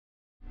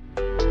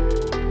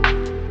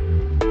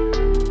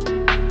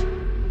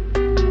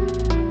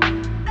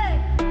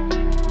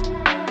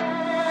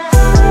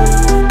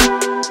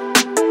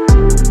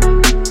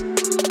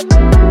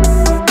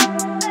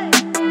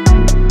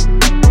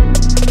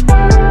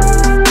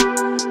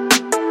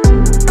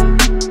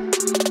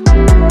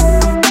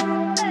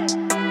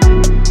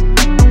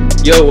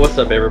Yo, what's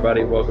up,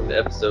 everybody? Welcome to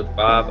episode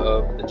 5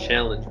 of the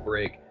Challenge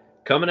Break.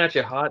 Coming at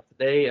you hot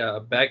today,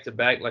 back to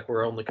back, like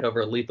we're on the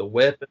cover of Lethal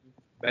Weapon,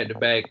 back to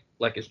back,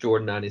 like it's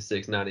Jordan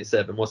 96,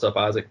 97. What's up,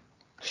 Isaac?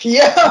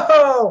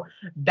 Yo!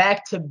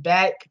 Back to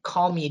back,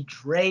 call me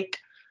Drake.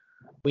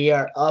 We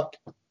are up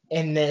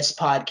in this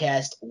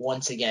podcast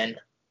once again.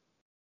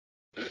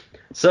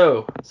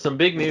 So, some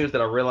big news that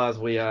I realized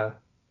we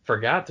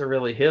forgot to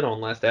really hit on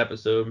last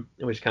episode,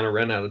 which kind of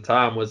ran out of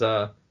time, was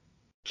Jaden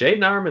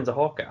Ironman's a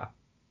Hawkeye.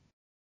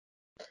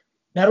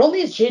 Not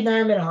only is Jaden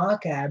Ironman a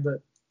Hawkeye,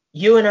 but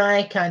you and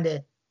I kind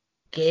of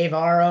gave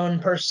our own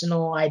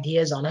personal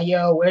ideas on,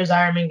 where's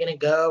Ironman going to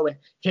go? And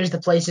here's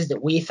the places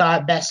that we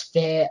thought best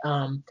fit.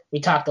 We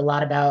talked a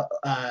lot about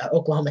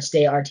Oklahoma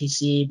State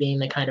RTC being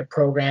the kind of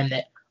program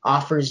that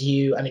offers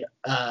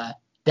that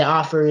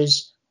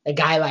offers a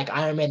guy like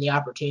Ironman the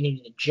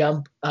opportunity to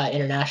jump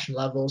international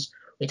levels.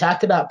 We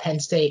talked about Penn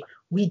State.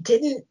 We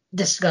didn't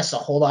discuss a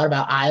whole lot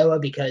about Iowa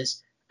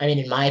because,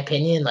 in my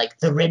opinion, like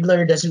the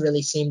Riddler doesn't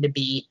really seem to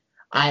be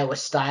Iowa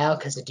style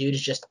because the dude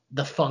is just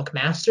the funk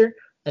master.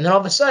 And then all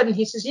of a sudden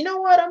he says, you know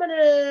what, I'm going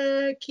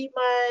to keep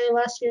my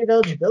last year of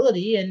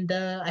eligibility, and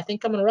I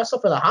think I'm going to wrestle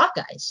for the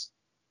Hawkeyes.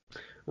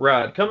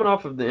 Right. Coming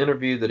off of the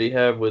interview that he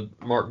had with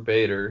Mark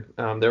Bader,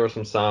 there were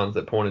some signs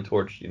that pointed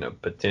towards,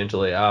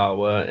 potentially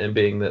Iowa, and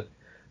being that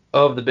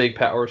of the big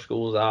power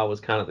schools,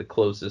 Iowa's kind of the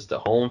closest to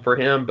home for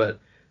him.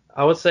 But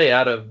I would say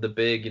out of the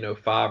big,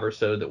 5 or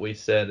so that we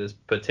said as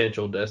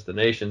potential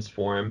destinations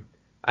for him,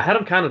 I had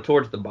him kind of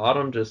towards the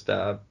bottom, just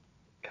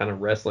kind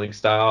of wrestling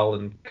style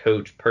and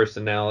coach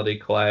personality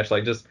clash,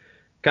 like just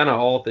kind of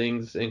all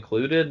things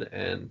included.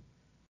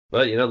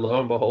 But lo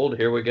and behold,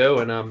 here we go.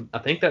 And I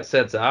think that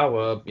sets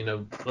Iowa up,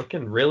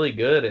 looking really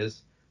good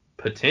as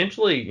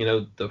potentially,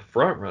 the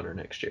front runner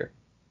next year.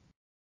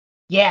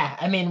 Yeah,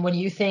 when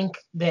you think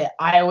that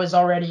Iowa's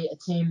already a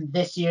team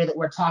this year that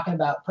we're talking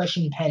about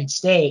pushing Penn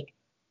State,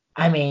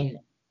 going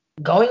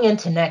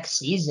into next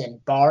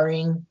season,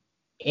 barring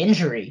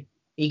injury,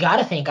 you got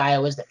to think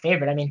Iowa's the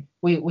favorite.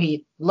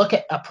 We look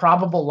at a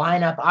probable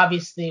lineup,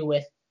 obviously,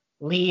 with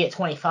Lee at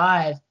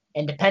 25,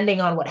 and depending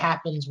on what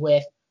happens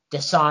with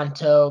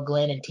DeSanto,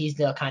 Glenn, and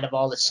Teasdale, kind of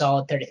all the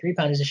solid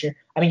 33-pounders this year,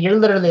 you're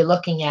literally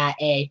looking at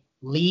a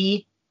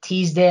Lee,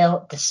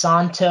 Teasdale,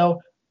 DeSanto,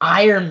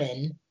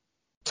 Ironman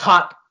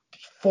top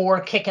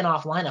 4 kicking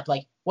off lineup.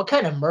 Like, what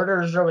kind of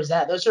murderer was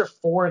that? Those are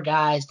 4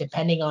 guys,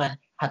 depending on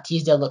how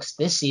Teasdale looks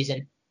this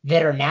season,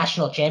 that are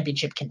national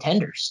championship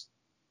contenders.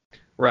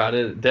 Right,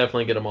 it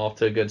definitely get them off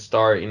to a good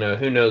start.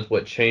 Who knows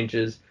what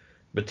changes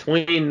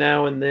between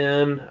now and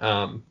then.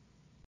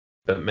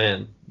 But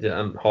man,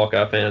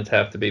 Hawkeye fans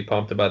have to be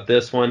pumped about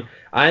this one.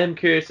 I am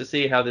curious to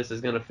see how this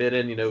is going to fit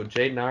in.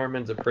 Jaden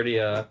Ironman's a pretty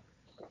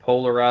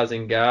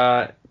polarizing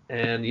guy.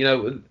 And,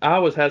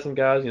 Iowa's had some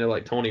guys,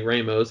 like Tony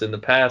Ramos in the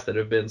past that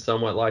have been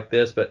somewhat like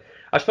this. But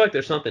I feel like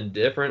there's something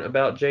different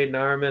about Jaden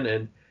Ironman.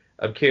 And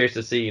I'm curious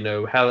to see,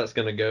 how that's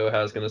going to go,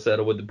 how it's going to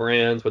settle with the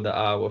brands, with the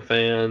Iowa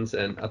fans.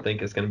 And I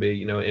think it's going to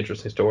be, an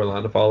interesting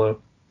storyline to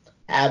follow.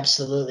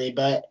 Absolutely.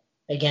 But,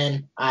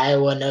 again,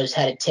 Iowa knows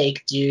how to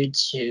take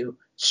dudes who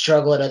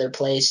struggle at other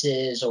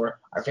places or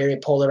are very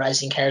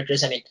polarizing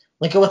characters.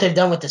 Look at what they've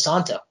done with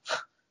DeSanto.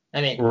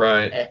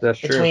 Right, that's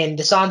true. Between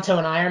DeSanto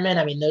and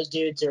Ironman, those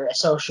dudes are a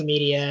social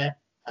media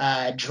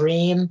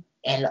dream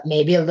and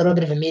maybe a little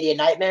bit of a media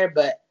nightmare.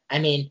 But,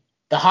 the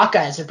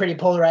Hawkeyes are pretty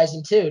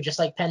polarizing too, just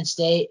like Penn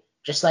State,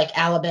 just like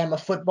Alabama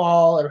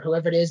football or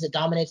whoever it is that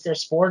dominates their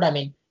sport.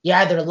 You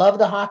either love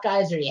the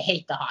Hawkeyes or you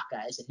hate the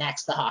Hawkeyes, and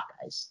that's the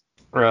Hawkeyes.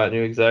 Right,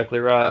 you're exactly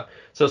right.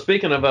 So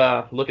speaking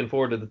of looking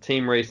forward to the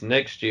team race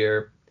next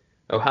year,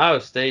 Ohio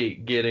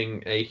State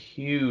getting a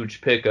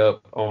huge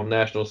pickup on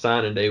National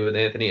Signing Day with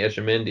Anthony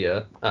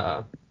Eshamendia,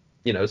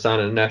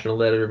 signing a national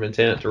letter of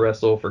intent to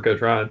wrestle for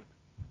Coach Ryan.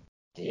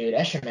 Dude,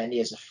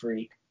 Eshamendia is a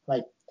freak.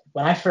 Like,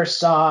 when I first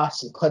saw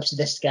some clips of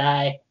this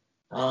guy,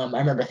 I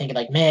remember thinking,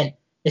 like, man,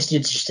 this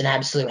dude's just an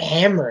absolute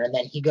hammer. And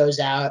then he goes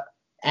out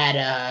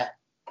at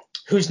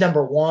Who's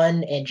Number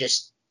One and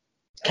just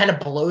kind of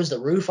blows the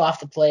roof off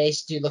the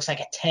place. Dude looks like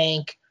a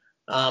tank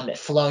at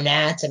Flow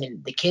Nats.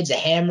 The kid's a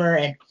hammer.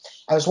 And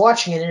I was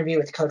watching an interview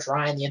with Coach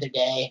Ryan the other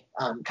day,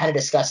 kind of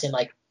discussing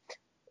like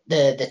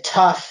the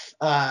tough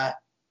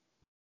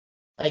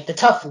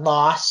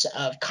loss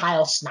of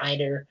Kyle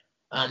Snyder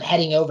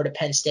heading over to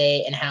Penn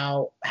State, and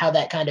how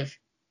that kind of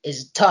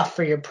is tough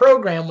for your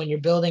program when you're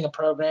building a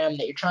program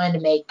that you're trying to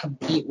make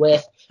compete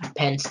with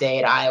Penn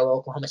State, Iowa,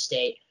 Oklahoma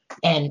State.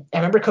 And I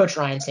remember Coach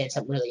Ryan saying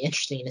something really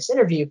interesting in this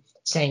interview,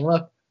 saying,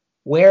 look,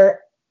 we're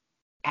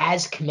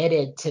as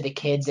committed to the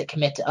kids that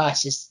commit to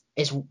us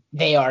as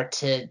they are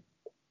to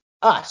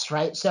us,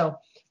 right? So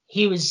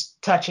he was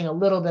touching a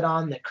little bit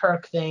on the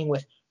Kirk thing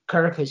with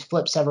Kirk, who's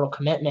flipped several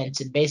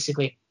commitments, and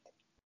basically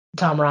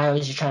Tom Ryan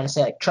was just trying to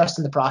say, like, trust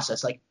in the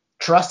process, like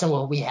trust in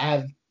what we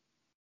have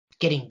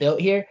getting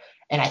built here.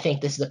 And I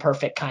think this is the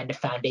perfect kind of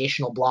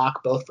foundational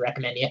block, both for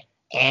Eshamendia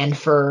and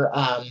for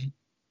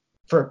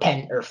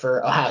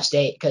Ohio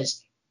State,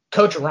 because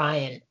Coach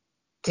Ryan,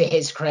 to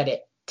his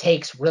credit,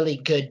 takes really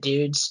good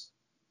dudes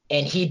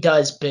and he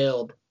does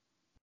build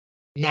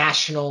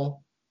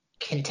national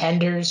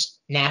contenders,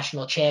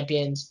 national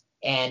champions,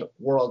 and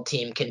world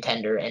team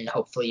contender, and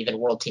hopefully even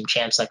world team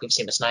champs like we've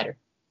seen with Snyder.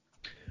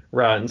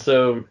 Right, and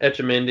so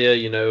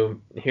Etchemendia,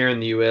 here in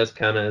the U.S.,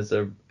 kind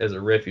of as a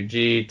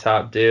refugee,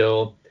 top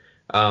deal.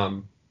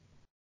 Um,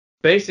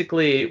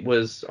 Basically,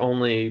 was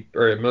only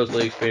or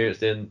mostly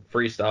experienced in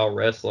freestyle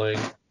wrestling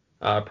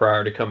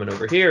prior to coming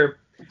over here,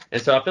 and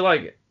so I feel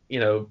like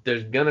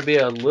there's gonna be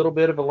a little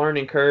bit of a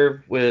learning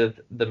curve with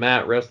the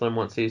mat wrestling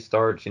once he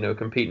starts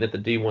competing at the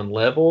D1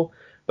 level.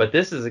 But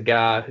this is a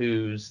guy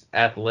whose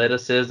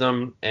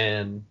athleticism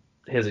and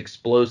his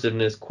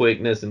explosiveness,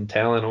 quickness, and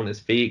talent on his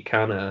feet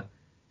kind of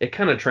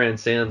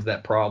transcends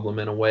that problem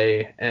in a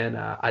way, and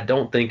I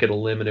don't think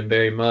it'll limit him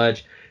very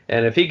much.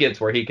 And if he gets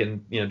where he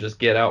can, just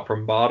get out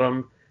from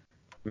bottom,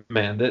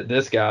 man,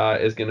 this guy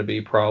is going to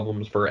be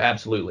problems for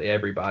absolutely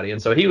everybody.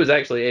 And so he was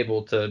actually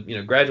able to,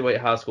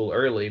 graduate high school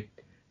early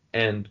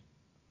and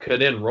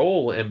could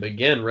enroll and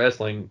begin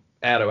wrestling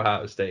at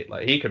Ohio State.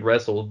 Like he could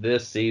wrestle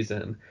this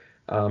season.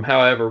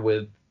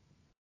 However,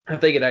 I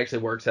think it actually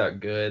works out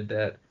good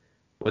that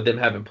with them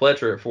having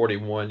Pletcher at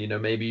 41,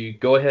 maybe you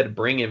go ahead and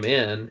bring him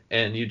in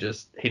and he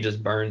just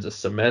burns a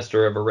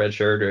semester of a red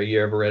shirt or a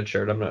year of a red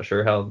shirt. I'm not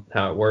sure how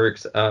it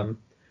works. But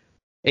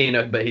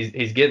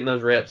he's getting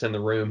those reps in the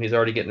room. He's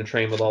already getting to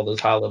train with all those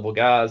high level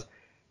guys,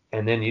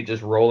 and then you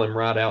just roll him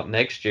right out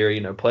next year.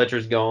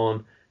 Pletcher's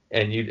gone,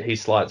 and he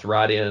slots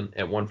right in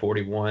at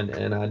 141,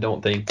 and I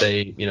don't think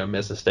they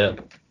miss a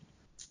step.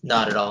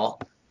 Not at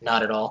all.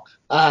 Not at all.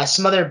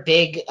 Some other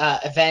big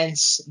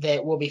events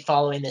that we'll be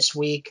following this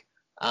week.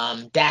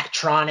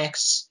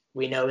 Daktronics,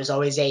 we know, is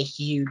always a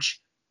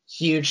huge,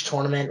 huge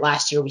tournament.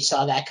 Last year we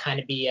saw that kind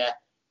of be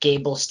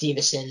Gable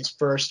Stevenson's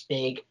first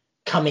big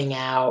coming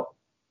out,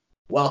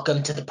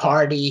 welcome to the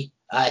party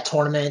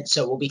tournament.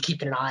 So we'll be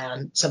keeping an eye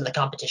on some of the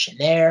competition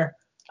there.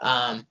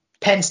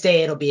 Penn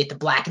State will be at the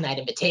Black Knight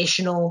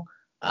Invitational.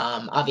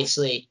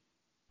 Obviously,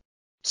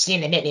 seeing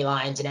the Nittany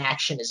Lions in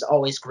action is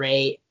always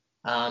great.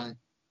 And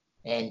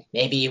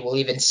maybe we'll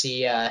even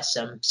see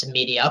some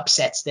media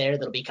upsets there.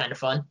 That'll be kind of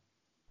fun.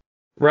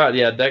 Right,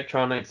 yeah.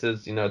 Daktronics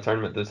is a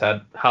tournament that's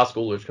had high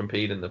schoolers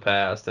compete in the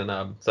past, and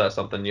so that's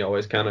something you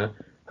always kind of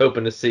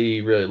hoping to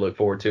see, really look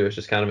forward to. It's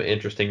just kind of an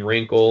interesting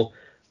wrinkle.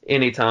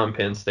 Anytime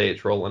Penn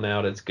State's rolling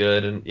out, it's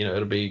good, and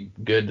it'll be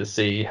good to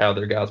see how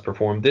their guys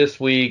perform this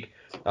week.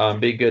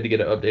 Be good to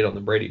get an update on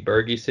the Brady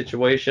Berge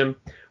situation.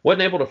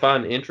 Wasn't able to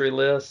find an entry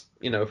list,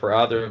 for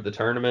either of the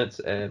tournaments,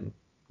 and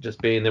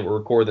just being that we're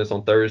recording this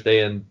on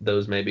Thursday and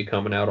those may be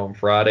coming out on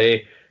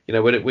Friday,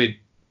 we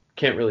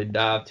can't really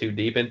dive too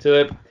deep into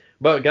it.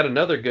 But we got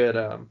another good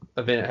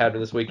event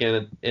happening this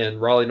weekend in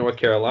Raleigh, North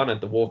Carolina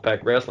at the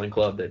Wolfpack Wrestling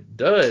Club that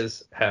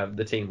does have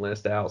the team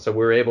list out. So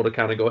we're able to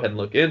kind of go ahead and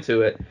look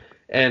into it.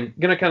 And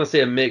going to kind of see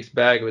a mixed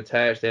bag of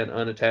attached and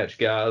unattached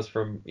guys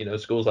from,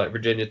 schools like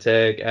Virginia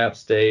Tech, App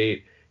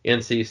State,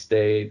 NC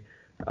State.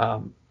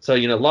 So,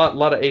 a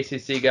lot of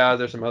ACC guys.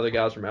 There's some other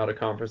guys from out of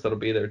conference that'll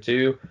be there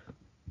too.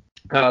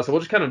 So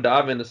we'll just kind of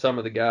dive into some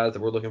of the guys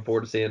that we're looking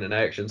forward to seeing in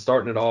action,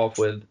 starting it off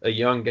with a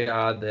young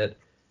guy that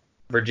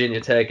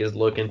Virginia Tech is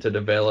looking to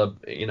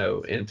develop,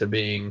 into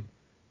being,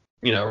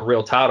 a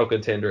real title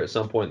contender at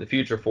some point in the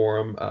future for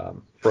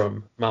him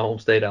from my home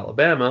state,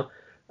 Alabama.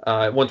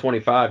 At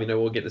 125,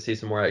 we'll get to see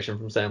some more action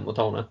from Sam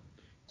Latona.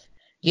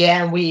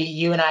 Yeah, and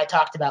you and I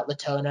talked about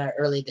Latona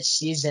early this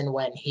season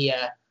when he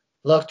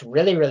looked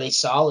really, really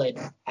solid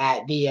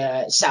at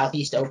the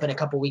Southeast Open a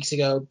couple weeks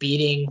ago,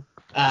 beating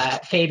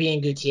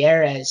Fabian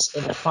Gutierrez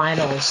in the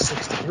finals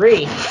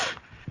 6-3.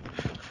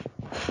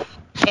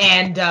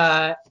 And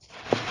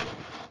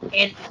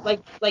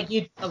like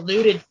you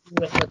alluded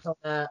with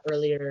Latona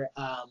earlier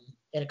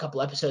in a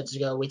couple episodes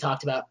ago, we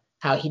talked about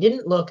how he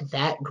didn't look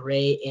that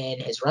great in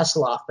his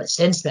wrestle-off, but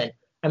since then,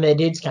 I mean, the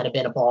dude's kind of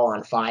been a ball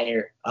on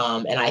fire.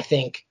 And I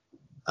think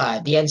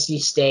the NC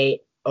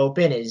State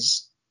Open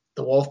is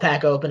the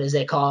Wolfpack Open, as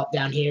they call it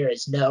down here,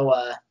 is no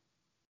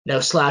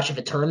slouch of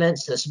a tournament.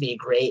 So this would be a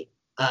great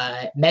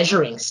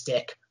measuring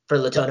stick for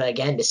Latona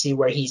again to see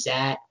where he's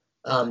at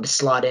to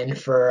slot in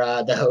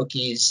for the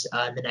Hokies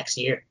in the next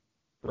year.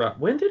 Right.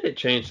 When did it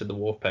change to the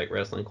Wolfpack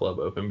Wrestling Club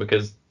Open?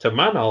 Because to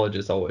my knowledge,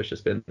 it's always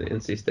just been the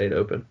NC State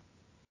Open.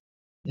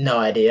 No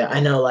idea. I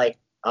know like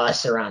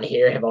us around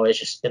here have always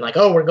just been like,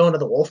 oh, we're going to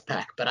the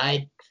Wolfpack, but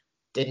I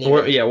didn't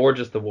even. Or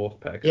just the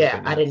Wolfpack. Yeah,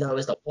 Open, I didn't know it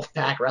was the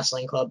Wolfpack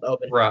Wrestling Club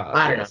Open. Right.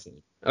 I don't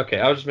know. Okay,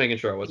 I was just making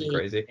sure I wasn't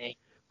crazy.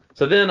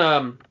 So then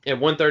at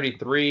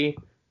 133,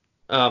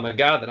 a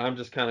guy that I'm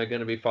just kind of going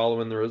to be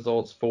following the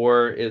results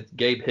for is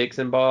Gabe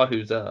Hicksonbaugh,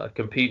 who's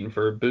competing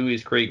for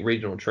Bowie's Creek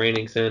Regional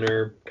Training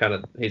Center.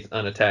 He's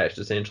unattached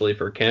essentially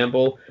for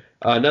Campbell.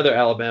 Another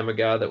Alabama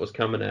guy that was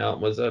coming out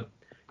was a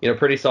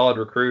pretty solid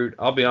recruit.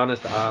 I'll be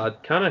honest, I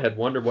kind of had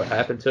wondered what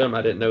happened to him.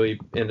 I didn't know he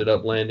ended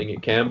up landing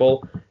at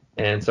Campbell.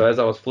 And so as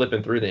I was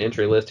flipping through the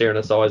entry list here and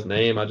I saw his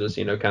name, I just,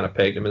 kind of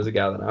pegged him as a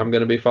guy that I'm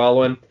going to be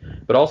following.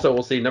 But also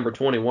we'll see number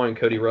 21,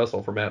 Cody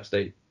Russell from App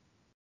State.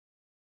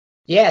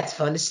 Yeah, it's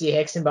fun to see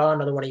Hicksonball,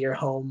 another one of your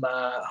home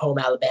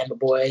Alabama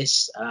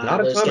boys. Not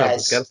a Those ton of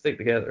us. Got to guys, stick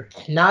together.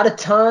 not a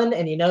ton,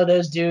 and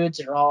those dudes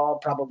are all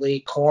probably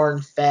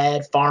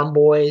corn-fed farm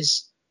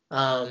boys.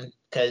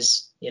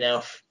 Because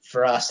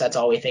for us, that's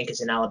all we think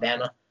is in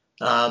Alabama.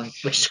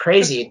 Which is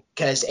crazy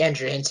because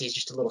Andrew Hinsey is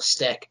just a little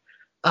stick.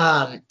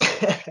 Um,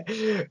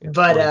 Yeah,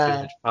 but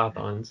 22-inch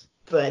pythons.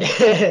 but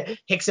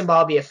Hicksonball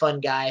will be a fun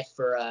guy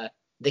for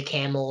the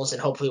Camels,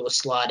 and hopefully we'll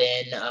slot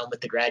in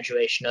with the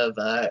graduation of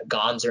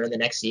Gonzer in the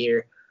next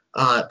year.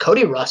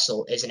 Cody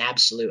Russell is an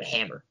absolute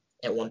hammer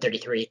at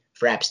 133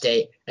 for App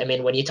State. I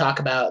mean, when you talk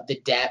about the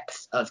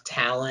depth of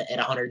talent at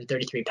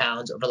 133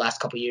 pounds over the last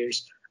couple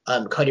years,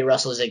 Cody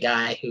Russell is a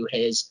guy who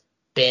has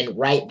been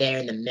right there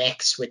in the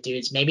mix with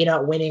dudes, maybe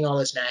not winning all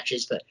those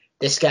matches, but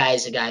this guy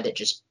is a guy that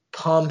just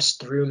pumps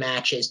through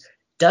matches,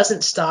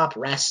 doesn't stop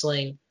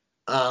wrestling,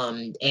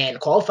 and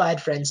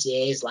qualified for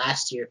NCAAs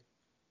last year.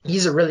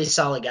 He's a really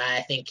solid guy.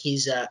 I think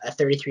he's a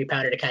 33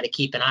 pounder to kind of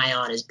keep an eye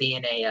on as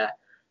being a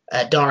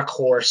dark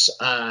horse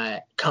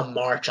come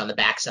March on the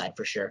backside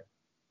for sure.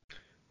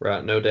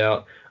 Right, no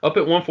doubt. Up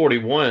at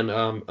 141,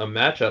 a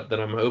matchup that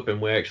I'm hoping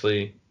we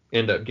actually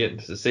end up getting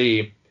to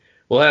see.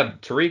 We'll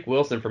have Tariq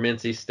Wilson from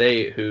NC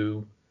State,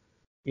 who,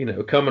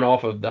 coming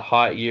off of the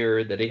hot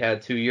year that he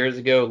had 2 years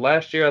ago.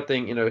 Last year, I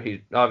think,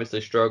 he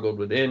obviously struggled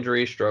with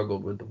injury,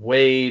 struggled with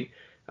weight,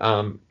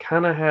 kind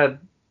of had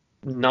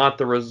not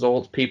the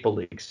results people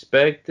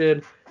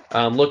expected.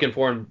 Looking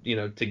for him,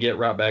 to get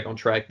right back on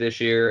track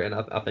this year, and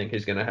I think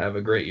he's going to have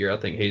a great year. I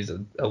think he's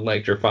an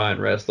electrifying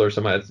wrestler,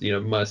 somebody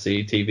that's must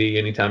see TV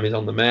anytime he's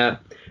on the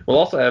mat. We'll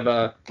also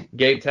have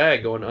Gabe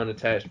Tagg going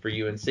unattached for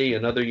UNC,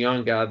 another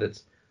young guy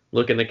that's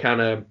looking to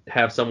kind of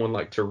have someone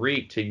like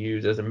Tariq to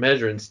use as a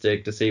measuring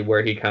stick to see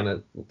where he kind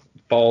of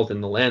falls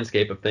in the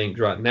landscape of things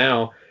right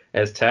now,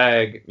 as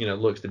Tagg,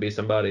 looks to be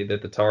somebody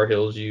that the Tar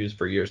Heels use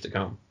for years to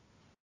come.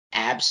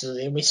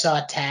 Absolutely. And we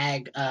saw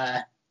Tag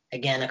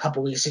again a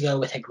couple weeks ago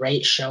with a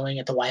great showing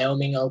at the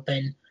Wyoming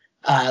Open,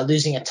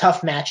 losing a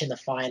tough match in the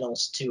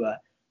finals to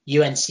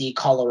UNC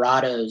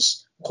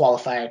Colorado's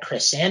qualifier,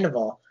 Chris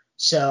Sandoval.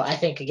 So I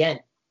think, again,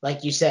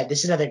 like you said,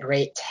 this is another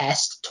great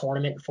test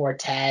tournament for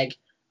Tag.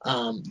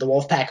 The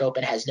Wolfpack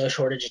Open has no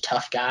shortage of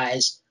tough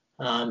guys,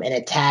 and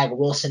a Tag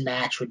Wilson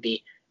match would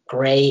be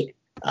great.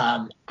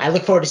 I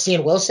look forward to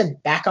seeing Wilson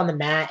back on the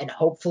mat and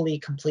hopefully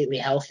completely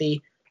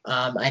healthy.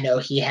 I know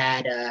he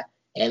had a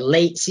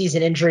late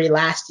season injury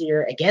last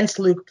year against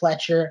Luke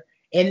Pletcher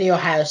in the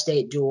Ohio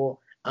State duel.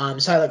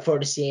 So I look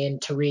forward to seeing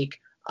Tariq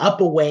up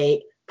a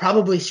weight,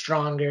 probably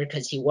stronger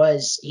because he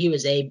was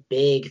a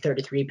big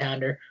 33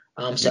 pounder.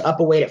 So up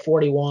a weight at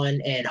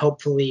 41 and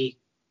hopefully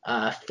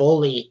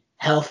fully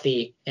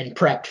healthy and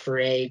prepped for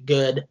a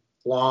good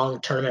long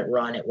tournament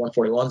run at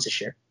 141s this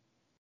year.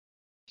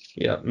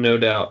 Yeah, no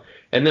doubt.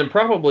 And then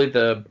probably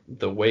the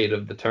weight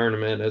of the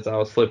tournament, as I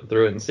was flipping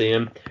through it and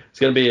seeing, it's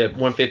going to be at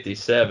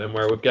 157,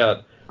 where we've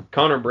got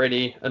Connor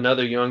Brady,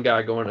 another young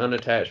guy going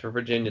unattached for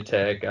Virginia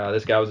Tech.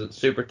 This guy was a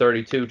Super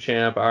 32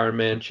 champ,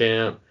 Ironman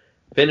champ.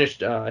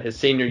 Finished his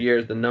senior year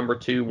as the number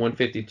 2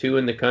 152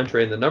 in the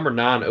country and the number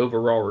 9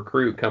 overall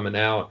recruit coming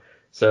out.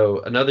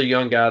 So another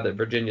young guy that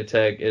Virginia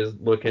Tech is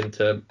looking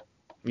to,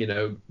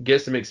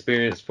 get some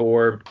experience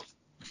for,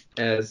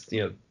 as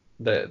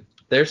that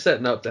they're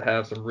setting up to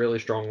have some really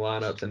strong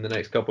lineups in the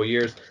next couple of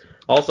years.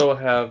 Also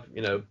have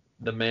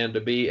the man to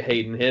beat,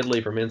 Hayden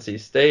Hidley from NC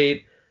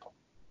State.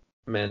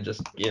 Man,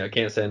 just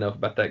can't say enough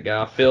about that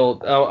guy.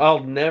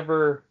 I'll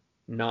never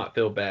not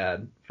feel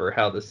bad for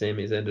how the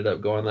semis ended up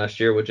going last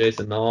year with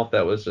Jason Knopf.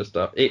 That was just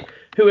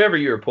whoever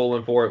you were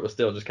pulling for, it was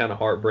still just kind of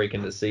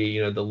heartbreaking to see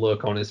the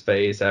look on his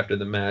face after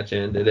the match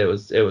ended. It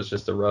was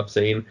just a rough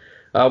scene.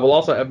 We'll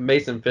also have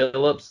Mason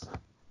Phillips.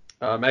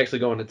 Actually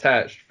going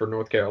attached for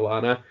North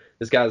Carolina.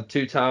 This guy's a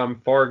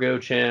two-time Fargo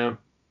champ,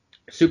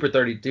 Super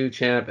 32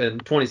 champ, and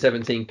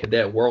 2017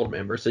 cadet world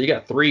member. So you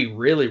got three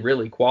really,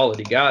 really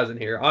quality guys in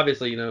here.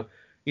 Obviously,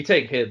 you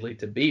take Hidley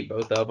to beat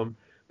both of them,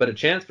 but a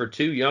chance for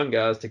two young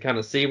guys to kind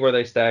of see where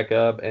they stack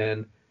up.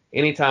 And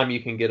anytime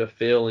you can get a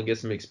feel and get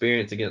some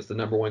experience against the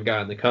number one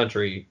guy in the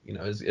country,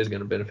 is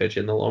going to benefit you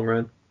in the long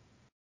run.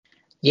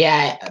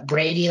 Yeah,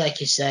 Brady,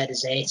 like you said,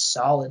 is a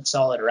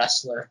solid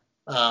wrestler.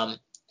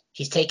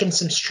 He's taken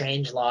some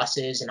strange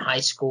losses in high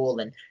school,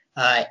 and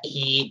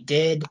he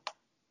did,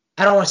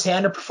 I don't want to say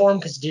underperform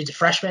because the dude's a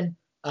freshman.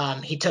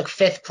 He took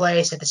 5th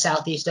place at the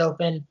Southeast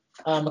Open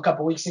a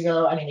couple weeks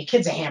ago. I mean, the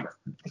kid's a hammer.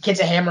 The kid's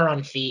a hammer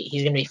on feet.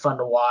 He's going to be fun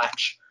to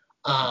watch.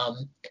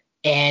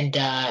 And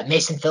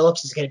Mason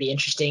Phillips is going to be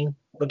interesting.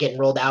 We're getting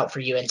rolled out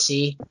for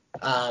UNC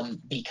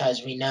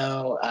because we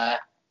know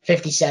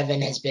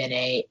 57 has been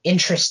a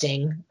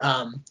interesting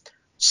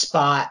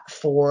spot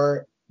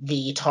for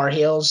the Tar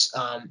Heels.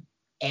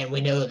 And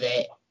we know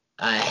that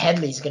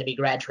Headley's going to be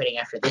graduating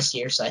after this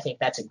year, so I think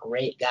that's a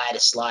great guy to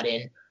slot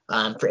in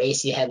for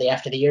AC Headley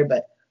after the year.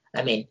 But,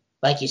 I mean,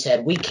 like you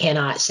said, we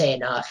cannot say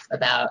enough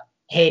about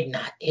Hayden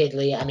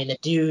Headley. I mean, the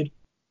dude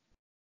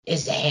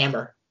is a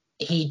hammer.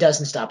 He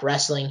doesn't stop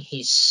wrestling.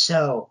 He's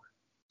so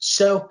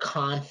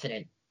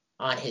confident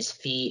on his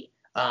feet.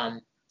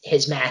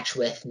 his match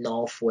with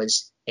Nolf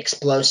was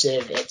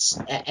explosive.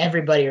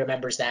 Everybody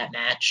remembers that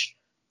match.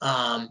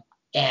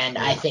 And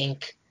I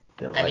think,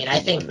 I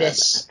think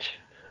this,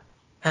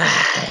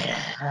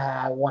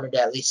 I wanted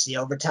to at least see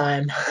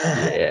overtime.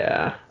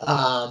 Yeah.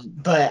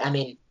 But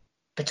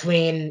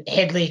between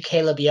Hidley,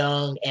 Caleb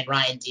Young, and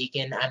Ryan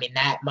Deacon,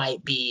 that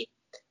might be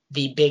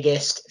the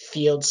biggest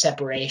field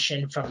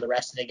separation from the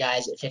rest of the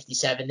guys at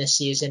 57 this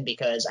season,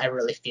 because I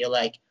really feel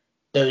like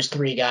those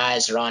three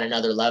guys are on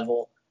another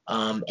level.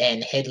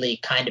 And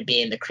Hidley kind of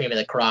being the cream of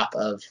the crop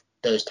of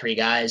those three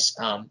guys.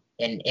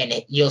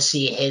 You'll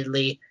see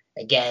Hidley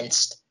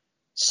against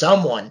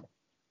someone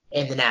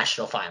in the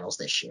national finals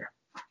this year.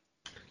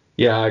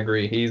 Yeah, I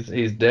agree.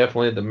 He's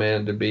definitely the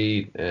man to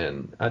beat,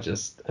 and I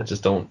just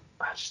don't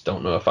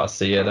know if I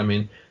see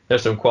it.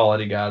 There's some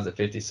quality guys at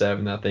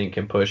 57 that I think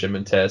can push him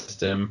and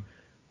test him.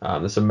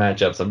 There's some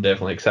matchups I'm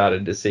definitely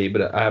excited to see,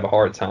 but I have a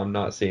hard time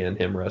not seeing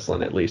him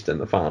wrestling at least in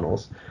the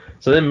finals.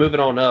 So then moving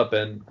on up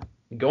and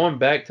going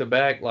back to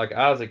back like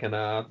Isaac and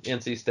I,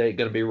 NC State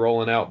going to be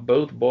rolling out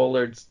both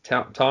Bullards,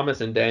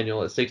 Thomas and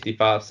Daniel at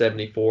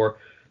 65-74.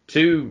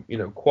 Two,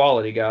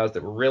 quality guys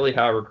that were really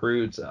high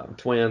recruits,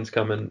 twins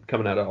coming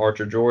out of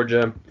Archer,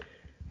 Georgia.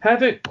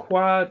 Haven't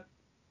quite,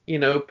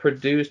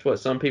 produced what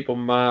some people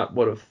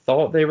would have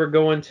thought they were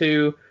going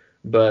to,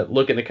 but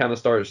looking to kind of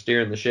start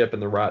steering the ship in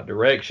the right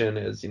direction.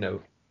 As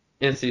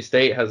NC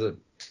State has a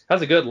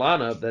good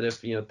lineup that if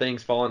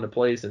things fall into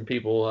place and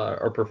people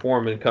are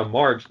performing come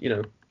March,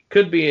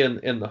 could be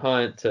in the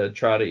hunt to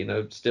try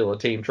to steal a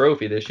team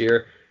trophy this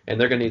year, and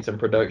they're going to need some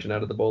production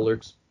out of the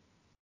Bullards.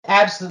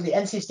 Absolutely.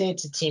 NC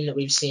State's a team that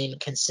we've seen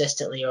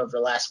consistently over the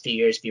last few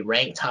years be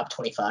ranked top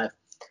 25,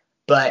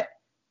 but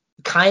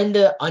kind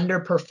of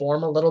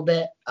underperform a little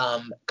bit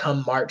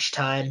come March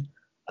time.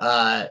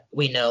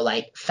 We know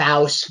like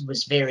Faust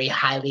was very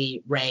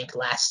highly ranked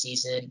last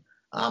season.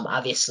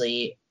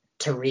 Obviously,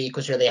 Tariq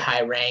was really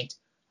high ranked.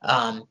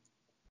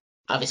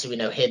 Obviously, we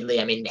know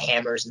Hidley,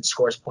 hammers and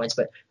scores points,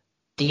 but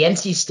the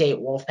NC State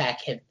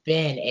Wolfpack have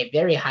been a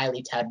very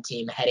highly touted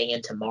team heading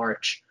into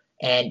March.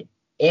 And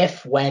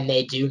when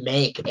they do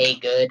make a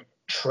good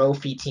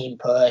trophy team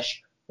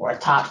push or a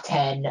top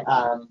 10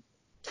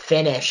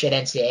 finish at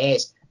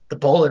NCAAs, the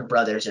Bullard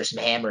brothers are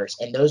some hammers,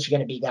 and those are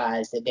going to be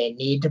guys that they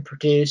need to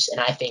produce, and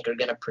I think are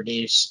going to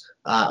produce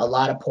a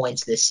lot of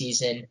points this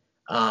season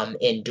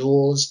in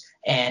duels.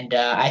 And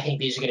I think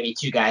these are going to be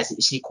two guys that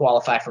you see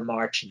qualify for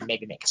March and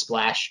maybe make a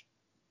splash.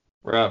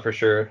 Right, for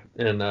sure.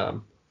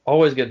 And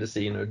always good to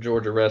see,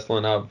 Georgia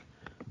wrestling. I've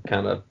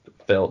kind of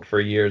felt for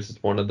years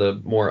it's one of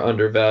the more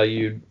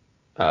undervalued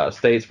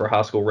states for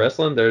high school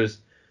wrestling. There's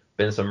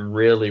been some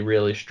really,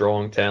 really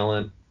strong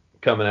talent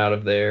coming out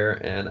of there,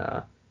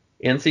 and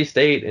NC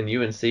State and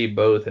UNC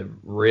both have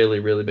really,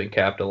 really been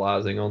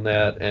capitalizing on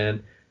that.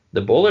 And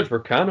the Bullards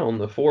were kind of on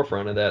the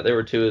forefront of that. They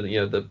were two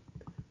of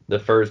the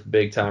first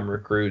big time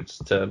recruits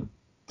to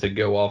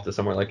go off to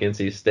somewhere like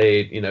NC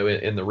State,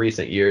 in the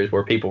recent years,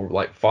 where people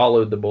like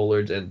followed the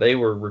Bullards and they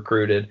were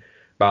recruited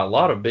by a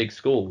lot of big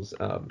schools.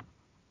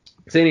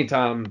 So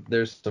anytime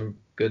there's some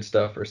good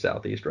stuff for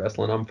Southeast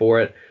wrestling, I'm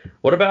for it.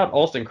 What about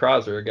Austin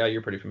Kreiser, a guy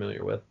you're pretty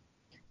familiar with?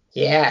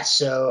 Yeah,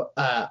 so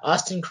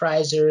Austin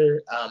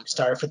Kreiser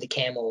started for the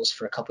Camels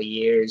for a couple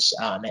years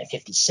at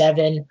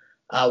 57.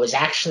 Was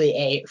actually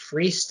a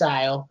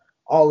freestyle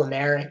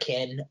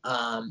All-American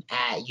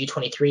at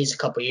U23s a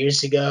couple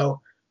years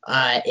ago.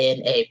 I'm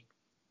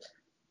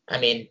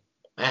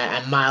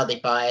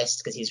mildly biased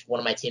because he's one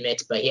of my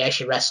teammates, but he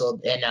actually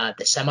wrestled in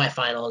the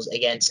semifinals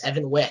against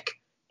Evan Wick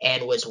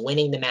and was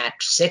winning the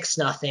match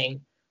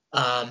 6-0.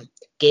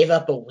 Gave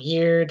up a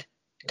weird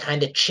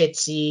kind of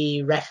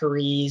chitsy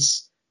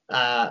referees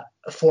a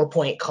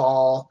 4-point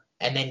call,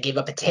 and then gave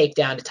up a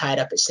takedown to tie it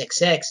up at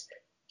 6-6.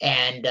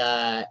 And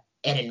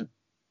in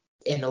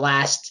the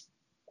last,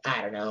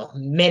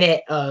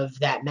 minute of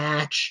that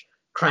match,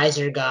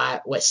 Kreiser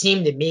got what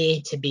seemed to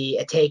me to be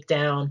a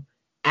takedown,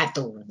 at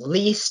the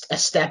least a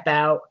step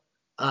out.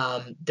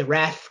 The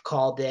ref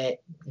called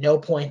it no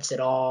points at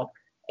all,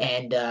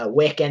 and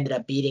Wick ended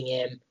up beating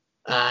him.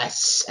 I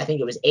think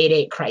it was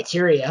 8-8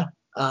 criteria.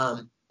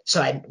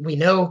 We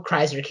know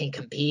Kreiser can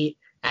compete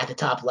at the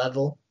top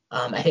level.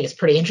 I think it's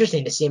pretty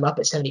interesting to see him up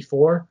at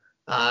 74.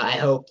 I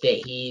hope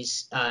that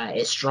he's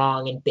as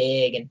strong and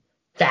big and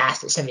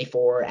fast at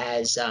 74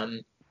 as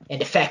and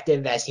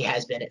effective as he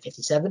has been at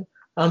 57.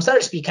 So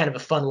that'll just be kind of a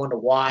fun one to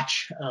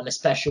watch,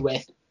 especially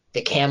with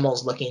the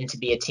Camels looking to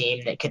be a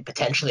team that could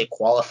potentially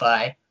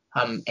qualify,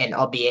 and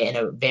albeit in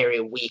a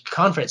very weak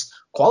conference,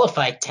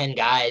 qualify 10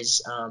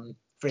 guys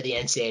for the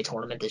NCAA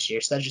tournament this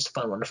year. So that's just a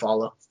fun one to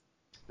follow.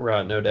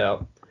 Right, no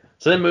doubt.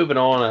 So then moving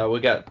on, we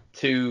got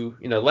two,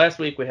 last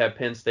week we had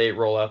Penn State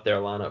roll out their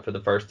lineup for the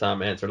first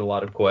time, answered a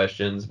lot of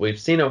questions. We've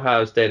seen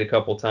Ohio State a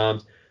couple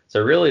times.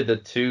 So really the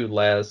two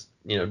last,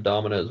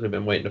 dominoes we've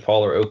been waiting to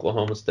fall are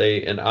Oklahoma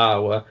State and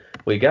Iowa.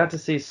 We got to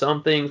see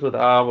some things with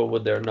Iowa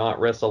with their not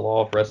wrestle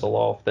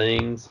off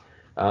things.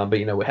 But,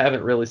 we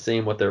haven't really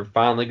seen what they're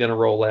finally going to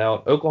roll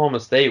out.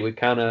 Oklahoma State, we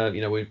kind of,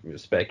 we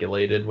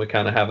speculated. We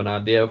kind of have an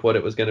idea of what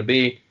it was going to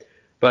be.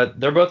 But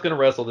they're both going to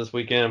wrestle this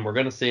weekend. We're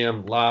going to see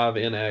them live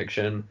in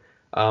action.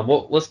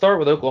 Well, let's start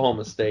with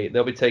Oklahoma State.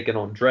 They'll be taking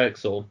on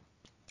Drexel.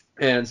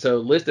 And so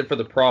listed for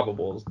the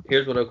probables,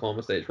 here's what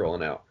Oklahoma State's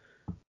rolling out.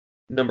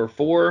 Number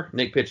 4,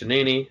 Nick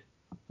Piccinini.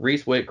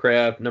 Reese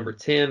Whitcraft. Number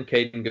 10,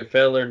 Caden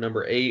Gefeller.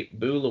 Number 8,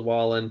 Boo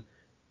Llewellyn.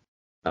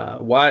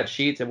 Wyatt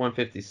Sheets at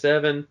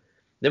 157.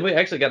 Then we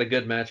actually got a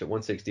good match at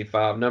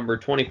 165. Number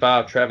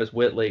 25, Travis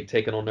Whitlake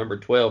taking on number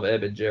 12,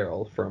 Eben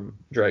Gerald from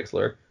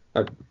Drexler.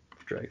 From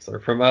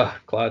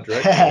Clyde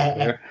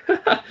Drexel.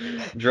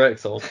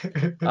 Drexel.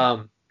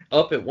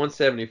 Up at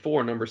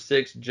 174, number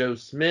 6, Joe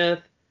Smith.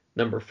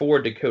 Number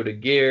 4, Dakota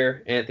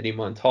Gear, Anthony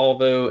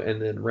Montalvo,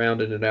 and then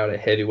rounding it out at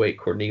heavyweight,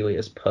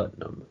 Cornelius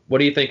Putnam. What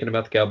are you thinking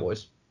about the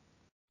Cowboys?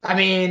 I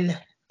mean,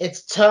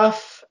 it's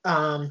tough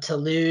to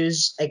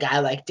lose a guy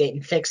like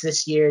Dayton Fix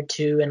this year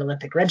to an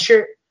Olympic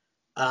redshirt.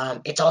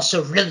 It's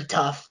also really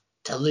tough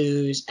to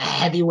lose a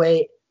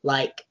heavyweight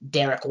like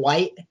Derek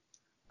White,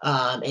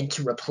 and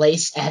to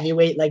replace a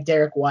heavyweight like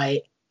Derek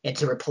White, and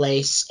to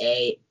replace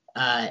a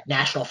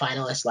national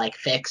finalist like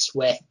Fix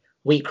with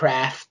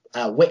Whitcraft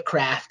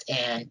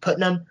and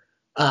Putnam.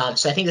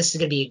 So I think this is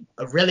going to be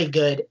a really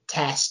good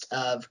test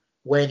of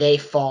where they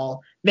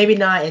fall. Maybe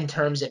not in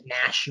terms of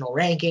national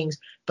rankings,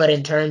 but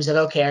in terms of,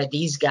 okay, are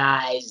these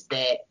guys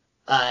that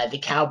the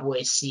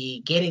Cowboys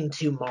see getting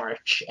to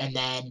March? And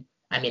then,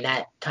 I mean,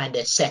 that kind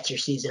of sets your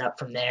season up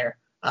from there.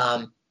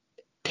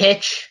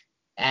 Pitch,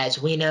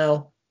 as we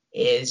know,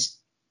 is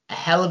a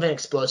hell of an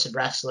explosive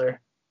wrestler.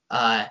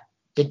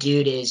 The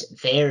dude is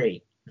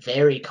very,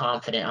 very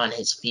confident on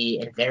his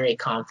feet and very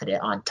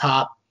confident on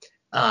top.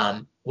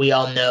 We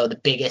all know the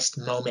biggest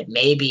moment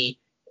maybe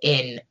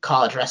in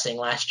college wrestling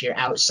last year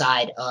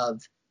outside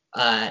of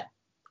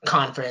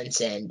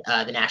conference and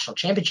the national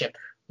championship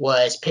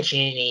was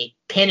Piccinini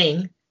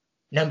pinning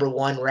number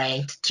 1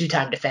 ranked,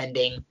 2-time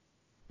defending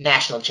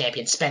national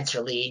champion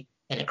Spencer Lee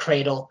in a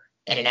cradle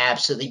in an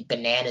absolutely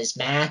bananas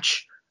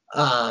match.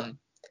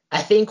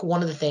 I think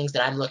one of the things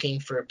that I'm looking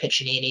for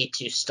Piccinini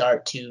to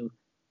start to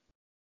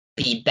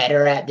be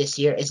better at this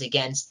year is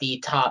against the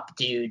top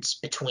dudes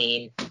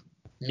between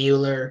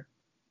Mueller,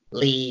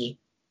 Lee,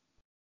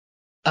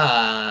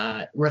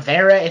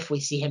 Rivera, if we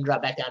see him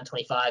drop back down to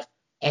 25,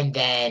 and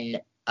then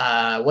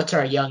what's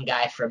our young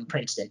guy from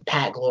Princeton,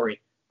 Pat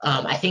Glory.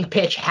 I think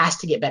Pitch has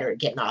to get better at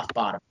getting off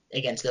bottom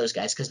against those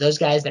guys, because those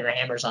guys that are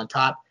hammers on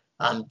top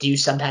do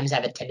sometimes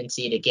have a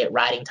tendency to get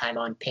riding time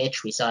on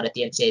Pitch. We saw it at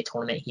the NCAA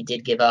tournament. He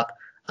did give up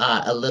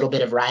a little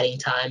bit of riding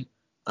time.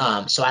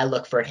 So I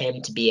look for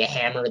him to be a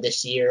hammer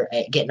this year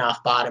at getting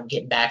off bottom,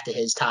 getting back to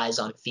his ties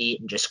on feet,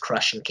 and just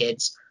crushing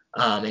kids.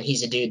 And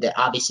he's a dude that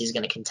obviously is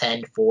going to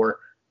contend for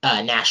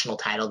a national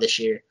title this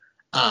year.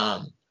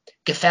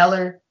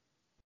 Gefeller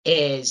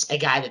is a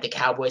guy that the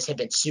Cowboys have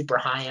been super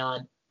high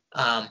on.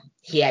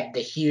 He had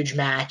the huge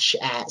match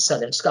at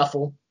Southern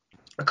Scuffle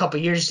a couple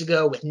years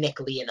ago with Nick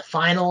Lee in the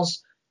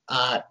finals,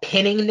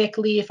 pinning Nick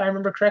Lee, if I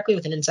remember correctly,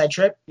 with an inside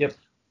trip. Yep.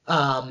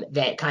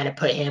 That kind of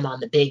put him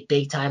on the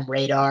big time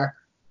radar.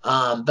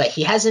 But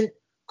he hasn't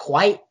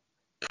quite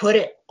put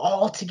it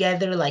all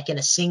together like in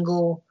a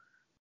single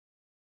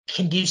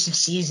conducive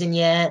season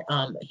yet.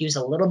 He was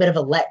a little bit of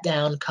a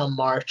letdown come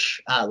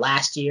March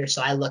last year.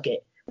 So I look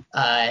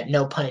at,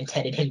 no pun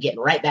intended, him getting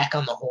right back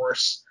on the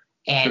horse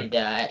and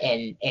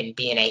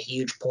being a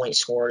huge point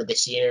scorer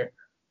this year.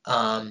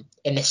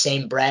 In the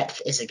same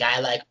breadth is a guy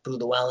like Boo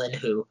Llewellyn,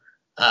 who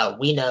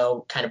we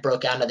know kind of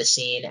broke out of the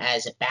scene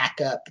as a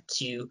backup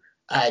to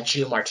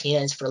Gio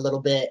Martinez for a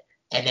little bit,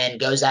 and then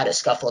goes out at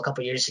Scuffle a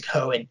couple years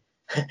ago and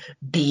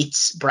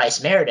beats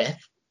Bryce Meredith,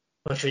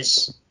 which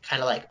was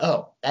kind of like,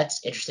 oh,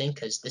 that's interesting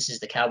because this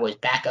is the Cowboys'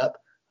 backup.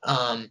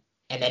 And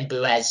then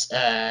Boo has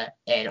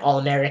an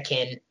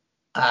All-American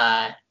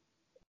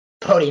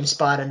podium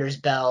spot under his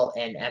belt,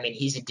 and I mean,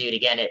 he's a dude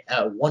again at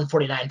a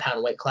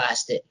 149-pound weight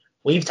class that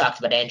we've talked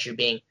about Andrew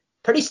being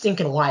pretty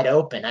stinking wide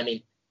open. I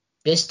mean,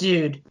 this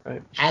dude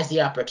has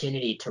the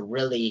opportunity to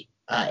really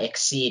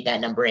exceed that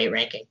number 8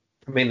 ranking.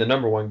 I mean, the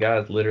number 1 guy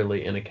is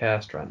literally in a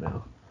cast right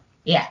now.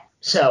 Yeah,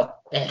 so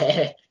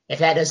if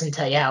that doesn't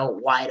tell you how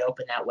wide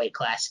open that weight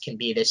class can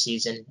be this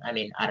season, I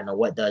mean, I don't know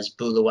what does.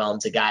 Boo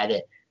Llewellyn's a guy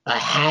that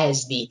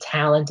has the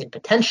talent and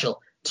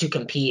potential to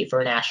compete for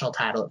a national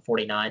title at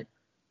 49.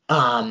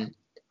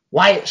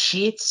 Wyatt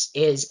Sheets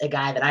is a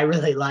guy that I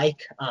really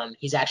like.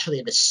 He's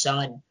actually the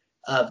son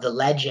of the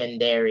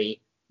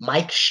legendary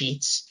Mike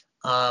Sheets.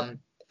 For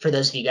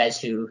those of you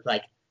guys who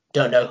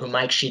don't know who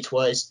Mike Sheets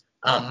was,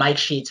 Mike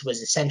Sheets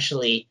was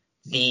essentially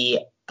the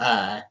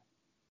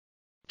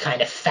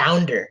kind of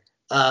founder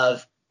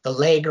of the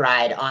leg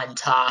ride on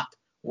top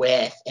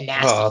with a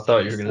nasty. Oh, I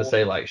thought you were going to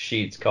say like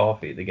Sheets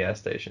Coffee, the gas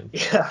station.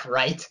 Yeah,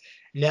 right.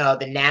 No,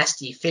 the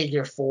nasty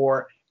figure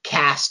 4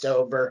 cast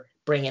over,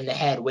 bringing the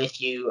head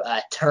with you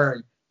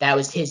turn. That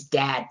was his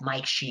dad,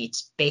 Mike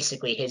Sheets,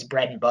 basically his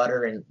bread and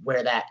butter, and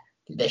where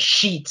the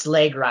Sheets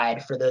leg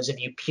ride, for those of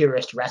you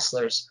purist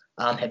wrestlers,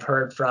 have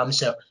heard from.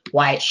 So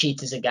Wyatt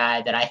Sheets is a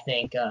guy that I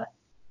think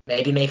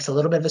maybe makes a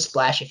little bit of a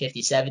splash at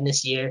 57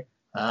 this year.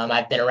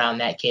 I've been around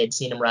that kid,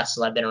 seen him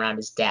wrestle. I've been around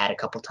his dad a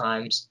couple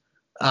times.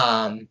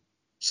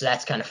 So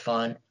that's kind of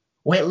fun.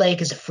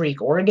 Whitlake is a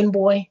freak Oregon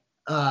boy,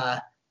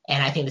 and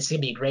I think this is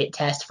going to be a great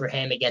test for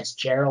him against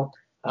Gerald.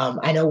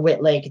 I know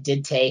Whitlake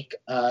did take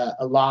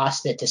a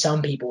loss that to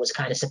some people was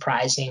kind of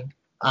surprising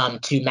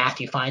to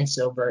Matthew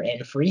Finesilver in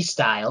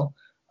freestyle,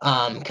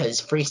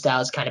 because freestyle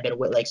has kind of been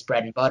Whitlake's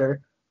bread and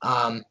butter.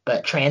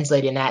 But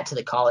translating that to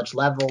the college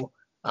level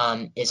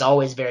is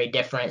always very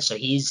different. So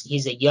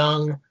he's a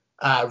young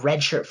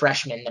redshirt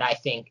freshman that I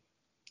think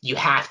you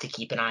have to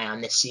keep an eye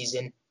on this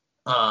season,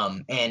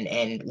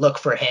 and look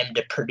for him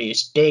to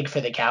produce big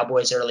for the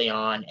Cowboys early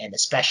on and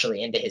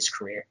especially into his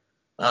career.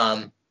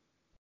 And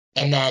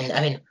then,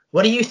 I mean,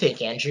 what do you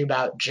think, Andrew,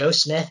 about Joe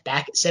Smith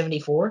back at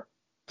 74?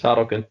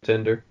 Title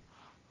contender,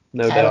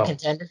 no Title doubt.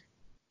 contender?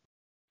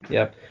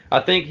 Yeah,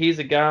 I think he's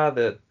a guy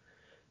that,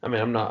 I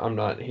mean, I'm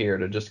not here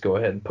to just go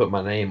ahead and put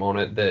my name on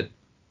it that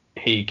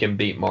he can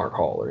beat Mark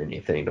Hall or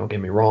anything. Don't get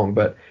me wrong,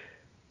 but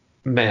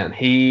man,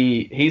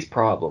 he's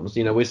problems.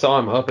 You know, we saw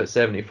him up at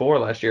 74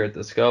 last year at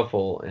the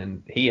Scuffle,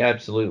 and he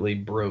absolutely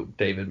broke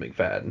David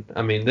McFadden.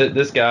 I mean,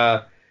 this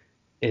guy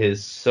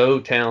is so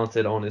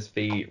talented on his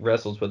feet,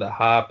 wrestles with a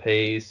high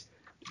pace,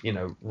 you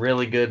know,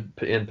 really good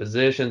in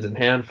positions and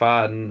hand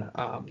fighting,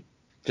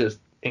 just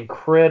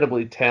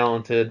incredibly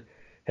talented.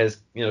 Has,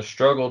 you know,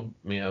 struggled,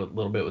 you know, a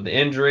little bit with the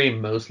injury,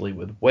 mostly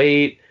with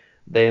weight.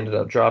 They ended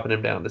up dropping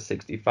him down to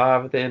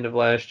 65 at the end of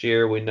last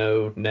year. We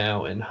know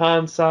now in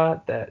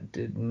hindsight that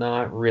did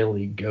not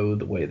really go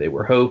the way they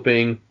were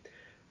hoping.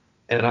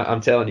 And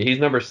I'm telling you, he's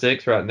number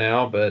 6 right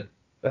now, but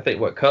I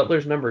think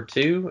Cutler's number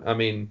 2. I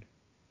mean,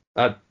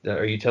 are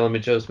you telling me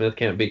Joe Smith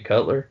can't beat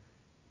Cutler?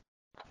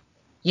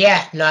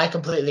 Yeah, no, I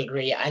completely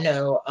agree. I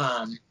know,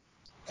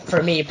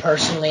 for me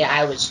personally,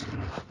 I was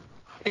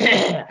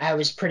I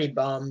was pretty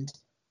bummed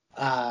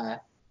to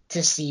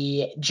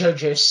see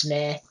JoJo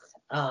Smith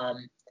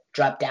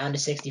drop down to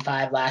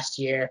 65 last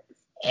year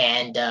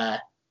and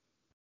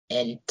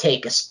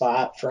take a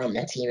spot from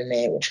a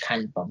teammate, which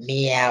kind of bummed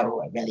me out,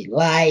 who I really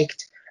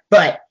liked.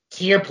 But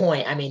to your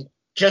point, I mean,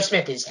 Joe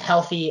Smith is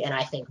healthy and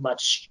I think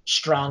much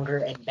stronger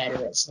and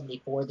better at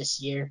 74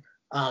 this year.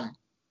 I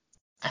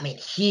mean,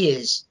 he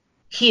is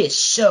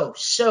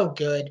so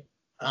good.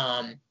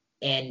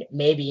 And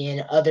maybe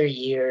in other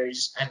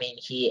years, I mean,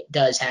 he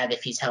does have,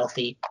 if he's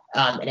healthy,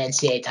 an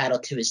NCAA title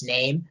to his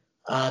name.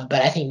 But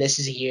I think this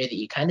is a year that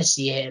you kind of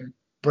see him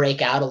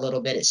break out a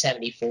little bit at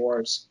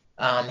 74s,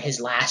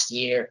 his last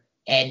year,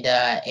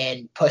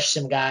 and push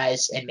some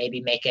guys and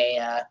maybe make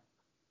a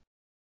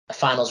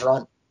finals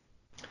run.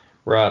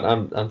 Right.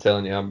 I'm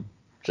telling you,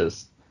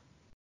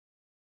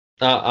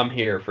 I'm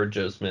here for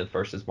Joe Smith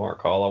versus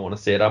Mark Hall. I want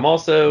to see it. I'm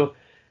also,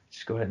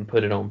 just go ahead and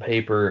put it on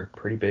paper,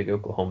 pretty big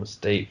Oklahoma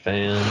State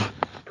fan,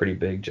 pretty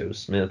big Joe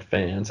Smith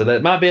fan. So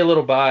that might be a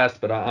little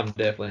biased, but I'm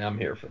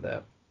here for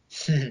that.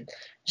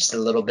 Just a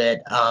little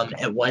bit.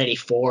 At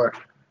 184,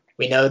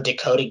 we know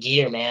Dakota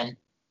Gear, man,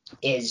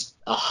 is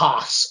a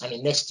hoss. I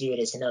mean, this dude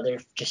is another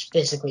just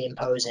physically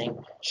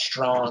imposing,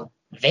 strong,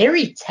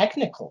 very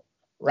technical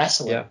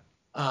wrestler.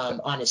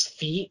 On his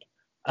feet.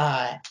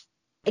 A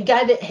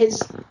guy that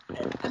has,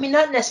 I mean,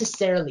 not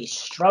necessarily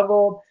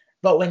struggled,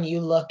 but when you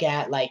look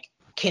at like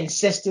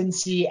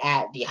consistency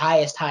at the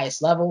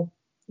highest level,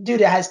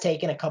 dude has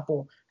taken a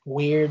couple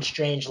weird,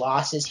 strange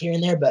losses here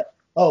and there. But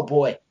oh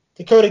boy,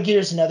 Dakota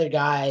Gear's another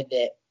guy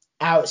that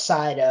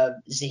outside of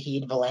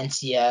Zahid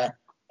Valencia,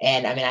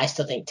 and I mean, I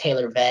still think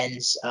Taylor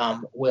Venz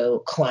will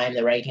climb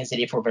the rankings at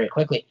 84 very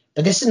quickly.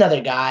 But this is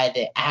another guy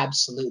that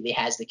absolutely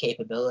has the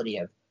capability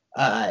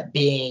of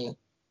being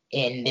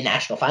in the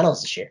national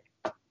finals this year.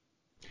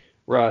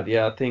 Right,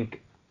 yeah, I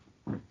think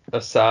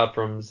aside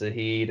from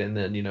Zahid and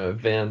then, you know, if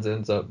Vans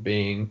ends up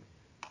being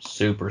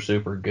super,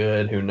 super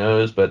good, who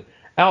knows? But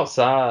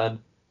outside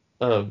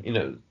of, you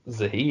know,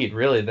 Zahid,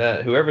 really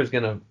that whoever's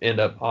going to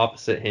end up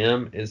opposite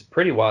him is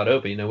pretty wide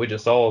open. You know, we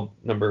just saw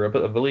I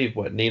believe,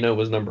 Nino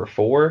was number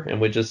 4, and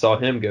we just saw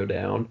him go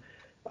down.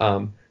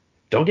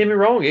 Don't get me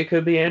wrong, it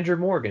could be Andrew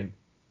Morgan.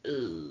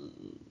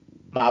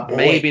 My boy.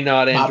 Maybe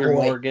not Andrew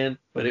Morgan,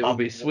 but it would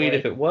be sweet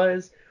if it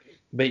was.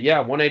 But yeah,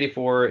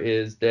 184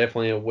 is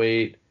definitely a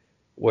weight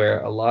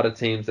where a lot of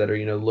teams that are,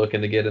 you know, looking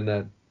to get in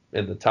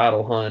the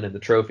title hunt and the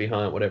trophy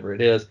hunt, whatever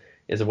it is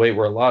a weight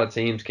where a lot of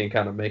teams can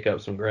kind of make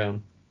up some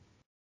ground.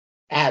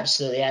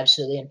 Absolutely.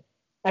 And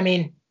I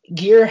mean,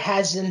 Gear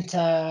hasn't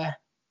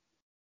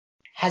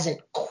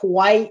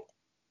quite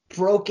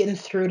broken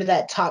through to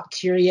that top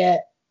tier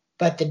yet,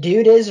 but the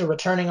dude is a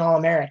returning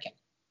All-American.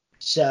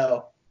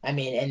 So, I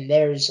mean, and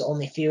there's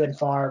only few and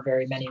far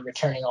very many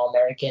returning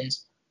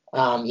All-Americans.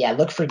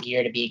 Look for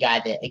Gear to be a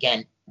guy that,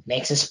 again,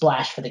 makes a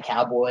splash for the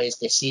Cowboys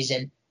this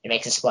season. It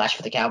makes a splash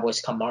for the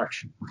Cowboys come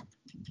March.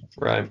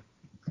 Right.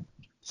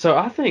 So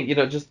I think, you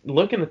know, just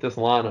looking at this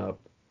lineup,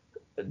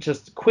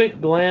 just quick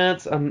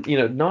glance, I'm, you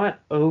know, not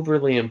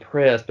overly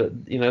impressed, but,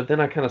 you know, then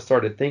I kind of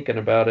started thinking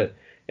about it,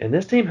 and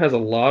this team has a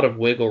lot of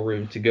wiggle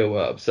room to go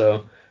up.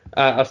 So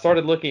I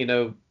started looking, you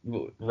know,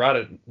 right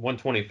at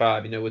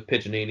 125, you know, with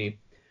Piccinini.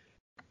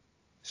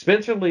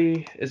 Spencer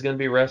Lee is going to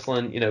be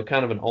wrestling,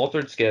 kind of an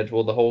altered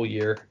schedule the whole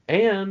year,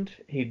 and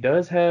he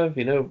does have,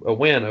 a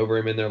win over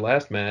him in their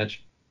last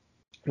match.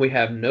 We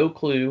have no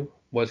clue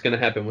what's going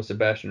to happen with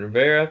Sebastian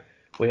Rivera.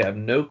 We have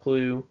no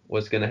clue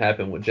what's going to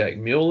happen with Jack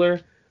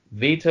Mueller.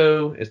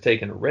 Vito is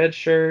taking a red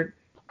shirt.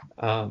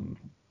 Um,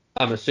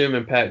 I'm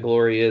assuming Pat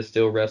Glory is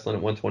still wrestling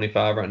at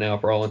 125 right now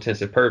for all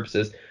intensive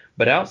purposes.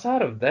 But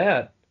outside of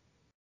that,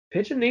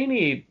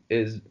 Piccinini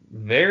is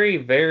very,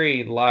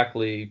 very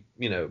likely,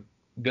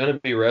 going to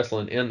be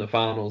wrestling in the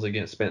finals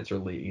against Spencer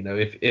Lee.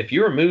 If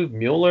you remove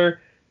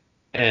Mueller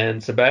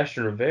and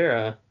Sebastian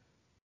Rivera,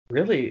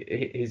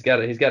 really he's got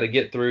to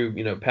get through,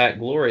 Pat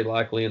Glory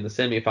likely in the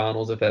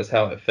semifinals if that's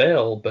how it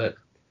fell. But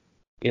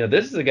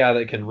this is a guy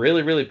that can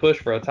really, really push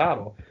for a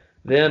title.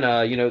 Then,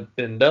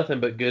 been nothing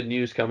but good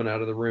news coming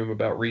out of the room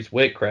about Reese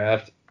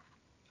Whitcraft.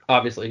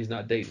 Obviously, he's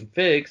not Dayton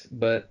Fix,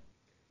 but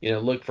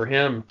look for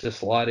him to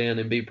slot in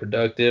and be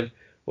productive.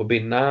 Would be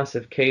nice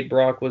if Cade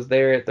Brock was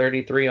there at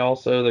 33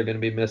 also. They're going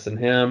to be missing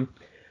him.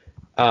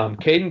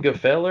 Caden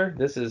Guffeller,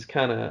 this is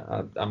kind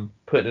of, I'm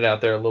putting it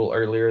out there a little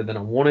earlier than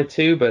I wanted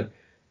to, but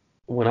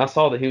when I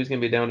saw that he was going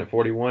to be down at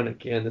 41,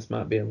 again, this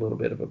might be a little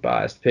bit of a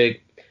biased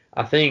pick.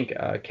 I think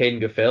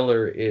Caden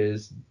Guffeller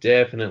is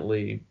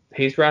definitely,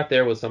 he's right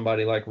there with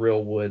somebody like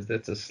Real Woods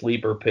that's a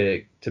sleeper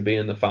pick to be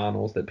in the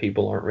finals that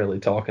people aren't really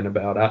talking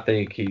about. I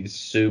think he's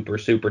super,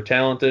 super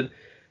talented.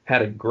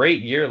 Had a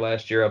great year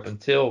last year up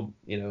until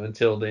the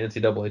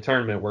NCAA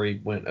tournament where he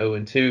went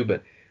 0-2,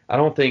 but I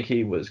don't think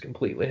he was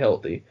completely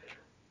healthy.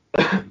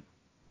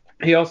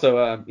 He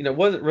also,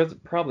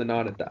 wasn't probably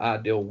not at the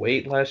ideal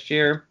weight last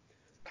year,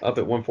 up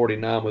at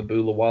 149 with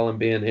Boo Llewellyn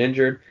being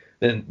injured.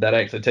 Then that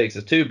actually takes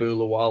us to Boo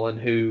Llewellyn,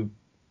 who,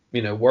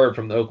 word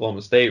from the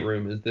Oklahoma State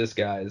room is this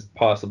guy is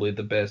possibly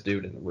the best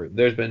dude in the room.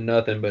 There's been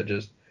nothing but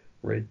just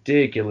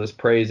ridiculous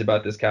praise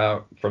about this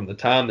guy from the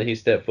time that he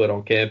stepped foot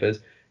on campus,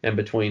 and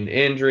between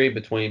injury,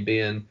 between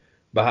being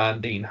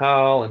behind Dean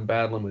Hall and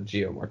battling with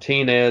Gio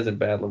Martinez and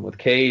battling with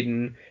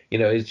Caden,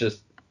 he's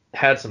just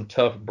had some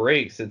tough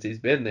breaks since he's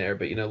been there.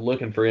 But,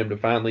 looking for him to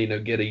finally,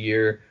 get a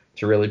year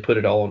to really put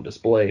it all on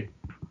display.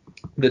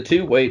 The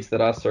two weights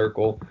that I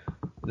circle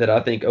that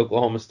I think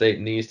Oklahoma State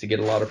needs to get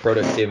a lot of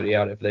productivity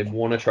out if they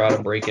want to try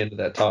to break into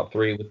that top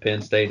three with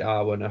Penn State,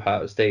 Iowa, and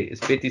Ohio State is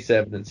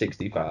 57 and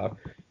 65.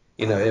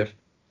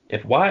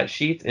 If Wyatt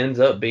Sheets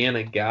ends up being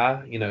a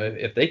guy,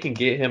 if they can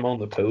get him on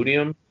the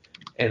podium,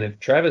 and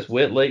if Travis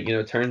Whitley,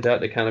 turns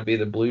out to kind of be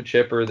the blue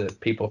chipper that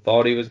people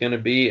thought he was going to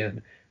be,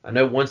 and I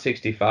know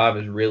 165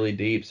 is really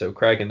deep, so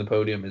cracking the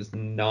podium is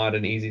not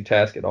an easy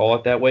task at all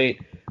at that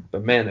weight.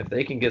 But man, if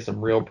they can get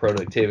some real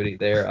productivity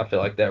there, I feel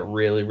like that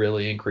really,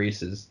 really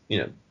increases,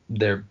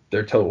 their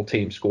total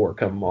team score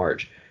come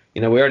March.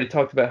 We already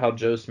talked about how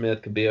Joe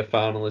Smith could be a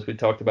finalist. We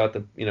talked about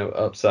the,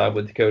 upside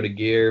with Dakota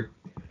Gear.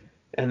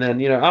 And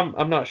then,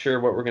 I'm not sure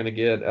what we're going to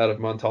get out of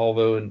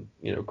Montalvo and,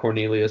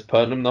 Cornelius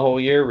Putnam the whole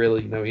year.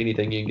 Really,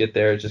 anything you can get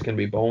there is just going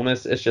to be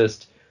bonus. It's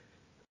just,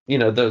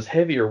 those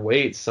heavier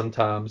weights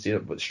sometimes,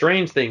 but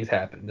strange things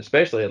happen,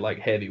 especially at like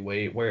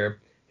heavyweight, where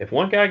if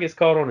one guy gets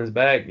caught on his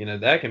back,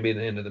 that can be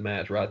the end of the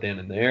match right then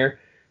and there.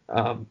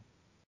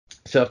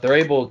 So if they're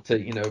able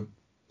to,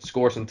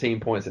 score some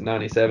team points at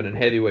 97 and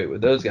heavyweight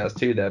with those guys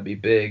too, that'd be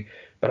big.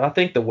 But I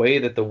think the way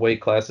that the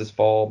weight classes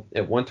fall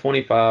at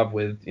 125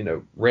 with,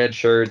 red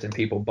shirts and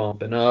people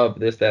bumping up,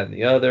 this, that, and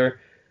the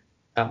other,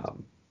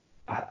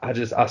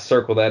 I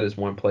circle that as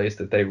one place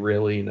that they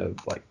really,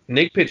 like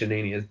Nick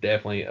Piccinini is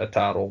definitely a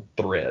title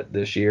threat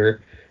this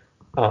year.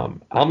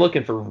 I'm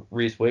looking for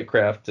Reese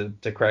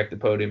Whitcraft to crack the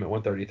podium at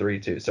 133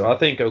 too. So I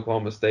think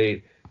Oklahoma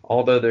State,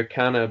 although they're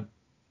kind of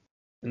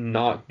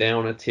knocked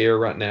down a tier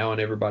right now in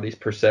everybody's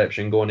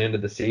perception going into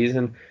the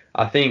season,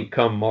 I think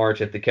come March,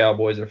 if the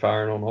Cowboys are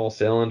firing on all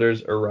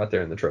cylinders, are right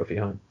there in the trophy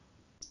hunt.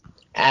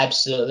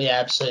 Absolutely.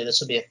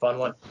 This will be a fun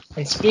one.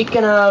 And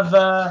speaking of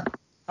our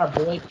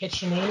boy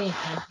Piccinini,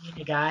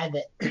 the guy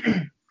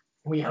that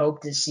we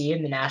hope to see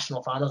in the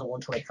national finals at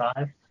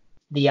 125,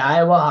 the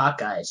Iowa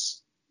Hawkeyes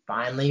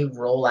finally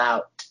roll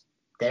out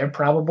their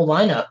probable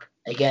lineup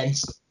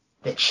against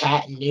the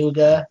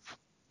Chattanooga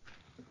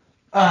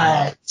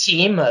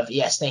team of,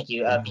 yes, thank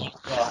you. I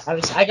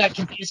got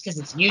confused because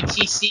it's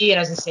UTC and I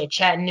was gonna say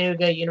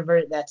Chattanooga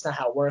University. That's not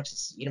how it works.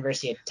 It's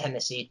University of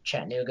Tennessee,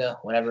 Chattanooga,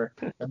 whatever.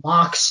 The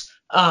Mocs,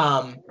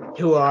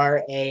 who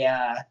are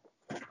a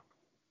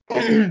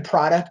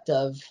product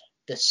of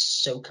the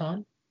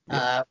SoCon,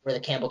 where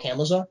the Campbell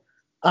Camels are.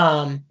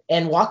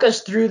 And walk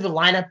us through the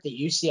lineup that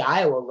you see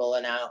Iowa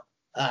rolling out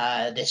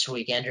this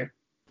week, Andrew.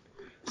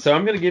 So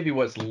I'm going to give you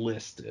what's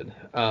listed.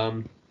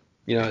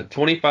 At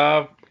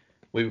 25,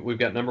 we've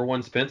got number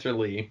 1 Spencer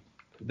Lee.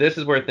 This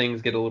is where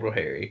things get a little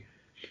hairy.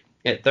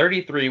 At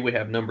 33, we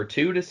have number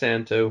 2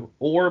 DeSanto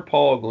or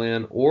Paul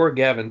Glenn or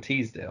Gavin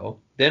Teasdale.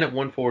 Then at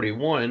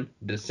 141,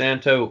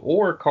 DeSanto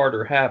or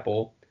Carter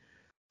Happel.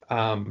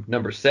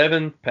 Number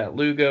 7, Pat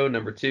Lugo.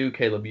 Number 2,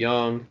 Caleb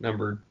Young.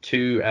 Number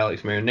 2,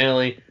 Alex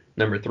Marinelli.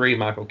 Number 3,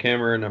 Michael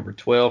Kemmerer. Number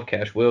 12,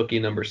 Cash Wilkie.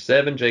 Number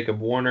 7, Jacob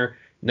Warner.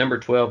 Number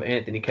 12,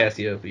 Anthony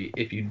Cassiope.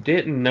 If you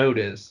didn't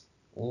notice,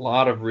 A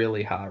lot of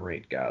really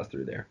high-ranked guys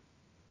through there.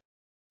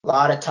 A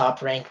lot of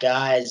top ranked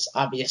guys,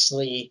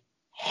 obviously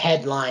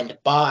headlined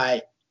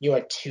by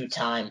your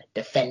two-time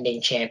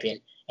defending champion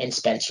in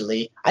Spencer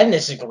Lee. I think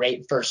this is a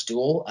great first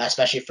duel,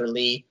 especially for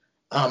Lee.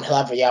 He'll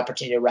have the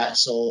opportunity to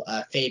wrestle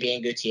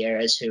Fabian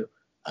Gutierrez, who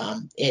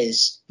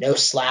is no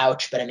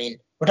slouch. But I mean,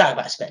 we're talking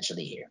about Spencer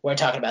Lee here. We're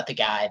talking about the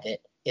guy that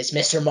is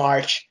Mr.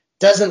 March,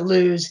 doesn't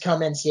lose come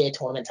NCAA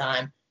tournament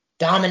time,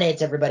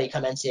 dominates everybody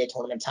come NCAA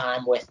tournament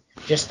time with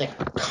just the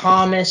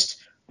calmest,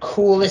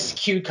 coolest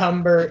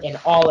cucumber in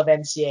all of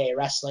NCAA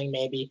wrestling,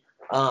 maybe.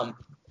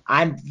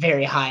 I'm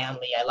very high on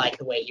Lee. I like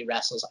the way he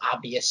wrestles,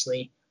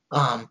 obviously.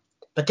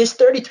 But this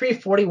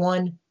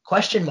 33-41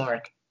 question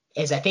mark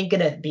is, I think,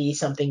 going to be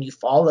something you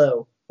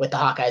follow with the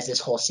Hawkeyes this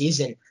whole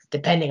season,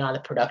 depending on the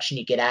production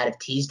you get out of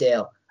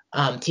Teasdale.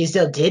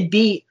 Teasdale did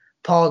beat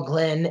Paul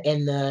Glenn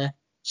in the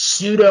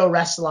pseudo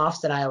wrestle-offs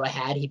that Iowa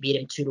had. He beat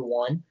him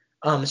 2-1.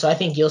 So I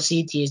think you'll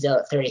see Teasdale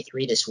at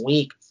 33 this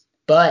week.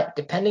 But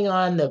depending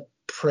on the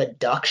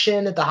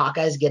production that the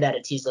Hawkeyes get out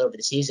of Teasdale over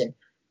the season,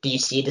 do you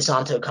see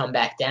DeSanto come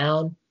back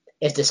down?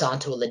 Is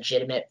DeSanto a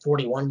legitimate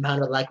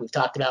 41-pounder like we've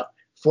talked about?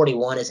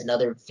 41 is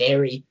another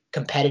very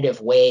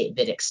competitive weight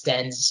that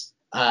extends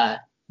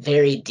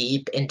very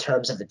deep in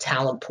terms of the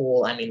talent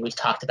pool. I mean, we've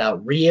talked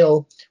about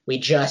Real. We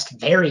just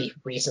very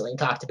recently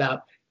talked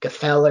about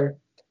Gefeller.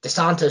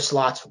 DeSanto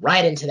slots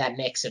right into that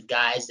mix of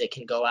guys that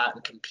can go out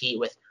and compete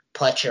with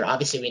Pletcher.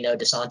 Obviously, we know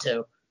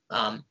DeSanto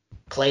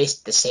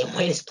placed the same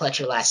weight as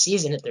Pletcher last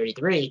season at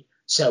 33,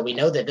 so we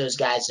know that those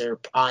guys are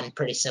on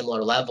pretty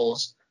similar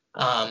levels.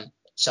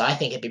 So I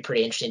think it'd be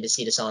pretty interesting to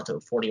see DeSanto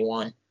at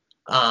 41.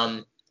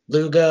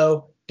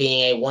 Lugo,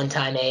 being a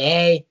one-time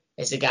AA,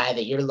 is a guy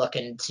that you're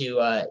looking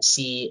to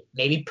see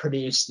maybe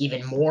produce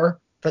even more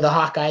for the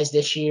Hawkeyes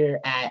this year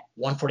at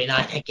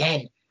 149.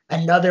 Again,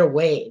 another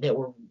weight that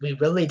we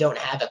really don't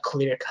have a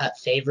clear-cut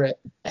favorite,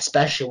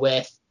 especially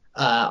with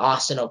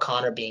Austin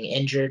O'Connor being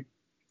injured.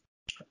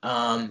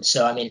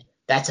 So, I mean,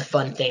 that's a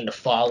fun thing to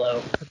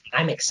follow.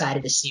 I'm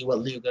excited to see what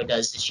Lugo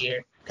does this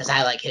year because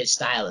I like his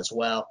style as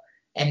well.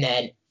 And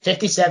then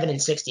 57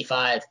 and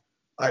 65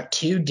 are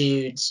two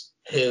dudes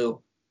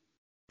who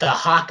the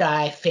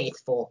Hawkeye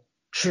faithful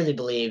truly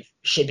believe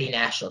should be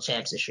national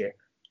champs this year.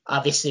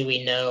 Obviously,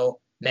 we know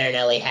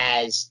Marinelli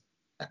has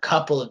a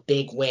couple of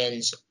big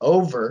wins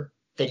over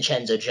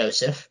Vincenzo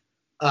Joseph,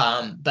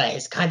 but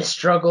has kind of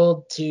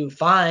struggled to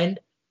find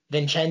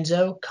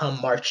Vincenzo come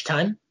March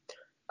time.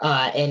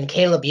 And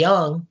Caleb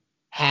Young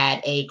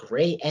had a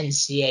great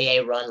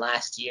NCAA run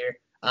last year.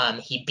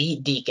 He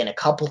beat Deacon a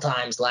couple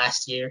times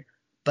last year,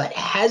 but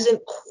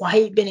hasn't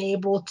quite been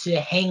able to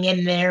hang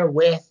in there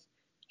with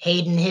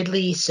Hayden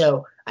Hidley.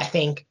 So I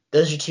think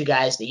those are two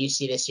guys that you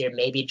see this year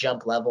maybe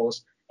jump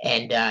levels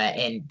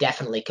and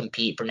definitely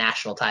compete for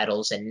national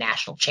titles and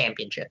national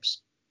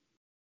championships.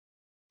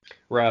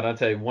 Right, I'll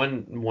tell you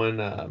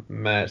one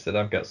match that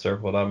I've got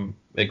circled. I'm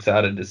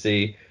excited to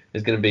see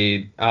is going to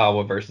be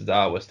Iowa versus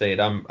Iowa State.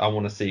 I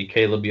want to see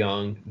Caleb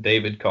Young,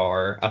 David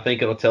Carr. I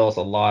think it'll tell us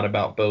a lot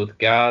about both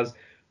guys.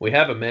 We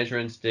have a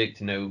measuring stick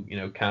to know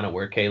kind of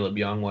where Caleb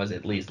Young was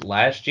at least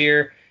last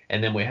year,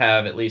 and then we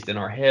have at least in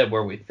our head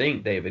where we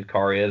think David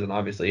Carr is, and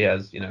obviously he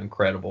has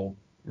incredible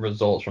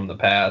results from the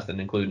past, and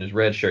including his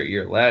redshirt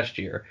year last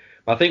year.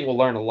 I think we'll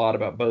learn a lot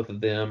about both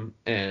of them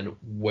and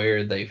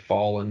where they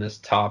fall in this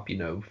top,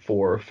 4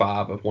 or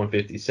 5 of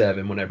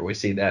 157 whenever we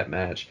see that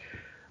match.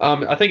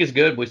 I think it's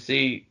good. We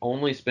see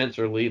only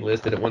Spencer Lee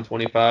listed at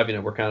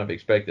 125. We're kind of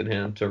expecting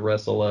him to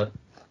wrestle a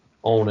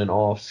on and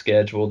off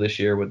schedule this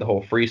year with the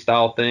whole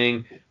freestyle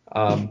thing.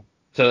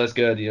 So that's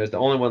good. It's the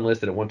only one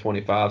listed at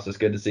 125, so it's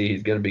good to see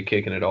he's going to be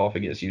kicking it off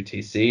against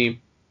UTC.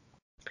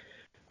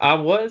 I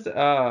was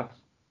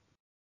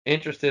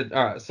interested.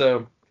 All right,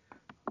 so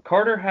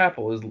Carter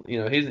Happel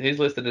is, he's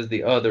listed as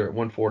the other at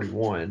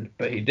 141,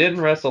 but he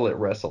didn't wrestle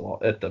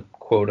at the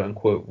quote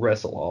unquote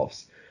wrestle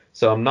offs.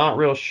 So I'm not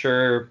real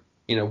sure,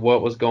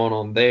 what was going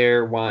on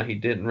there, why he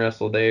didn't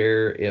wrestle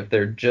there, if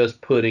they're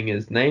just putting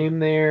his name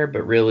there,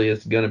 but really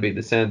it's going to be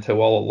DeSanto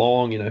all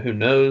along. Who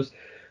knows?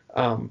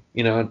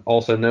 I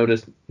also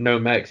noticed no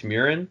Max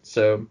Murin,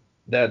 so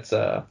that's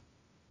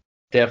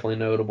definitely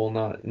notable.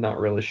 Not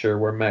really sure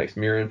where Max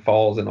Murin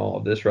falls in all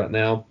of this right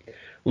now.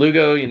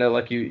 Lugo,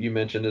 like you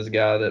mentioned, is a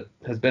guy that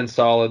has been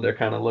solid. They're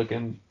kind of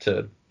looking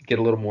to get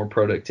a little more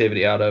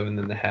productivity out of him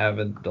than they have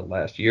in the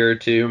last year or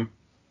two.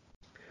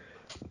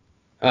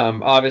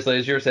 Obviously,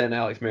 as you're saying,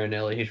 Alex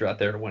Marinelli, he's right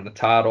there to win the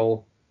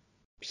title.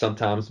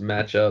 Sometimes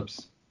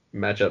matchups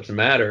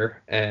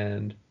matter,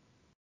 and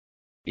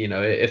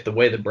if the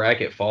way the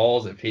bracket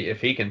falls, if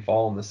he can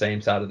fall on the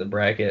same side of the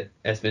bracket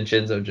as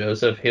Vincenzo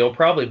Joseph, he'll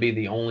probably be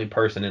the only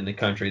person in the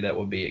country that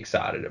will be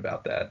excited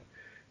about that.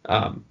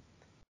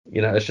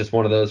 It's just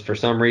one of those. For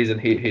some reason,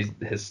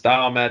 his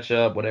style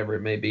matchup, whatever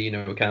it may be.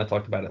 We kind of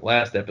talked about it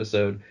last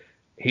episode.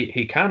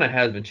 He kind of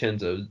has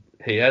Vincenzo's.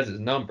 He has his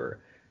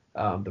number.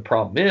 The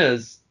problem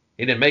is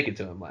he didn't make it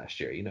to him last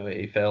year.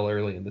 He fell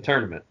early in the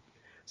tournament,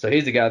 so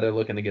he's the guy they're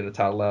looking to get a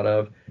title out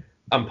of.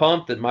 I'm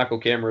pumped that Michael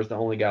Kammerer is the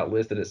only guy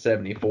listed at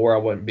 74. I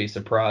wouldn't be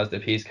surprised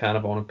if he's kind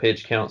of on a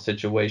pitch count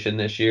situation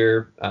this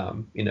year,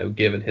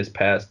 given his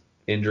past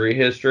injury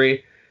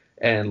history.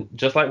 And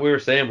just like we were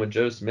saying with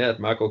Joe Smith,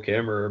 Michael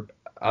Kammerer,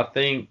 I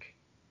think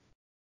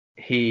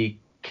he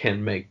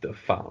can make the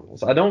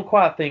finals. I don't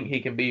quite think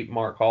he can beat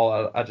Mark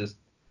Hall. I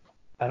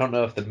don't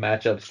know if the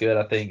matchup's good.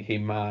 I think he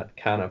might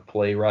kind of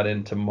play right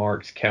into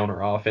Mark's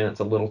counter offense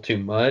a little too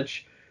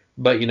much.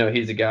 But,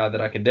 he's a guy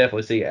that I can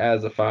definitely see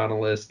as a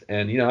finalist.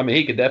 And,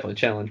 he could definitely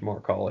challenge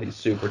Mark Hall. He's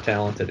super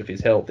talented if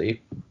he's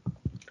healthy.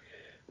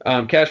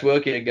 Cash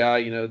Wilkie, a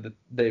guy, that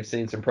they've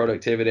seen some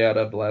productivity out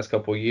of the last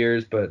couple of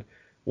years, but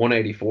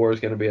 184 is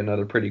going to be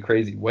another pretty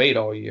crazy weight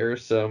all year.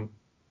 So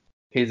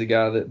he's a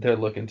guy that they're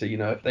looking to,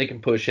 if they can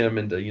push him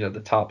into, the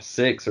top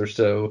 6 or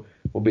so,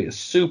 will be a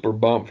super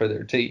bump for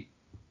their team.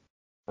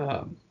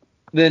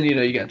 Then,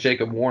 you got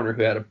Jacob Warner,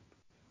 who had a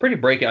pretty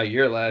breakout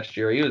year last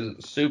year. He was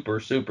a super,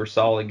 super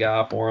solid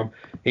guy for him.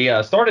 He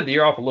started the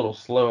year off a little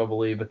slow, I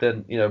believe, but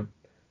then,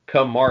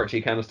 come March,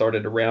 he kind of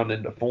started to round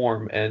into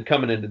form. And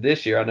coming into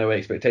this year, I know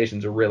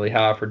expectations are really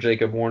high for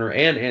Jacob Warner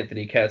and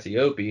Anthony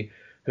Cassiope,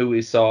 who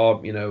we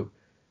saw,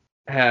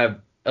 have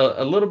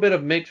a little bit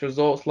of mixed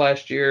results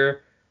last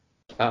year,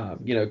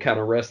 kind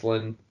of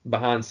wrestling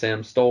behind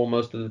Sam Stoll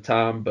most of the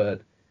time,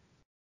 but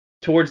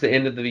towards the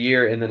end of the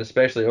year, and then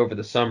especially over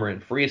the summer in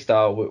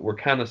freestyle, we're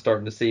kind of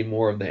starting to see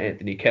more of the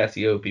Anthony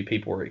Cassiope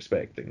people were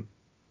expecting.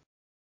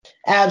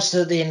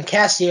 Absolutely, and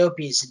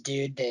Cassiope is a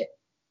dude that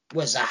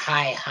was a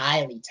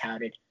highly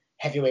touted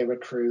heavyweight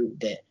recruit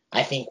that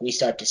I think we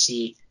start to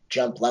see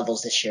jump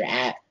levels this year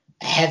at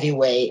a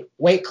heavyweight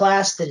weight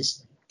class that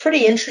is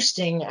pretty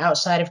interesting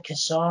outside of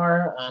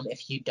Kassar.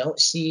 If you don't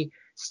see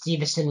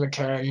Stevenson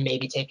return,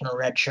 maybe taking a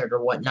red shirt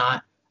or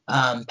whatnot,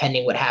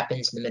 pending what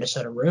happens in the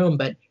Minnesota room.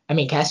 But,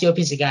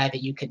 Cassiope's a guy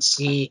that you could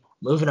see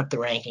moving up the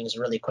rankings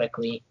really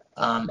quickly,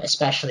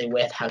 especially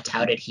with how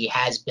touted he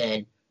has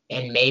been.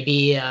 And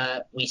maybe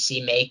we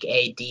see make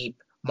a deep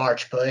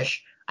March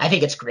push. I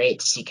think it's great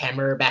to see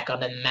Kemmerer back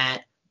on the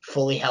mat,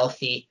 fully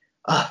healthy,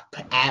 up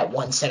at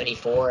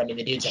 174.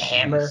 The dude's a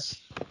hammer.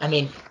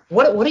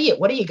 What do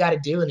you got to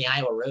do in the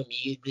Iowa room?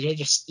 They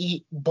just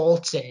eat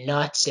bolts and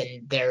nuts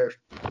and their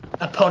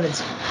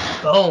opponents'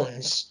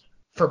 bones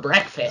for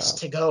breakfast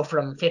to go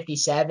from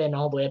 57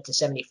 all the way up to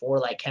 74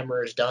 like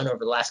Kemmerer's done over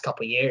the last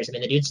couple of years.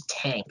 The dude's a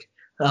tank.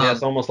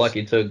 It's almost like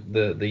he took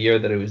the year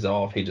that he was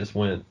off. He just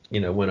went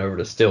over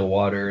to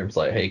Stillwater and was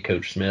like, "Hey,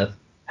 Coach Smith,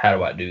 how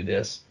do I do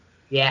this?"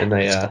 Yeah, and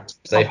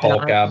they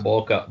Hawkeye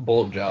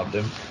bulk jobbed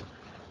him.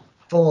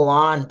 Full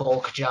on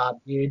bulk job,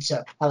 dude.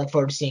 So I look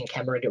forward to seeing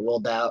Kemmerer get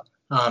rolled out.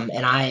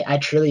 And I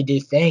truly do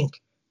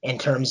think, in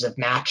terms of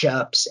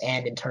matchups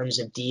and in terms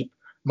of deep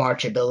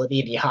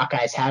marchability, the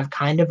Hawkeyes have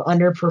kind of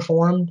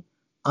underperformed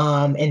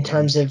in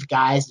terms of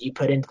guys that you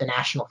put into the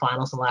national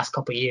finals in the last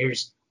couple of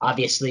years,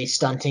 obviously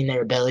stunting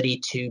their ability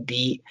to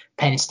beat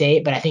Penn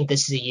State. But I think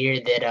this is a year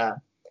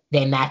that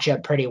they match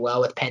up pretty well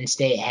with Penn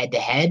State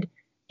head-to-head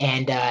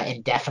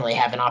and definitely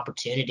have an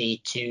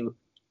opportunity to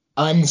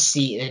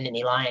unseat the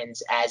Nittany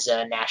Lions as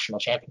national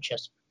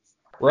championships.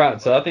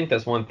 Right. So I think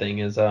that's one thing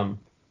is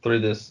through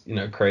this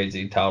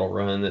crazy title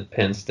run that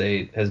Penn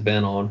State has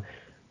been on,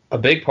 a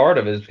big part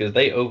of it is because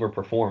they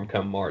overperform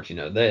come March.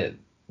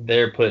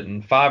 They're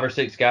putting 5 or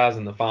 6 guys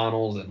in the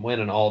finals and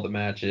winning all the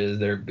matches.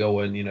 They're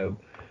going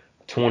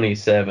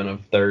 27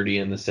 of 30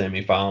 in the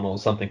semifinals,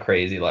 something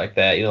crazy like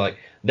that.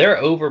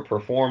 They're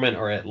overperforming,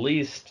 or at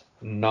least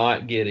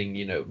not getting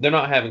they're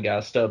not having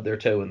guys stub their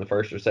toe in the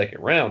first or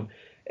second round.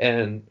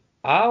 And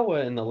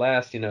Iowa in the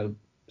last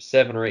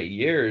 7 or 8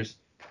 years,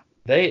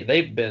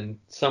 they've been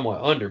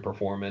somewhat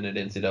underperforming at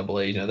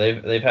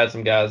NCAA. They've had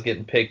some guys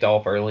getting picked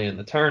off early in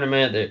the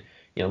tournament.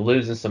 They're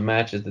losing some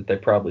matches that they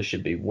probably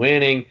should be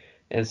winning.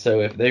 And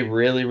so if they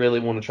really, really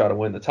want to try to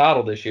win the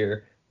title this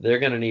year, they're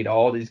going to need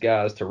all these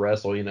guys to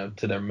wrestle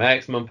to their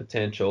maximum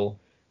potential,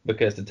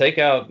 because to take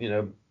out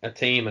a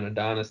team and a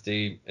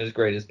dynasty as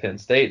great as Penn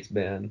State's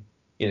been,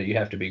 you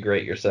have to be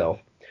great yourself.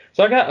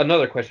 So I got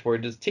another question for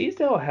you. Does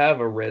Teasdale have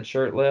a red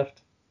shirt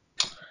left?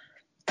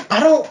 I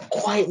don't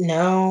quite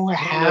know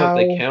how. I don't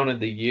know if they counted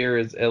the year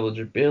as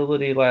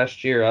eligibility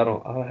last year. I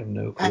have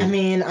no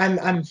clue.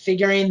 I'm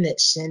figuring that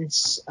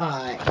since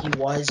he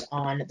was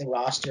on the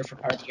roster for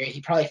part of the year,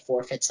 he probably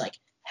forfeits like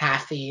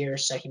half a year,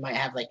 so he might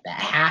have like that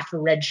half a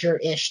red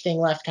shirt-ish thing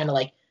left, kind of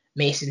like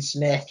Mason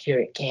Smith here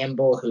at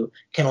Campbell, who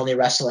can only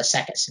wrestle a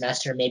second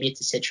semester. Maybe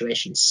it's a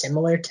situation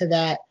similar to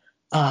that.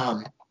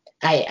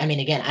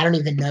 Again, I don't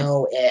even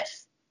know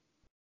if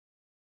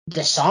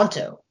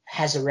DeSanto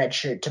has a red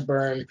shirt to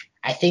burn.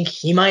 I think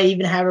he might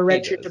even have a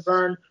red shirt to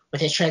burn with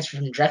his transfer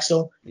from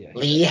Drexel. Yeah,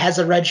 Lee has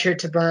a red shirt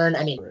to burn.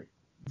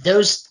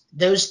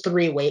 Those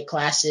 3 weight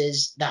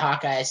classes, the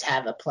Hawkeyes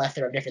have a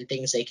plethora of different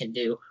things they can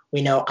do.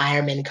 We know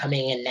Ironman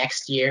coming in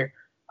next year,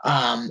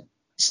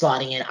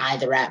 slotting in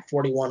either at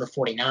 41 or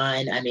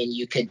 49.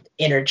 You could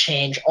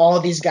interchange all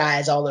of these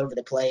guys all over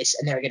the place,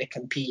 and they're going to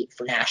compete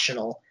for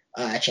national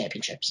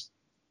championships.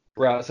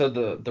 Right. So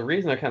the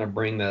reason I kind of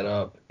bring that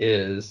up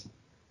is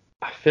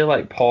I feel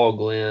like Paul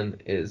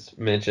Glenn is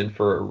mentioned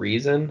for a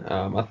reason.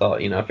 I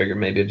thought, I figured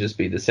maybe it'd just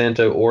be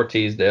DeSanto or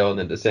Teasdale and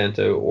then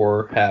DeSanto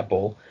or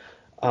Happel.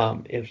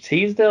 If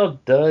Teasdale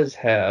does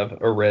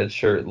have a red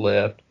shirt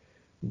left,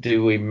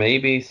 do we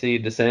maybe see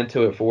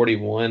DeSanto at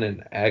 41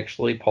 and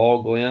actually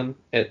Paul Glenn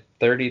at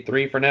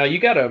 33 for now? You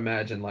got to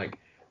imagine like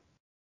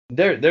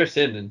they're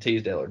sending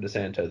Teasdale or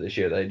DeSanto this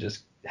year. They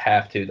just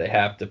have to. They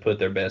have to put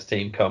their best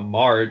team come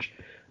March.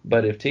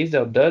 But if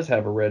Teasdale does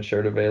have a red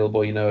shirt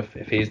available,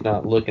 if he's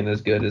not looking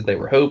as good as they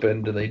were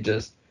hoping, do they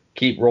just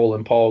keep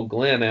rolling Paul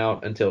Glenn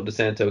out until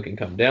DeSanto can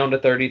come down to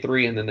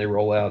 33 and then they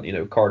roll out,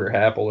 Carter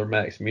Happel or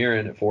Max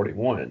Murin at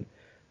 41?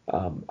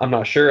 I'm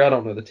not sure. I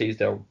don't know the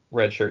Teasdale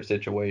red shirt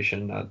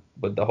situation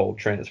with the whole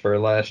transfer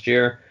last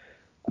year.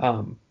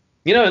 And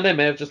they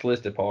may have just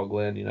listed Paul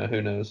Glenn.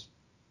 Who knows?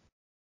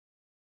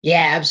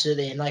 Yeah,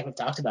 absolutely. And like we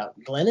talked about,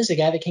 Glenn is a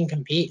guy that can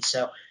compete.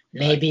 So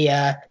maybe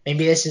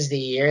this is the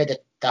year that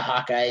the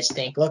Hawkeyes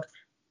think, look,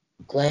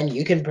 Glenn,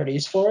 you can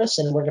produce for us,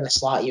 and we're going to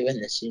slot you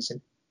in this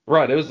season.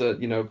 Right. It was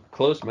a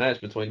close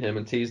match between him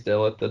and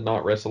Teasdale at the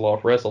not wrestle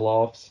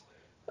offs.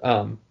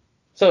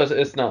 So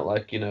it's not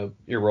like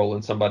you're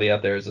rolling somebody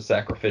out there as a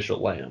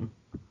sacrificial lamb.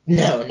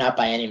 No, not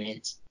by any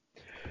means.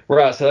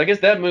 Right. So I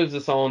guess that moves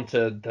us on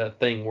to the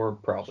thing we're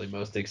probably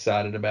most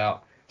excited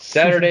about.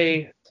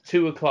 Saturday,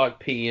 2:00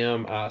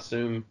 p.m. I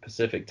assume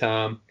Pacific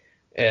time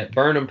at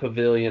Burnham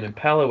Pavilion in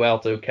Palo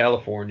Alto,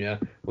 California.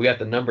 We got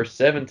the number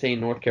 17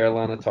 North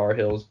Carolina Tar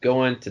Heels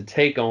going to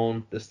take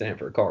on the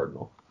Stanford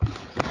Cardinal.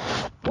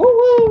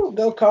 Woo-woo!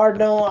 Go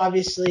Cardinal.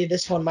 Obviously,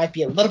 this one might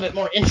be a little bit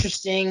more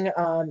interesting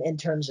in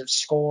terms of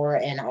score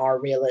and our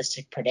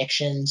realistic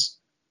predictions.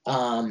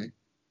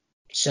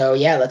 So,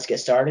 yeah, let's get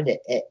started.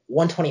 At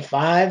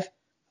 125,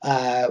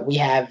 we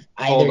have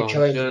either Hold on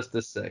choice. just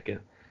a second.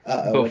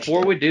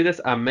 Before we do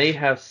this, I may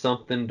have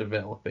something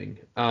developing.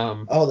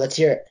 Let's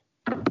hear it.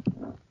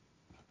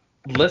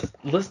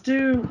 Let's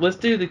do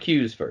the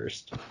cues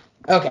first.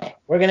 Okay,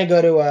 we're gonna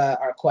go to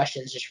our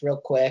questions just real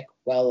quick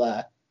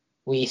while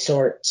we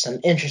sort some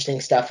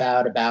interesting stuff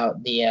out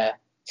about the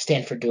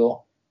Stanford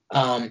duel.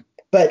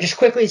 But just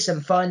quickly,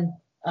 some fun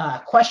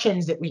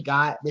questions that we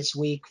got this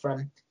week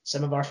from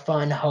some of our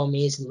fun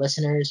homies and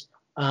listeners,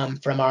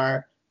 from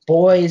our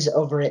boys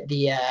over at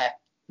the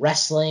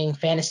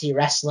fantasy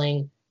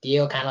wrestling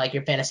deal, kind of like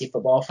your fantasy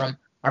football, from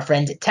our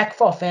friends at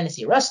Techfall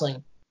Fantasy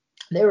Wrestling.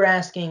 They were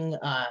asking,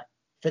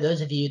 for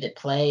those of you that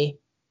play,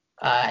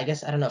 I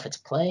guess, I don't know if it's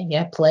play.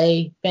 Yeah,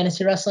 play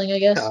fantasy wrestling, I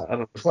guess. I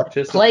don't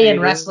know, play in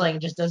wrestling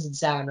just doesn't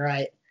sound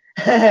right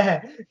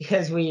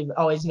because we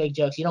always make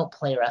jokes. You don't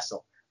play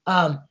wrestle.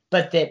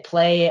 But that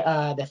play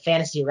the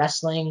fantasy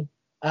wrestling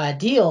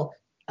deal,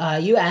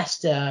 you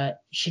asked,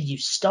 should you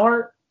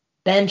start,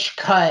 bench,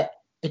 cut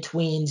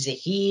between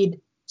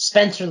Zahid,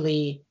 Spencer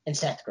Lee, and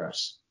Seth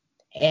Gross?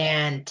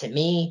 And to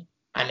me,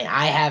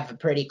 I have a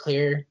pretty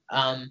clear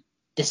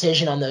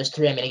decision on those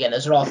three. Again,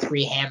 those are all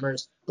three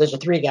hammers. Those are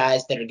three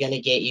guys that are going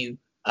to get you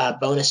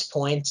bonus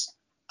points.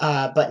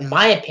 But in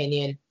my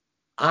opinion,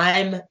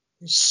 I'm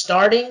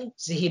starting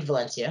Zahid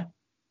Valencia.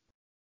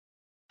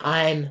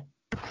 I'm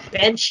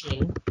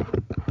benching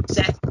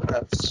Seth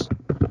Gross.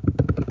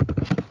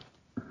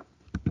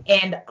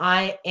 And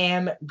I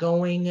am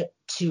going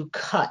to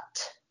cut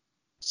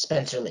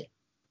Spencer Lee.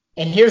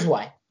 And here's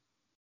why.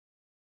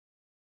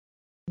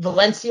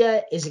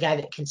 Valencia is a guy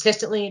that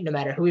consistently, no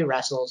matter who he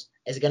wrestles,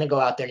 is going to go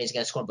out there and he's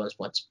going to score bonus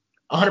points.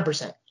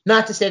 100%.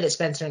 Not to say that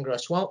Spencer and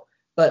Gross won't,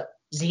 but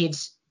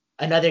Zahid's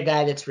another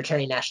guy that's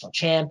returning national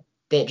champ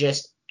that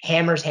just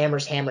hammers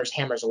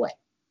away.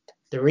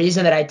 The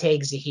reason that I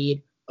take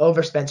Zahid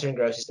over Spencer and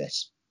Gross is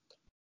this.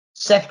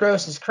 Seth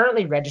Gross is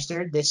currently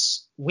registered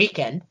this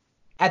weekend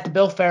at the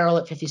Bill Farrell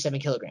at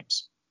 57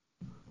 kilograms.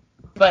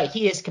 But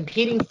he is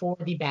competing for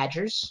the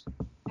Badgers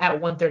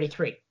at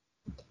 133.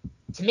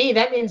 To me,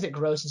 that means that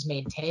Gross is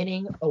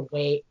maintaining a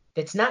weight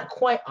that's not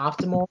quite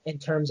optimal in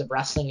terms of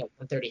wrestling at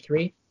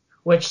 133,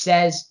 which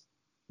says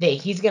that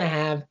he's going to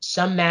have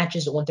some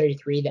matches at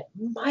 133 that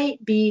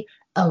might be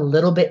a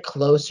little bit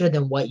closer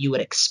than what you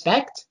would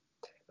expect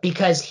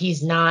because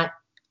he's not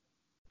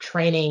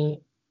training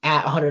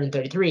at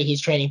 133. He's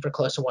training for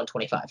close to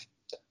 125.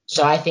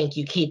 So I think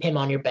you keep him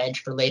on your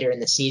bench for later in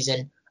the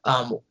season.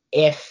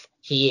 If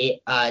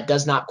he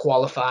does not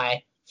qualify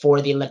for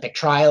the Olympic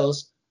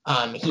trials,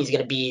 he's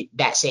going to be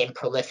that same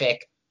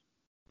prolific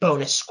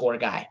bonus score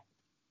guy.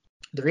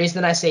 The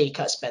reason that I say you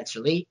cut Spencer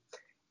Lee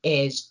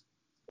is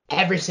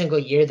every single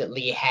year that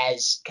Lee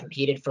has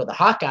competed for the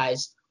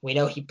Hawkeyes, we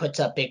know he puts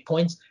up big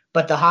points,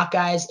 but the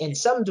Hawkeyes in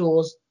some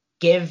duels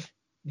give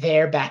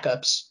their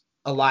backups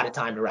a lot of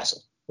time to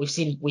wrestle.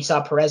 We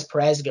saw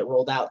Perez get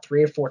rolled out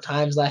 3 or 4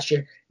 times last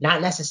year,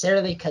 not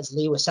necessarily because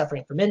Lee was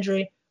suffering from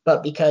injury,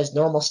 but because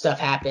normal stuff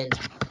happens.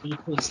 He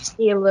tweaks his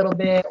knee a little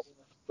bit.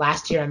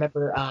 Last year, I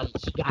remember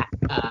he got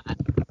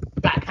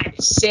kind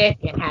of sick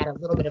and had a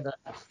little bit of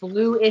a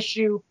flu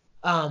issue.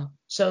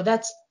 So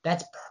that's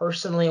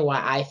personally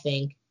why I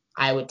think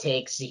I would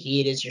take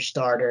Zahid as your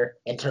starter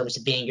in terms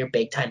of being your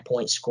big time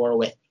point scorer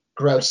with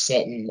Gross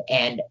sitting.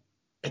 And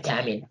but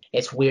I mean,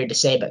 it's weird to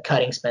say, but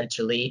cutting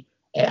Spencer Lee.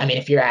 I mean,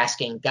 if you're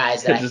asking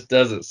guys It that just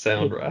doesn't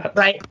sound right.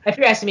 right, if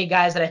you're asking me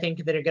guys that I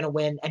think that are going to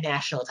win a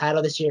national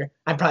title this year,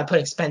 I'm probably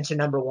putting Spencer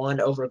number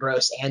one over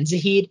Gross and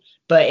Zahid.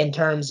 But in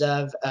terms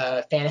of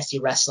fantasy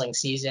wrestling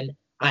season,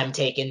 I'm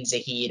taking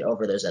Zahid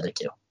over those other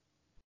two.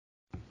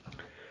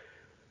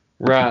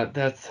 Right,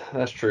 that's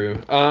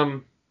true.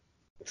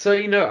 So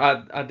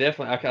I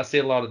definitely I see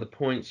a lot of the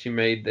points you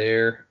made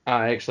there.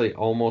 I actually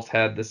almost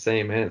had the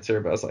same answer,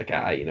 but I was like,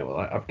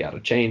 I've got to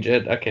change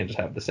it. I can't just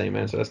have the same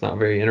answer. That's not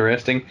very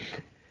interesting.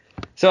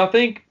 So I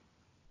think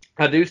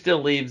I do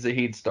still leave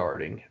Zahid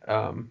starting.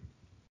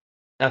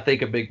 I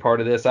think a big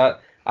part of this, I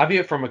view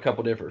it from a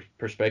couple different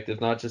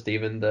perspectives, not just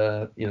even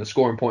the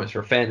scoring points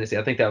for fantasy.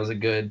 I think that was a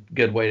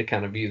good way to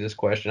kind of view this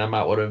question. I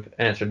might would have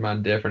answered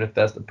mine different if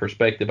that's the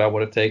perspective I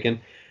would have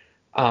taken.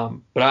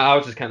 But I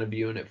was just kind of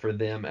viewing it for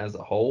them as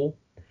a whole.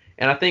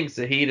 And I think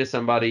Zahid is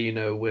somebody,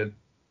 with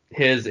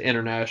his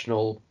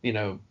international,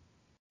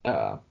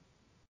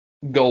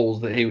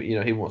 goals that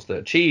he wants to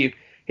achieve.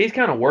 He's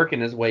kind of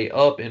working his way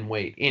up in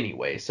weight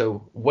anyway.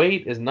 So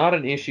weight is not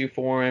an issue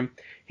for him.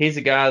 He's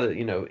a guy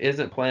that,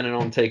 isn't planning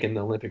on taking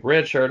the Olympic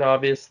red shirt,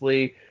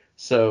 obviously.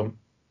 So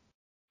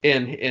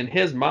in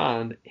his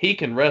mind, he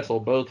can wrestle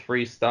both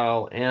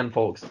freestyle and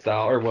folk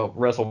style, or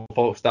wrestle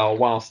folk style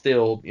while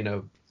still,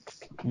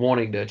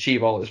 wanting to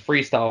achieve all his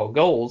freestyle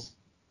goals.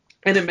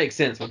 And it makes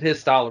sense with his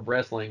style of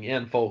wrestling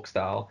and folk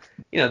style,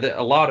 that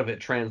a lot of it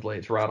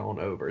translates right on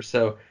over.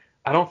 So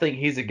I don't think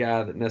he's a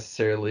guy that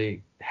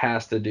necessarily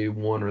has to do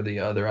one or the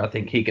other. I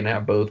think he can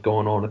have both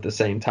going on at the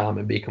same time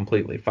and be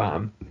completely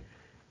fine.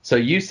 So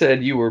you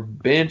said you were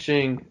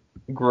benching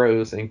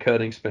Gross and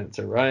cutting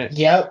Spencer, right?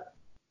 Yep.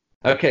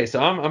 Okay,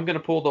 so I'm gonna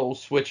pull the old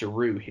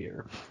switcheroo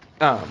here.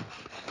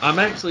 I'm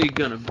actually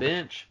gonna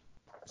bench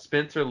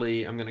Spencer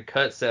Lee. I'm gonna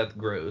cut Seth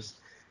Gross.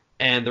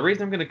 And the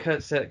reason I'm going to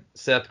cut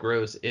Seth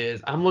Gross is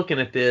I'm looking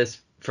at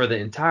this for the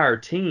entire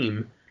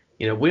team.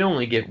 We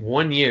only get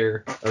 1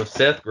 year of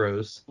Seth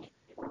Gross,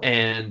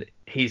 and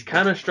he's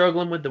kind of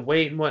struggling with the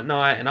weight and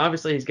whatnot. And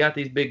obviously he's got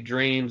these big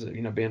dreams of,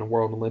 being a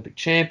world Olympic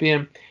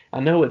champion.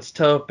 I know it's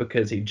tough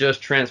because he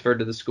just transferred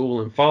to the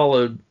school and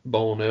followed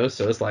Bono.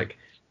 So it's like,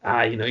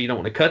 you don't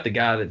want to cut the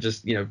guy that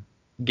just,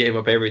 gave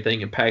up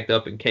everything and packed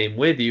up and came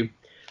with you.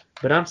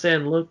 But I'm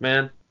saying, look,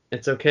 man,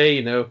 it's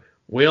okay.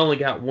 We only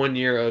got 1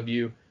 year of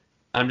you.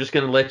 I'm just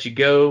going to let you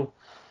go.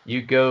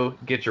 You go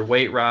get your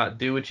weight right.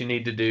 Do what you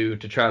need to do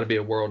to try to be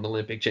a world and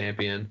Olympic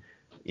champion.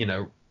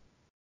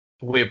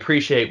 We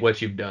appreciate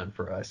what you've done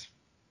for us.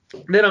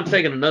 Then I'm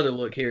taking another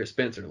look here at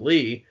Spencer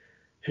Lee,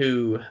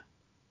 who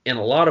in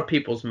a lot of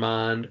people's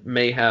mind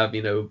may have,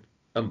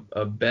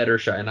 a better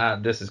shot.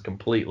 And this is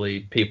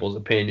completely people's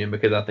opinion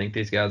because I think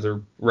these guys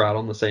are right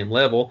on the same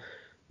level.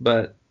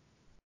 But,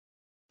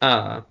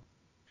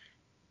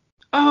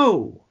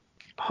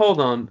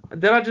 hold on.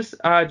 I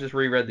just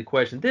reread the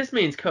question. This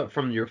means cut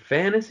from your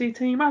fantasy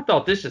team? I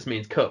thought this just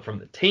means cut from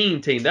the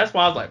team. That's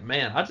why I was like,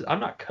 man, I'm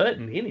not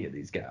cutting any of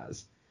these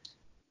guys.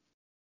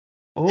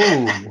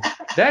 Oh,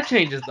 that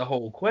changes the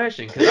whole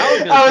question because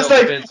I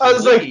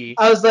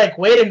was like,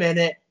 wait a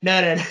minute.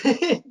 No.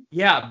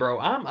 Yeah, bro,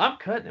 I'm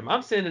cutting him.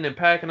 I'm sending him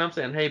packing. I'm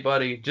saying, hey,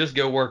 buddy, just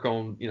go work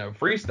on,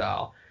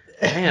 freestyle.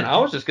 Man, I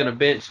was just going to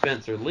bench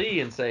Spencer Lee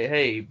and say,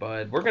 hey,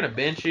 bud, we're going to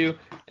bench you,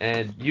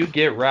 and you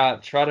get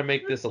right, try to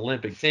make this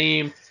Olympic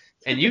team,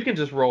 and you can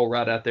just roll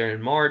right out there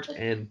in March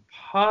and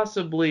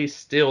possibly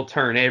still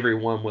turn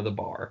everyone with a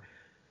bar.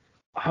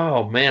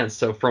 Oh, man,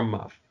 so from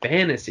my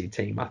fantasy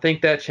team, I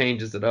think that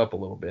changes it up a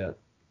little bit.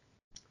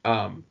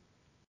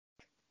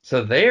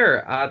 So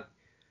there,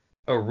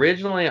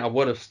 originally I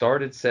would have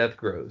started Seth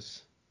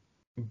Gross,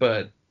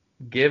 but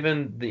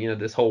given the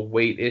this whole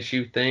weight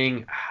issue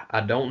thing,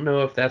 I don't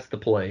know if that's the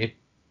play.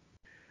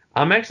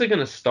 I'm actually going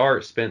to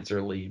start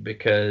Spencer Lee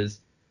because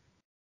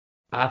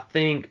I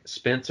think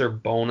Spencer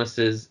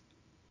bonuses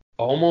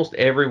almost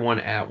everyone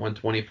at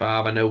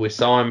 125. I know we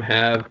saw him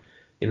have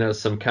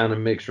some kind of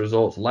mixed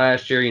results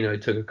last year. He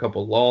took a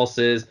couple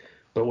losses,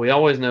 but we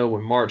always know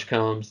when March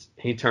comes,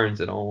 he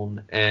turns it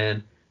on.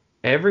 And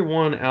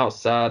everyone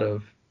outside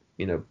of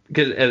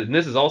because and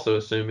this is also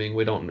assuming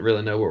we don't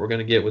really know what we're going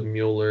to get with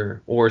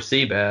Mueller or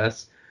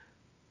Seabass.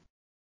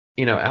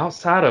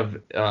 Outside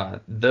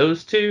of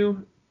those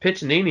two,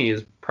 Piccinini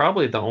is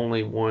probably the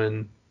only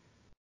one,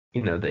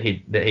 that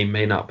he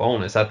may not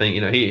bonus. I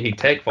think, he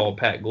tech fall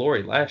Pat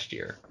Glory last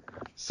year.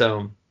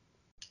 So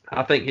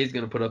I think he's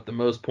going to put up the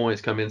most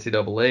points come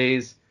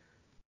NCAAs.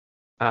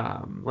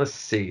 Let's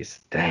see.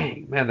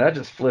 Dang, man, that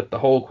just flipped the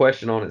whole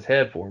question on its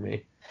head for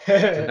me.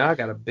 So now I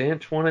got to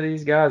bench one of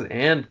these guys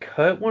and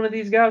cut one of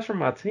these guys from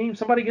my team.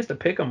 Somebody gets to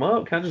pick them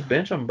up. Can I just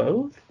bench them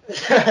both?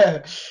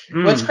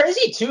 What's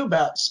crazy, too,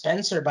 about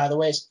Spencer, by the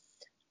way, is,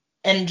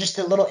 and just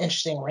a little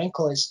interesting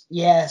wrinkle is,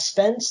 yeah,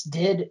 Spence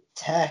did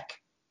tech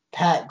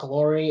Pat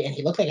Glory, and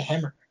he looked like a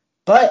hammer.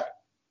 But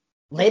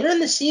later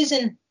in the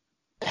season,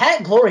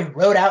 Pat Glory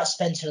rode out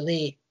Spencer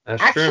Lee,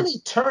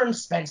 turned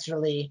Spencer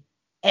Lee,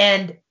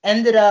 and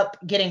ended up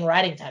getting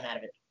riding time out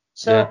of it.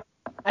 So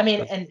I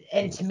mean,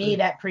 and to me,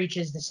 that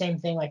preaches the same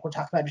thing, like we're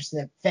talking about just in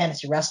the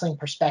fantasy wrestling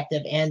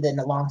perspective and in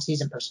the long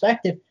season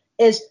perspective,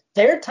 is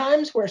there are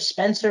times where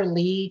Spencer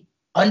Lee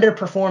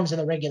underperforms in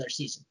the regular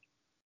season.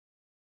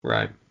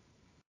 Right.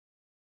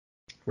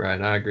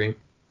 Right, I agree.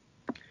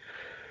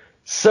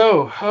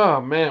 So, oh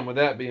man, with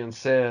that being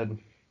said,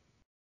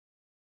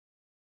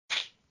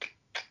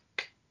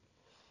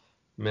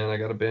 man, I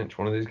got to bench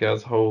one of these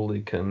guys.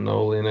 Holy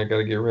cannoli, and I got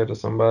to get rid of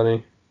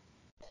somebody.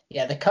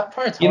 Yeah, the cut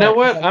part's hard. You know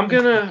what? I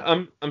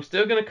think I'm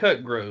still gonna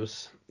cut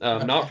Gross.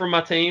 Not okay. from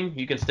my team.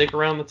 You can stick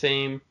around the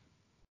team.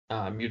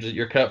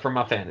 You're cut from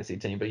my fantasy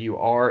team, but you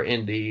are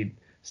indeed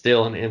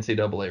still an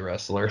NCAA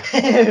wrestler.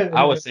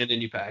 I was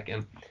sending you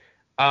packing.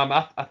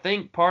 I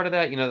think part of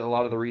that, a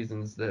lot of the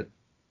reasons that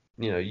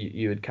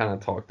you had kind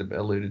of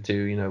alluded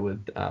to,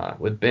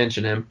 with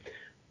benching him.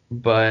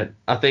 But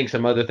I think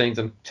some other things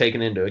I'm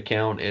taking into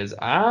account is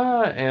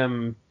I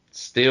am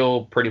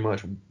still pretty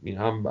much,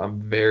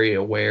 I'm very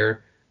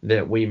aware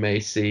that we may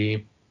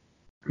see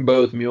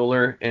both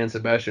Mueller and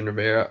Sebastian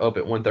Rivera up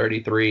at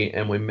 133,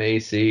 and we may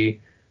see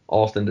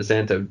Austin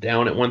DeSanto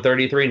down at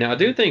 133. Now, I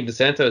do think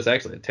DeSanto is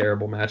actually a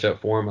terrible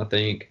matchup for him. I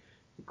think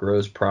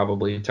Gross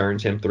probably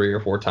turns him 3 or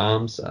 4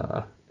 times.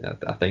 I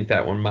think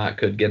that one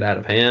could get out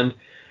of hand.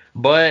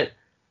 But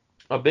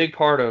a big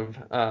part of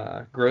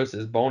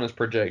Gross's bonus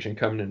projection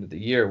coming into the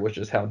year was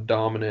just how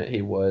dominant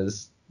he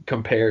was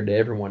compared to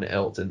everyone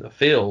else in the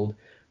field.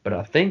 But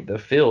I think the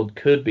field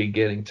could be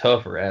getting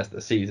tougher as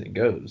the season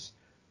goes.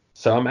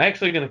 So I'm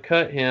actually going to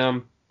cut him.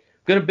 I'm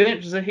going to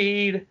bench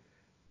Zahid.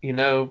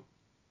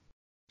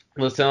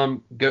 Let's tell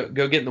him go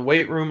get in the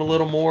weight room a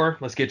little more.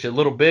 Let's get you a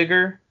little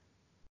bigger.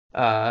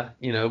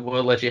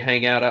 We'll let you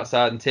hang out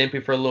outside in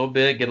Tempe for a little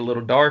bit, get a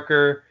little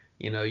darker.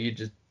 You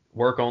just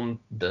work on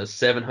the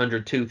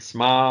 700 tooth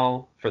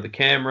smile for the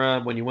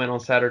camera when you went on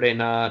Saturday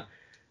night.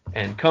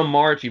 And come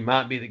March, you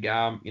might be the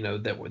guy,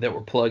 that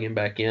we're plugging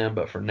back in.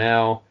 But for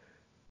now,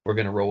 we're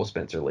going to roll with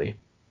Spencer Lee.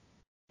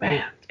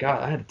 Man,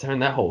 God, I had to turn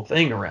that whole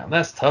thing around.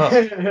 That's tough.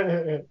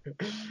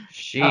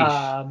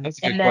 Sheesh. That's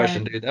a good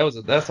question, dude.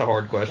 That's a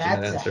hard question to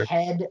answer. That's a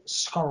head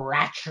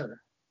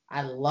scratcher.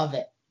 I love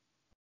it.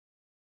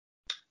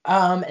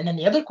 And then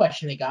the other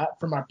question we got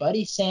from our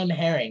buddy Sam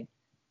Herring.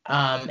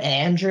 And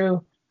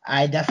Andrew,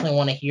 I definitely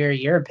want to hear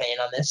your opinion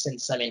on this,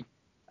 since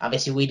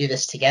obviously we do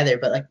this together,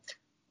 but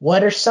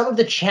what are some of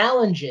the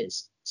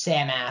challenges,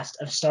 Sam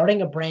asked, of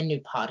starting a brand new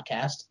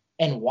podcast,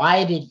 and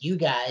why did you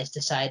guys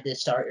decide to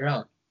start your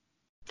own?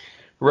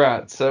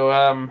 Right. So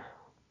I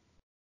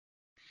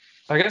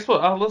guess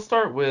let's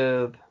start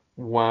with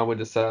why we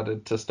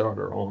decided to start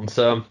our own.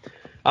 So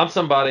I'm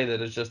somebody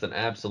that is just an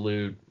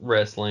absolute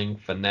wrestling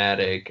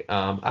fanatic.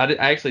 I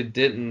actually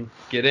didn't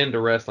get into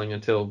wrestling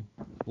until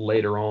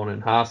later on in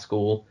high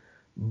school,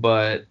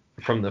 but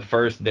from the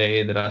first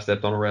day that I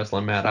stepped on a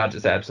wrestling mat, I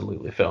just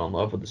absolutely fell in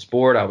love with the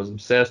sport. I was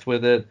obsessed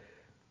with it.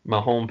 My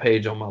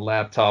homepage on my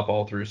laptop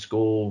all through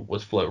school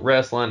was Float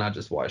Wrestling. I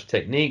just watched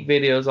technique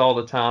videos all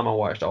the time. I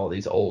watched all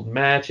these old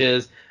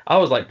matches. I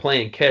was like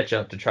playing catch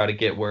up to try to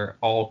get where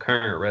all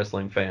current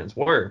wrestling fans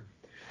were.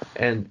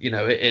 And,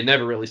 it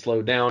never really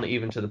slowed down,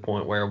 even to the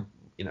point where,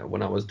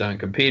 when I was done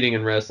competing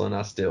in wrestling,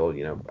 I still,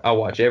 I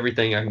watch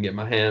everything I can get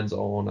my hands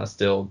on.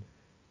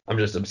 I'm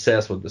just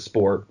obsessed with the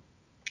sport.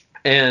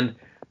 And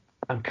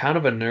I'm kind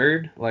of a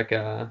nerd,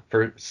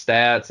 for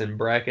stats and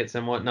brackets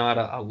and whatnot.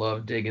 I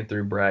love digging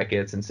through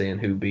brackets and seeing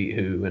who beat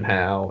who and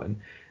how. And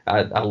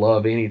I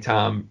love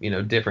anytime,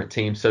 different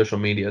teams, social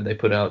media, they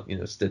put out,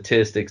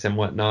 statistics and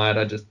whatnot.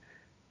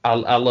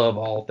 I love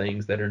all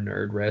things that are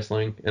nerd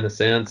wrestling in a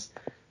sense.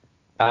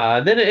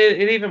 Then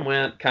it even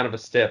went kind of a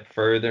step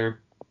further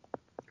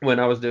when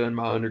I was doing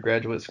my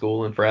undergraduate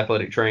schooling for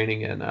athletic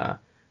training, and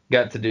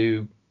got to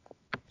do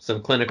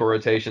some clinical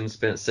rotations,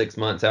 spent 6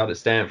 months out at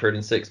Stanford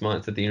and 6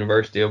 months at the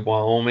University of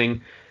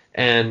Wyoming.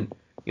 And,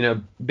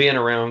 being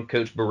around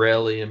Coach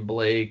Borelli and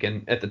Blake,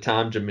 and at the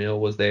time Jamil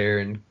was there,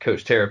 and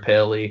Coach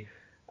Terapelli,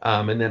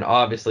 and then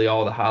obviously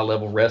all the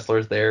high-level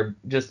wrestlers there,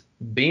 just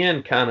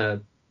being kind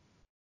of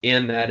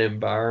in that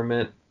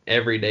environment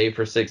every day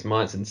for 6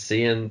 months and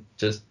seeing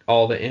just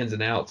all the ins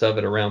and outs of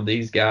it around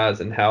these guys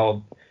and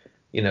how,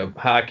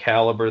 high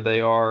caliber they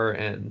are,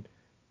 and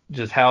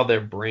just how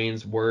their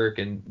brains work,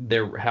 and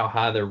how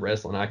high their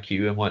wrestling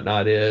IQ and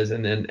whatnot is.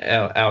 And then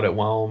out at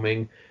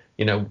Wyoming,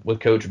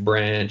 with Coach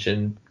Branch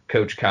and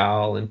Coach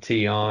Kyle and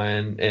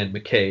Tion and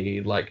McKay,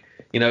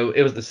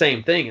 it was the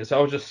same thing. And so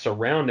I was just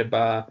surrounded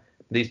by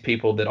these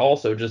people that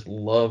also just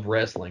love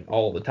wrestling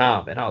all the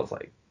time. And I was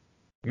like,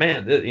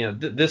 man,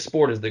 this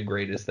sport is the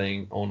greatest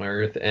thing on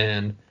earth,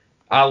 and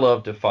I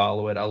love to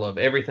follow it. I love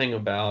everything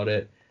about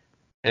it.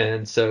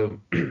 And so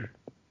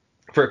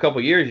for a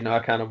couple years, I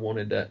kind of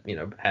wanted to,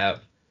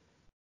 have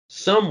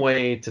some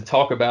way to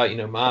talk about,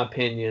 my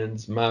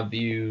opinions, my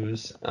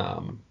views,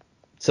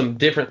 some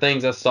different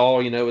things I saw,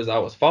 as I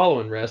was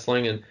following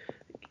wrestling. And,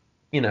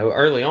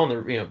 early on,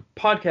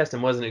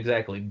 podcasting wasn't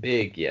exactly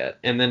big yet.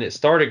 And then it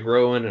started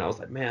growing, and I was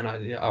like, man,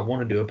 I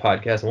want to do a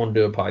podcast. I want to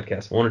do a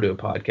podcast. I want to do a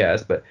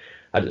podcast. But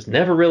I just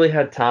never really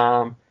had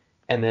time.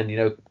 And then,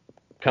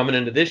 coming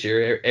into this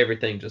year,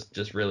 everything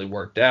just really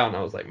worked out, and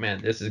I was like,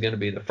 man, this is going to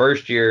be the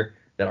first year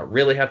that I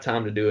really have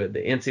time to do it.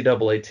 The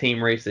NCAA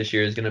team race this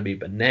year is going to be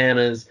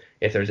bananas.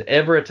 If there's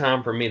ever a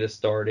time for me to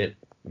start it,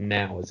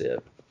 now is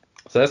it.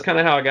 So that's kind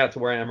of how I got to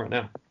where I am right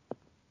now.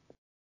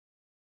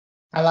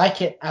 I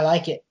like it.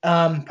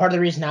 Part of the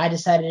reason I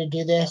decided to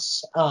do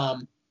this,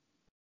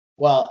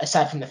 well,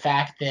 aside from the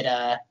fact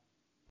that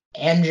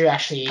Andrew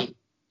actually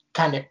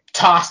kind of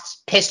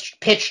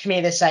pitched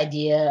me this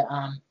idea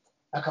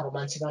a couple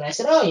months ago, and I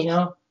said,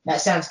 oh,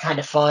 that sounds kind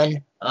of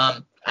fun.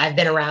 I've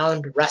been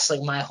around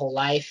wrestling my whole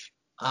life.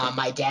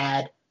 My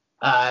dad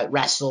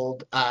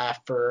wrestled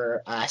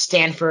for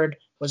Stanford,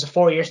 was a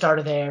 4-year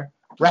starter there,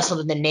 wrestled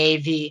in the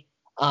Navy,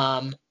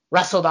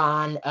 wrestled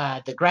on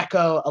the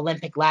Greco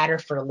Olympic ladder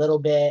for a little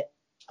bit,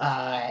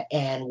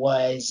 and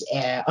was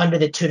under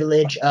the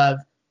tutelage of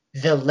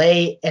the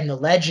late and the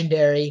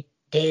legendary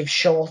Dave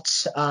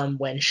Schultz,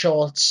 when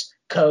Schultz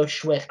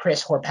coached with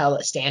Chris Horpel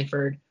at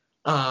Stanford,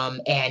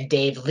 and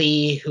Dave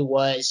Lee, who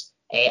was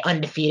a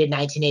undefeated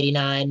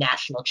 1989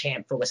 national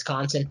champ for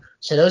Wisconsin.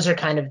 So those are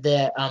kind of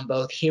the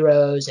both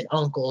heroes and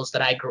uncles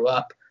that I grew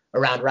up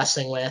around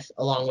wrestling with,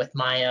 along with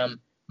my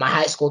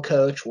high school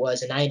coach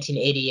was a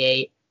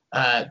 1988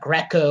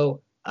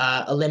 Greco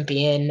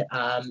Olympian,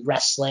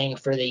 wrestling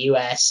for the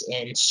U.S.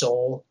 in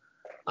Seoul,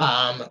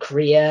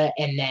 Korea,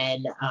 and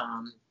then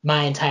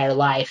my entire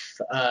life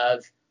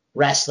of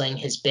wrestling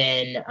has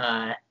been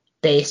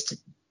based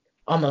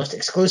almost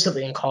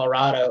exclusively in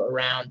Colorado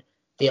around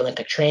the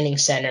Olympic Training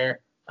Center.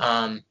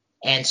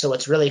 And so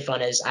what's really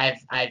fun is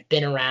I've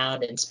been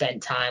around and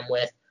spent time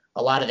with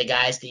a lot of the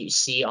guys that you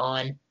see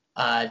on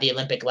the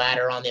Olympic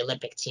ladder on the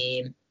Olympic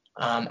team.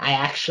 I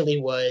actually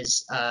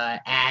was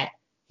at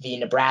the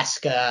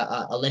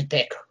Nebraska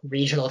Olympic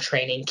regional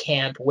training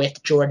camp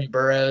with Jordan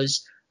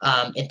Burroughs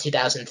in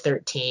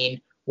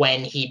 2013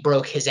 when he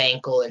broke his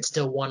ankle and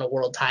still won a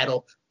world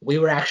title. We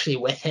were actually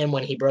with him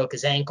when he broke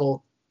his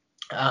ankle,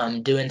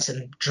 doing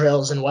some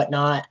drills and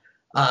whatnot.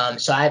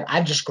 So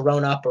I've just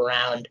grown up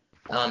around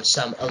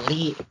some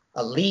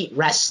elite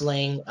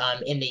wrestling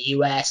in the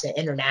U.S. and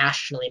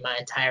internationally my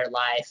entire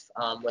life,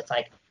 with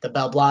like the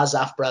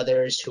Belblazov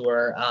brothers, who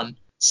are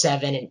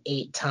 7 and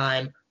 8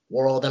 time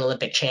world and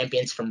Olympic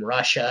champions from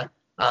Russia.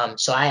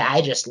 So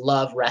I just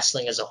love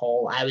wrestling as a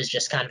whole. I was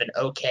just kind of an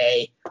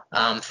okay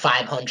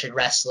 500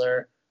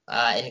 wrestler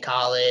in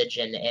college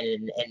and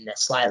a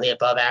slightly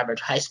above average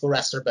high school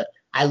wrestler, but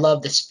I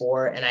love the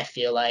sport, and I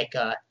feel like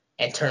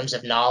in terms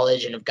of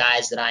knowledge and of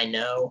guys that I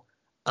know,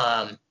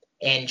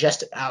 and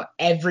just about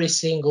every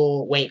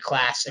single weight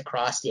class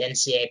across the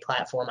NCAA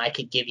platform, I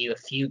could give you a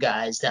few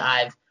guys that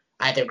I've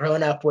either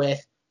grown up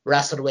with,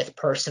 wrestled with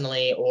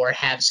personally, or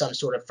have some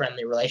sort of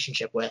friendly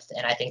relationship with.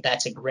 And I think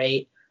that's a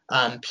great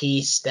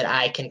piece that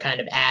I can kind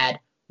of add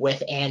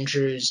with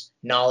Andrew's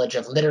knowledge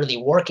of literally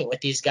working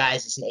with these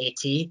guys as an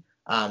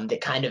AT,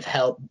 that kind of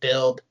help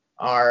build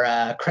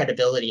our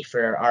credibility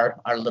for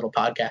our little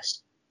podcast.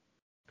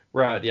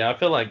 Right. Yeah. I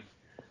feel like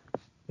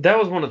that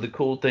was one of the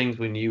cool things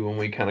we knew when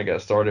we kind of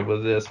got started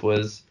with this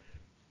was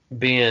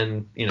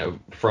being,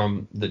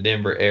 from the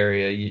Denver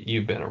area,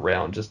 you've been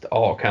around just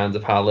all kinds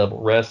of high level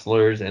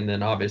wrestlers. And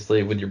then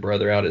obviously with your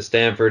brother out at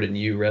Stanford and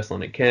you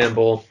wrestling at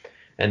Campbell,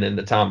 and then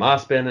the time I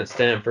spent at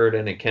Stanford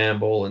and at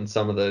Campbell and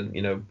some of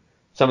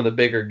the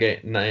bigger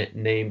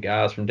name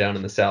guys from down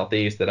in the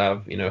Southeast that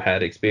I've,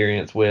 had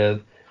experience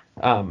with.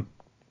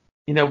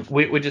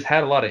 We just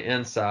had a lot of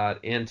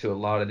insight into a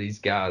lot of these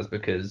guys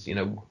because,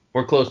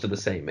 we're close to the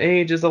same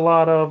age as a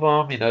lot of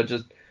them,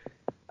 just,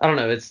 I don't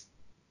know.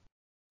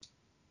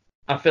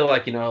 I feel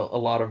like, a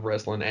lot of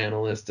wrestling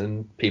analysts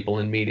and people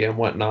in media and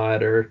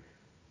whatnot are,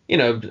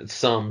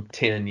 some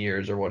 10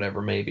 years or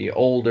whatever, maybe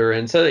older.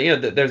 And so,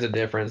 there's a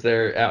difference.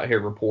 They're out here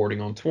reporting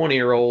on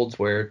 20-year-olds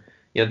where,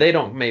 they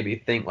don't maybe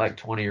think like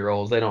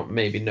 20-year-olds. They don't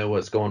maybe know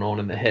what's going on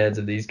in the heads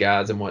of these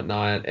guys and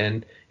whatnot.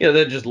 And,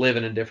 they're just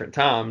living in different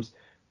times.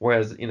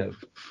 Whereas,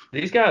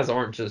 these guys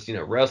aren't just,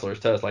 wrestlers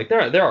to us. Like,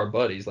 they're our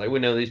buddies. Like, we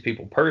know these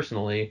people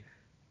personally.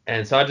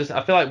 And so I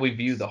feel like we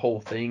view the whole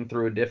thing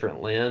through a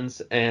different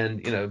lens.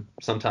 And,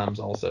 sometimes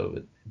also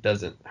it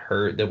doesn't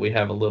hurt that we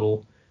have a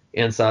little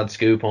inside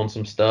scoop on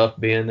some stuff,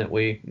 being that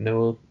we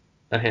know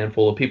a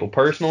handful of people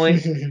personally.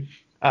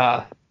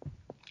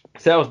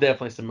 So that was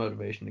definitely some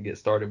motivation to get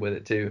started with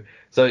it too.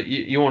 So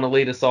you want to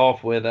lead us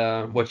off with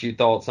what you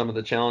thought some of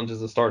the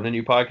challenges of starting a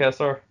new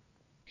podcast are?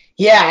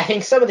 Yeah, I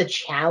think some of the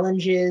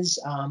challenges,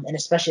 and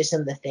especially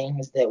some of the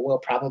things that we'll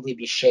probably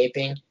be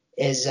shaping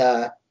is,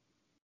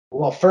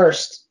 well,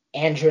 first,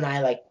 Andrew and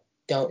I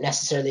don't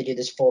necessarily do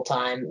this full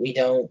time. We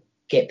don't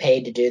get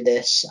paid to do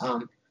this.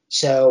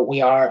 So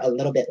we are a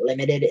little bit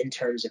limited in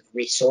terms of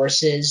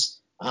resources.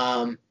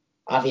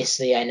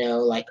 Obviously, I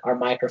know our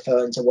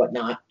microphones and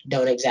whatnot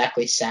don't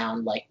exactly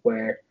sound like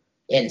we're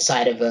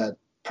inside of a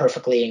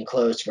perfectly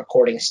enclosed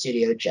recording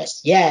studio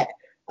just yet.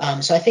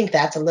 So I think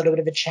that's a little bit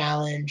of a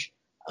challenge.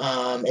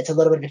 It's a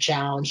little bit of a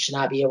challenge to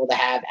not be able to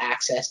have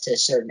access to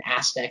certain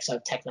aspects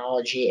of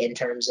technology in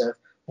terms of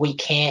we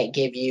can't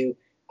give you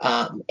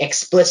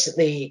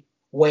explicitly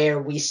where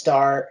we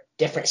start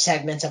different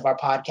segments of our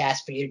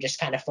podcast for you to just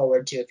kind of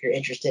forward to if you're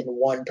interested in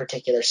one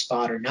particular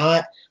spot or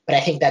not. But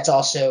I think that's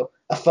also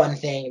a fun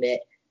thing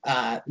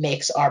that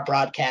makes our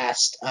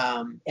broadcast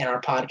and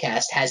our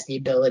podcast has the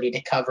ability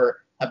to cover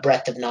a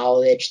breadth of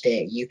knowledge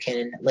that you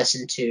can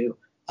listen to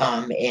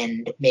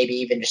and maybe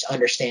even just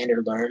understand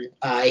or learn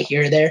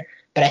here or there.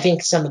 But I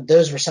think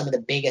those were some of the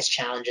biggest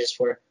challenges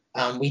where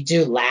we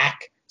do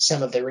lack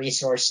some of the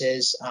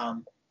resources.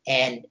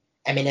 And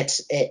I mean,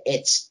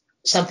 it's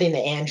something that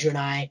Andrew and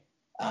I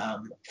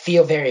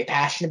feel very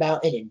passionate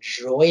about and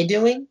enjoy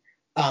doing.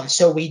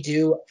 So we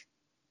do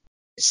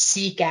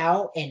seek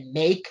out and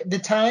make the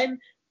time,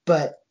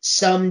 but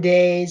some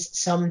days,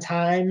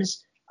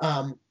 sometimes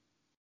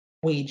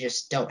we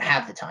just don't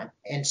have the time.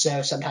 And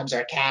so sometimes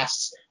our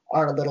casts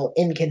are a little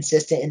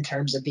inconsistent in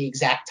terms of the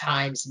exact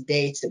times and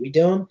dates that we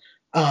do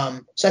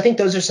them. So I think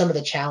those are some of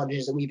the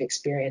challenges that we've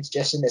experienced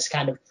just in this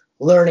kind of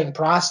learning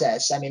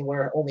process. I mean,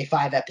 we're only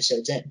 5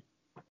 episodes in.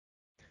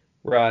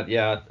 Right.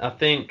 Yeah. I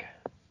think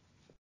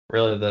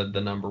really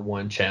the number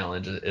one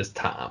challenge is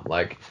time.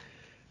 Like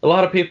a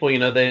lot of people,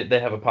 they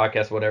have a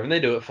podcast, whatever, and they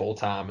do it full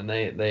time, and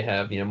they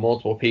have,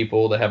 multiple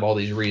people that have all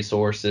these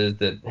resources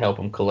that help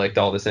them collect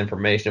all this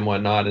information and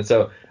whatnot. And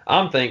so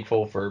I'm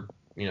thankful for,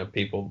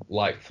 people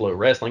like Flow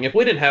Wrestling. If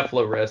we didn't have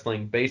Flow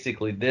Wrestling,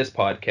 basically this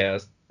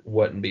podcast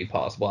wouldn't be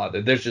possible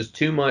either. There's just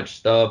too much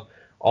stuff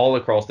all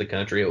across the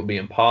country. It would be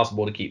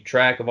impossible to keep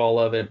track of all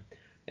of it.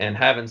 And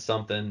having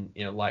something,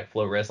 like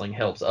Flow Wrestling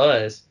helps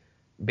us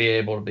be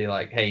able to be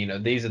like, hey,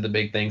 these are the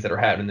big things that are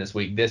happening this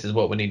week. This is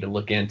what we need to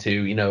look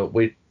into.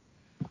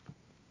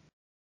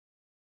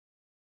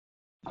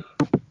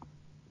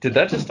 Did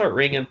that just start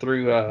ringing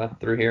through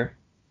here?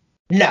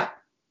 No.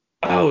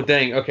 Oh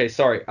dang. Okay,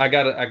 sorry. I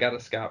got a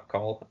Skype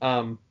call.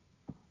 Hold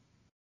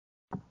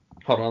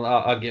on.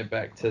 I'll get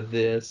back to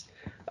this.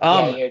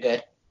 Yeah, you're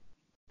good.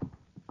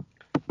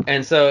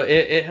 And so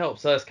it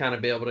helps us kind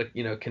of be able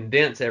to,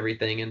 condense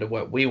everything into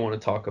what we want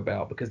to talk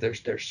about because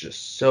there's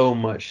just so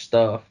much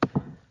stuff.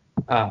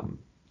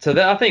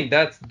 So I think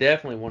that's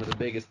definitely one of the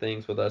biggest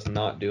things with us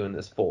not doing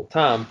this full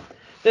time.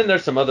 Then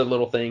there's some other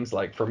little things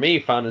like for me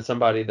finding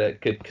somebody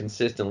that could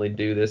consistently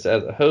do this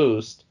as a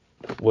host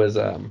was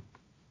that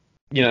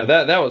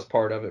was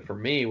part of it for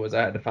me was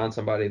I had to find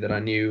somebody that I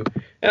knew.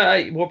 And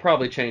I will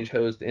probably change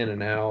host in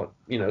and out,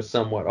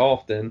 somewhat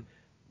often,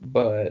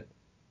 but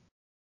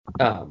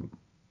I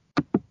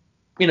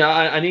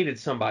needed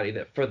somebody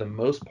that for the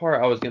most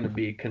part I was going to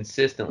be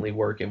consistently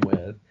working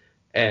with.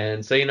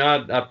 And so,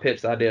 I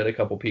pitched the idea to a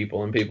couple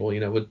people and people,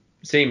 would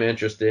seem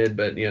interested,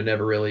 but,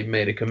 never really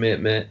made a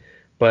commitment.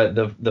 But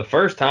the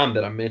first time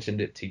that I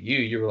mentioned it to you,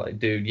 you were like,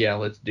 dude, yeah,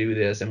 let's do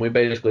this. And we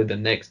basically the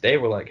next day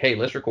were like, hey,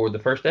 let's record the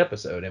first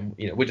episode. And,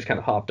 we just kind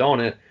of hopped on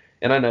it.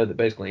 And I know that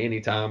basically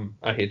anytime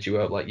I hit you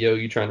up like, yo,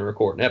 you trying to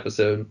record an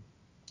episode,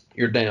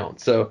 you're down.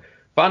 So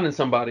finding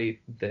somebody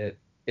that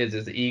is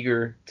as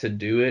eager to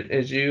do it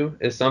as you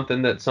is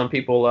something that some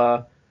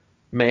people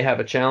may have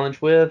a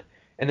challenge with.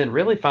 And then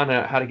really finding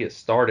out how to get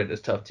started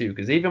is tough too,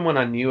 because even when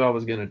I knew I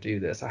was going to do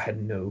this, I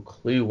had no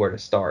clue where to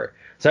start.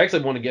 So I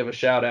actually want to give a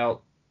shout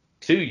out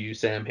to you,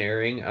 Sam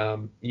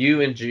Herring.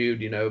 You and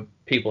Jude,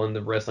 people in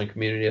the wrestling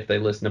community, if they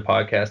listen to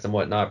podcasts and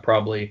whatnot,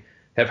 probably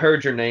have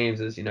heard your names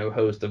as,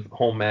 host of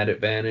Home Mat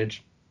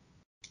Advantage.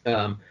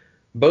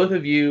 Both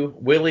of you,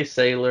 Willie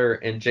Saylor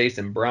and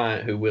Jason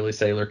Bryant, who Willie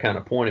Saylor kind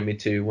of pointed me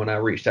to when I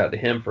reached out to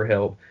him for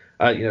help,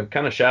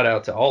 kind of shout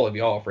out to all of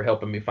y'all for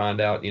helping me find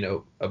out,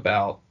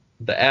 about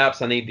the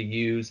apps I need to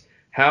use,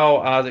 how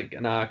Isaac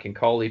and I can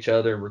call each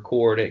other and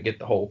record it, get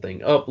the whole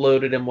thing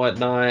uploaded and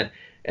whatnot.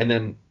 And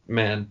then,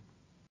 man,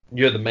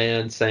 you're the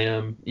man,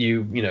 Sam.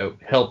 You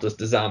helped us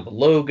design the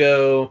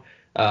logo.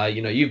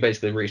 You've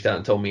basically reached out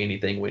and told me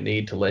anything we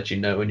need to let you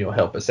know, and you'll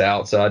help us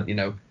out. So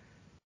I,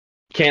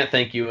 can't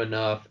thank you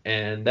enough.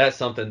 And that's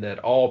something that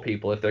all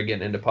people, if they're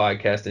getting into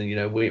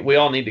podcasting, we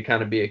all need to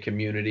kind of be a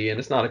community, and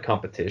it's not a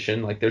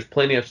competition. Like there's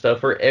plenty of stuff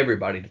for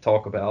everybody to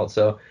talk about.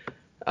 So,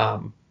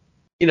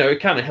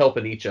 kind of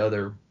helping each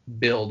other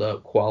build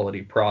up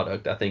quality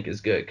product, I think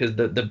is good, because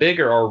the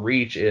bigger our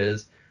reach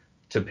is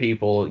to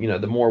people,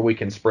 the more we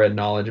can spread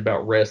knowledge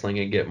about wrestling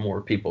and get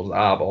more people's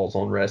eyeballs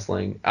on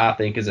wrestling, I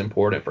think is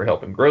important for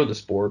helping grow the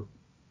sport,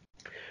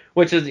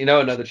 which is,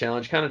 another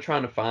challenge, kind of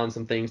trying to find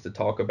some things to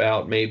talk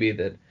about maybe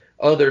that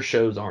other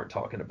shows aren't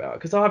talking about.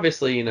 Because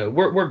obviously,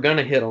 we're going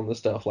to hit on the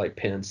stuff like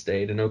Penn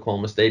State and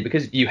Oklahoma State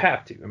because you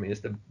have to. I mean, it's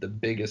the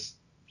biggest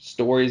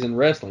stories in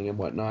wrestling and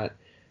whatnot.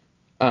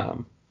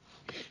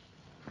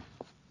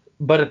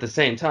 But at the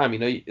same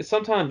time,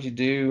 sometimes you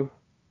do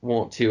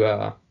want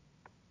to,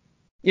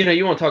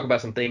 you want to talk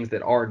about some things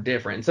that are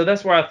different. And so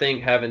that's why I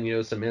think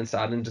having, some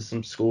insight into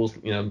some schools,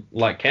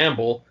 like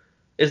Campbell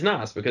is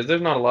nice, because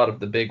there's not a lot of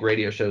the big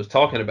radio shows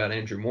talking about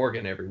Andrew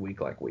Morgan every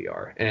week like we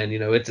are. And,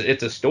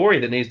 it's a story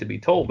that needs to be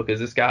told, because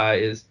this guy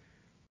is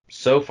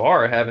so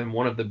far having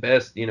one of the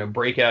best,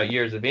 breakout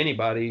years of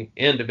anybody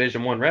in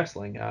Division I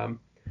wrestling.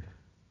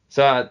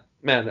 So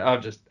man,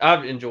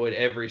 I've enjoyed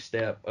every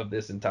step of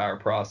this entire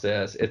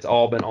process. It's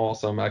all been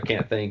awesome. I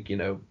can't thank,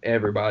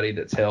 everybody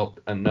that's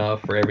helped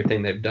enough for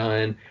everything they've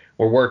done.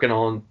 We're working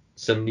on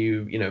some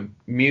new,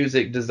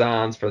 music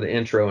designs for the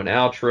intro and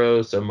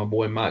outro. So my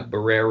boy Mike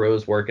Barrero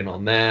is working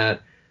on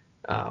that.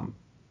 Um,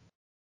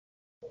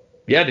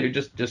 yeah, dude,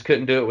 just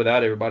couldn't do it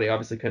without everybody.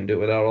 Obviously, couldn't do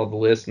it without all the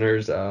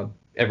listeners.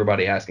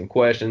 Everybody asking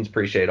questions.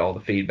 Appreciate all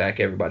the feedback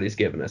everybody's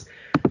giving us.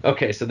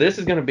 Okay, so this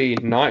is going to be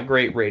not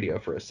great radio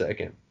for a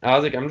second.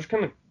 Isaac, I'm just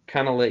going to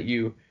kind of let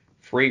you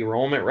free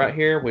roam it right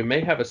here. We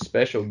may have a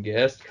special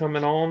guest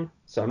coming on,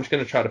 so I'm just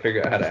going to try to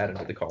figure out how to add him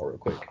to the call real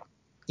quick.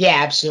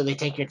 Yeah, absolutely.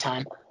 Take your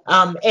time.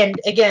 And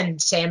again,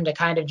 Sam, to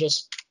kind of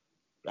just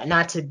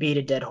not to beat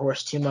a dead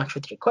horse too much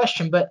with your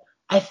question, but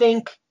I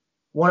think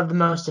one of the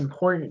most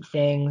important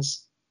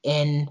things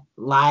in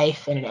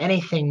life and in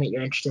anything that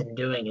you're interested in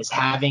doing is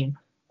having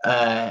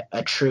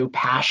a true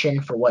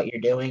passion for what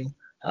you're doing.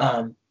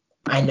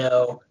 I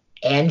know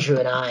Andrew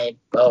and I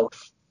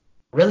both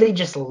really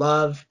just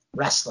love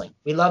wrestling.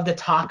 We love to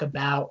talk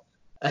about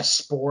a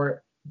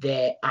sport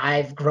that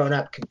I've grown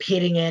up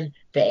competing in,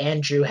 that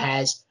Andrew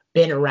has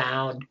been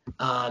around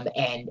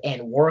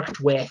and worked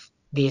with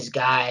these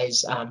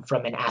guys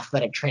from an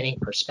athletic training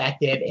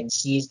perspective and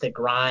sees the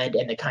grind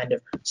and the kind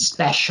of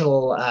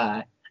special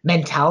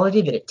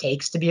mentality that it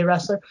takes to be a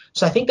wrestler.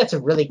 So I think that's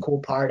a really cool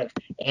part of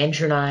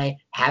Andrew and I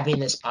having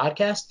this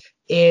podcast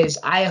is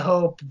I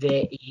hope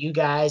that you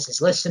guys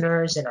as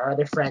listeners and our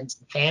other friends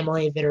and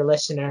family that are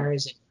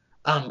listeners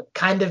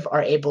kind of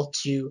are able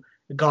to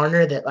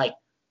garner that like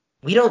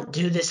we don't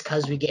do this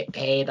because we get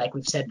paid, like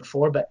we've said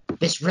before, but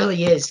this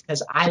really is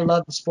because I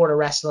love the sport of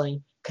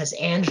wrestling, because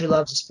Andrew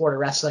loves the sport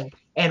of wrestling,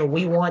 and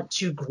we want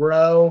to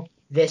grow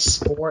this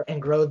sport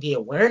and grow the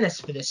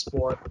awareness for this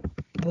sport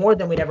more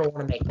than we'd ever want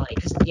to make money.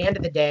 Because at the end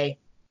of the day,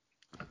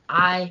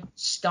 I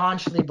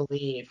staunchly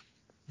believe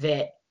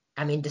that,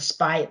 I mean,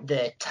 despite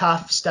the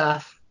tough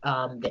stuff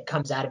that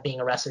comes out of being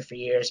a wrestler for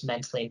years,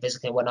 mentally and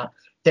physically and whatnot,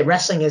 that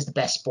wrestling is the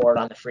best sport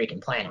on the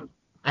freaking planet.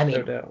 I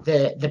mean, No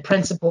the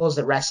principles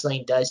that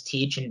wrestling does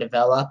teach and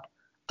develop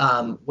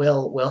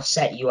will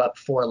set you up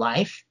for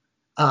life.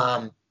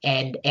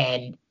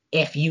 And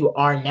if you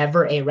are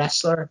never a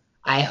wrestler,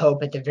 I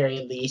hope at the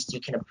very least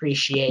you can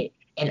appreciate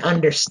and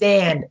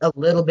understand a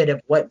little bit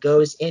of what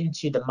goes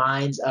into the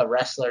minds of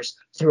wrestlers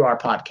through our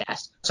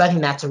podcast. So I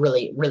think that's a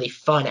really, really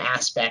fun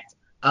aspect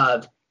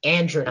of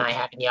Andrew and I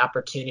having the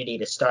opportunity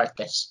to start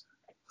this.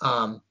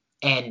 And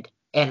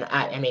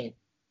I mean,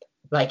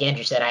 like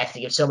Andrew said, I have to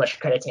give so much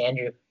credit to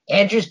Andrew.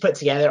 Andrew's put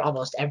together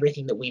almost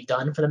everything that we've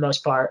done for the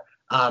most part.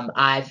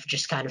 I've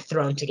just kind of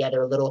thrown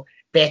together little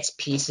bits,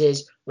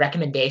 pieces,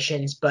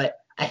 recommendations. But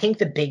I think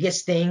the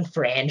biggest thing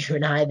for Andrew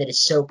and I that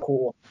is so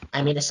cool,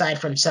 I mean, aside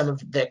from some of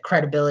the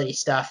credibility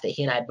stuff that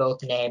he and I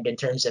both named in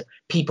terms of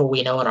people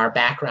we know in our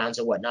backgrounds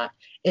and whatnot,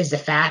 is the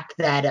fact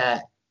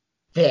that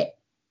that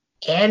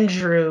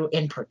Andrew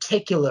in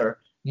particular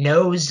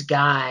knows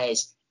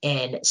guys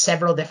in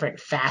several different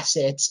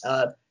facets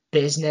of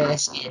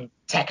business and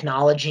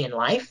technology and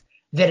life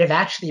that have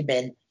actually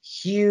been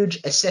huge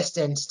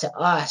assistants to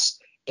us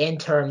in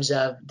terms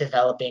of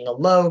developing a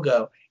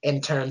logo,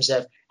 in terms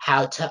of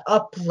how to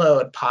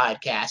upload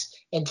podcasts,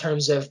 in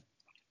terms of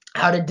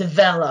how to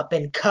develop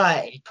and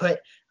cut and put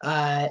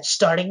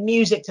starting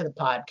music to the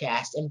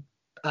podcast.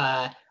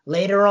 And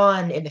later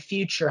on in the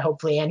future,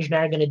 hopefully Andrew and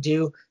I are going to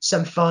do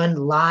some fun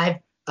live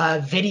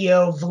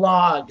video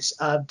vlogs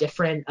of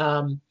different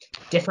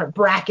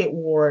bracket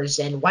wars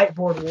and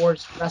whiteboard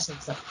wars for wrestling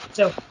stuff.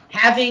 So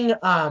having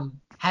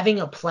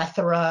a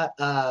plethora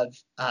of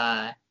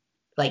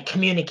like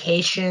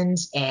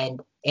communications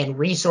and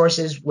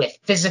resources with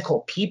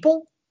physical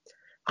people,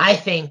 I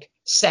think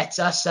sets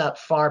us up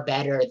far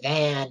better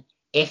than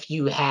if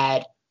you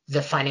had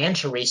the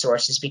financial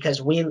resources,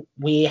 because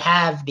we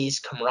have these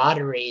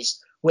camaraderies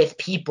with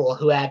people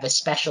who have a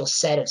special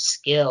set of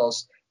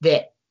skills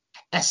that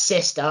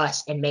assist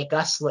us and make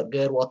us look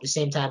good, while at the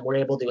same time we're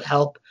able to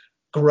help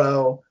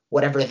grow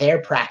whatever their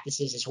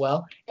practice is as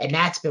well. And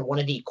that's been one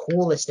of the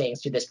coolest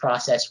things through this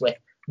process with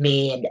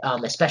me, and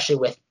especially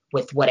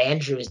with what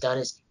Andrew has done,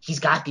 is he's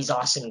got these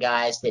awesome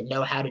guys that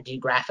know how to do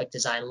graphic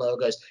design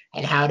logos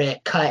and how to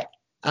cut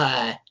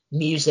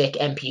music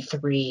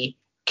MP3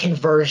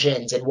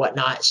 conversions and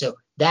whatnot. So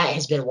that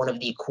has been one of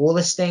the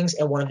coolest things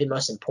and one of the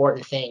most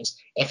important things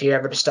if you're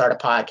ever to start a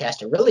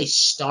podcast or really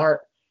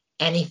start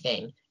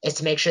anything, is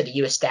to make sure that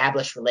you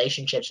establish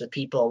relationships with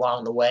people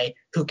along the way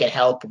who can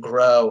help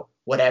grow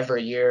whatever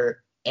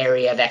your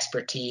area of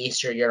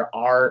expertise or your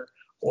art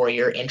or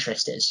your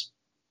interest is.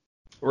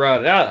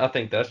 Right. I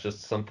think that's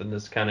just something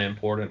that's kind of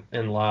important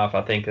in life.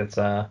 I think that's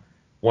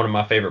one of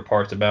my favorite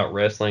parts about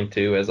wrestling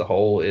too, as a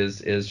whole, is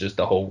just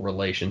the whole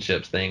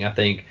relationships thing. I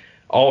think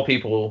all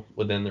people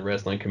within the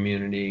wrestling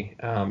community,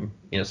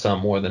 some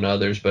more than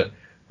others, but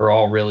are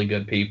all really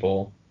good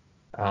people.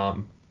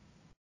 I'm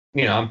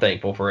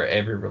thankful for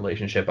every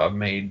relationship I've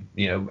made,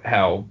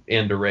 how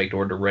indirect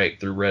or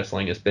direct through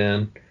wrestling it's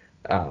been.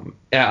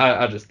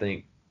 I just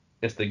think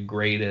it's the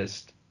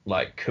greatest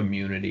like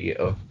community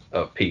of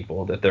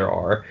people that there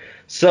are.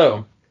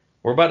 So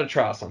we're about to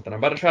try something. I'm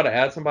about to try to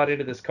add somebody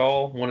to this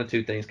call. One of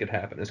two things could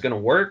happen. It's going to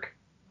work,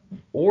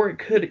 or it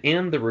could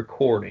end the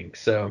recording.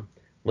 So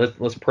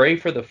let's pray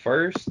for the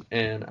first,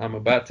 and I'm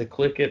about to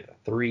click it.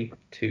 3,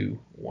 2,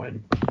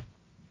 1.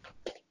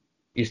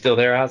 You still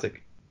there,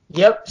 Isaac?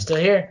 Yep, still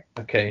here.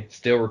 Okay,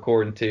 still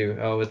recording too.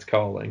 Oh, it's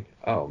calling.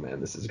 Oh man,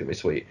 this is gonna be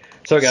sweet.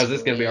 So guys, this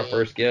is gonna be our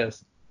first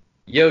guest.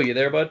 Yo, you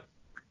there, bud?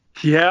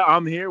 Yeah,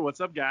 I'm here.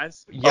 What's up,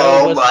 guys?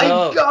 Yo, what's my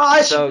up?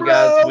 gosh, So bro.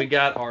 guys, we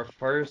got our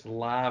first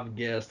live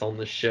guest on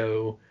the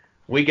show.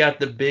 We got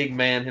the big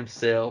man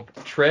himself,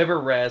 Trevor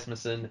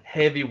Rasmussen,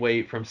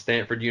 heavyweight from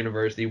Stanford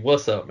University.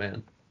 What's up,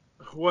 man?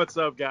 What's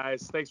up,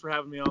 guys? Thanks for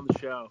having me on the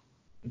show.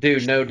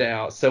 Dude, no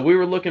doubt. So we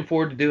were looking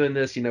forward to doing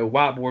this,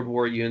 whiteboard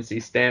war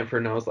UNC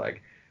Stanford, and I was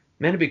like,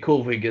 man, it'd be cool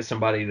if we could get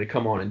somebody to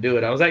come on and do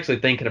it. I was actually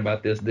thinking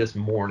about this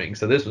morning,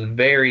 so this was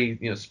very,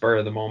 spur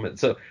of the moment.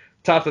 So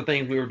types of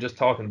things we were just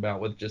talking about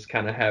with just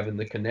kind of having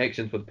the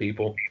connections with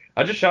people.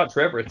 I just shot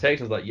Trevor a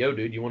text and was like, yo,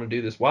 dude, you want to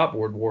do this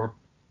whiteboard war?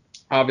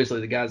 Obviously,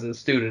 the guy's a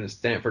student at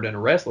Stanford and a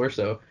wrestler,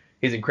 so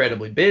he's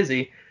incredibly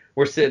busy.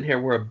 We're sitting here,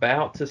 we're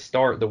about to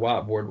start the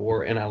whiteboard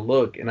war, and I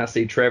look and I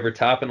see Trevor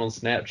typing on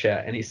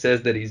Snapchat, and he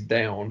says that he's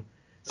down.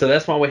 So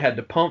that's why we had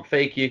to pump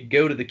fake you,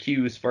 go to the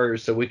queues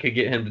first, so we could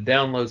get him to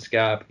download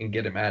Skype and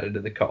get him added to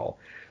the call.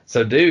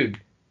 So,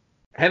 dude,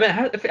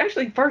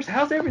 first,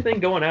 how's everything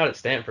going out at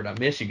Stanford? I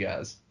miss you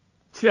guys.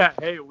 Yeah,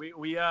 hey,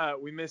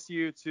 we miss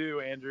you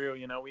too, Andrew.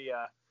 We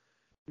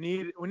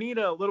need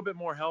a little bit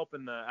more help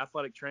in the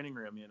athletic training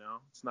room.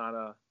 It's not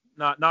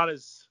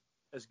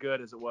as good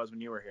as it was when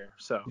you were here.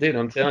 So, dude,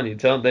 I'm telling you,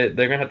 they're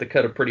gonna have to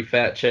cut a pretty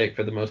fat check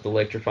for the most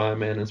electrifying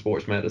man in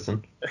sports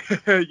medicine.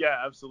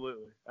 Yeah,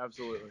 absolutely.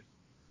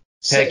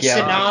 Heck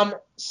yeah.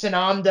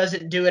 Sanam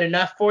doesn't do it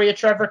enough for you,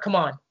 Trevor. Come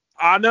on.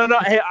 No.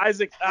 Hey,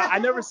 Isaac, I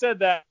never said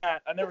that.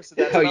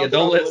 Oh, yeah,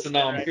 don't let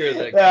Sanam hear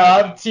that. No,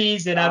 I'm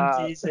teasing.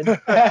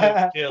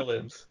 Kill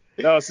him.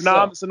 No,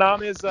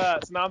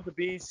 Sanam's a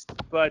beast,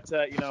 but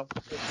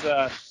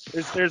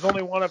there's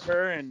only one of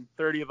her and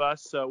 30 of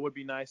us, so it would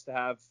be nice to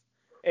have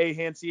a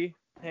Hansi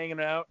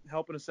hanging out,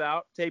 helping us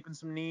out, taping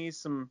some knees,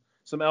 some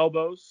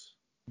elbows.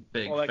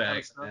 Big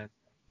facts, man.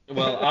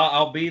 Well,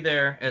 I'll be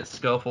there at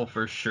Scuffle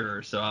for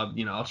sure. So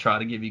I'll try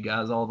to give you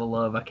guys all the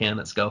love I can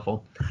at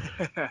Scuffle.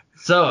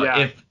 So yeah.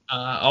 If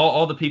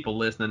all the people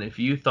listening, if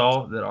you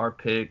thought that our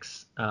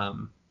picks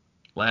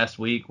last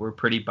week were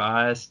pretty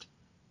biased,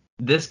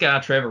 this guy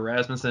Trevor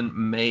Rasmussen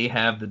may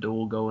have the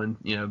duel going,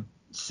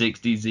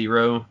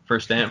 60-0 for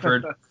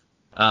Stanford.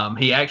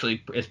 He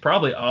actually is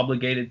probably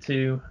obligated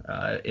to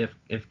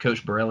if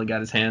Coach Borelli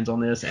got his hands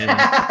on this and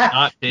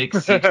not pick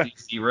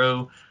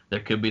 60-0. There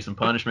could be some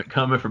punishment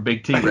coming for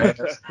Big T-Raz.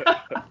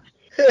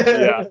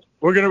 Yeah,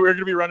 we're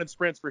gonna be running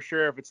sprints for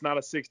sure if it's not a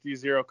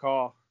 60-0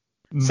 call.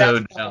 No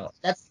doubt.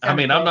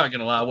 I'm not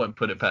gonna lie, I wouldn't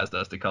put it past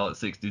us to call it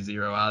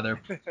 60-0 either.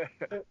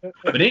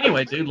 But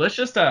anyway, dude, let's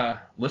just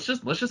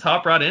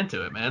hop right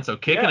into it, man. So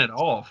kicking it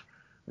off,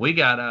 we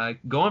got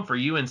going for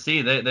UNC.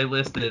 They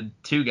listed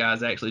two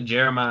guys actually,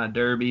 Jeremiah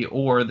Derby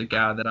or the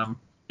guy that I'm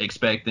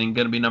expecting,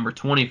 going to be number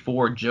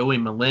 24 Joey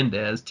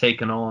Melendez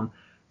taking on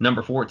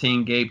number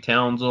 14 Gabe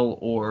Townsell,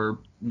 or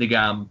the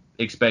guy I'm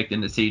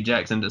expecting to see,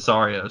 Jackson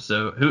Desario.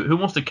 So who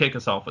wants to kick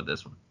us off with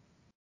this one?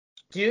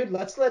 Dude,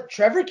 let's let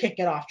Trevor kick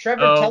it off. Trevor,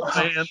 tell us.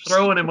 Man,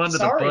 throwing him under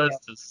the bus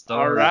to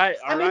start. All right.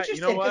 I'm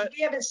interested because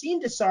we haven't seen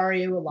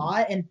Desario a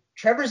lot, and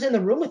Trevor's in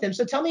the room with him.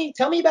 So tell me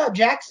about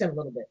Jackson a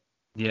little bit.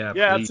 Yeah,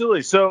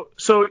 absolutely. So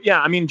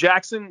yeah, I mean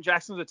Jackson's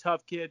a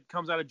tough kid,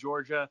 comes out of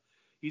Georgia.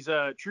 He's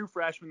a true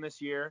freshman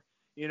this year.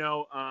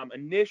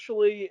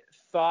 Initially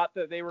thought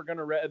that they were going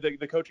to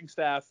the coaching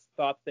staff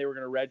thought they were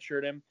going to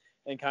redshirt him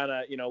and kind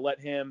of let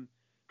him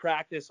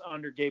practice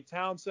under Gabe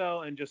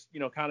Townsell and just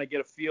kind of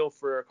get a feel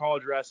for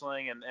college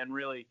wrestling and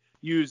really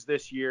use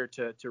this year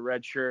to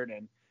redshirt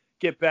and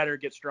get better,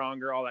 get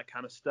stronger, all that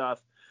kind of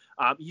stuff.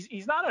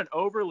 He's not an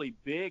overly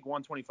big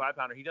 125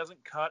 pounder. He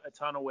doesn't cut a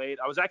ton of weight.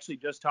 I was actually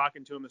just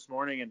talking to him this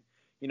morning, and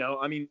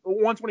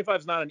 125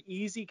 is not an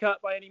easy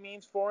cut by any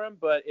means for him,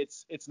 but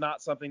it's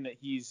not something that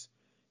he's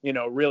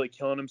really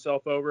killing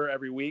himself over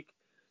every week.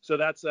 So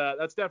that's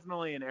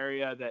definitely an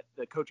area that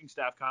the coaching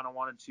staff kind of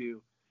wanted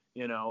to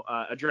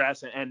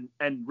address and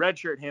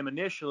redshirt him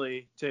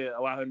initially to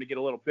allow him to get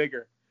a little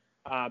bigger.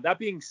 That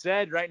being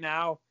said, right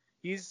now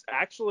he's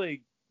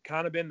actually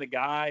kind of been the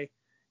guy.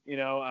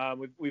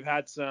 We've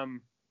had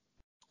some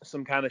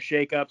kind of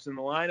shakeups in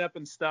the lineup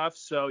and stuff.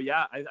 So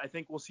yeah, I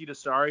think we'll see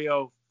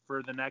Desario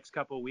for the next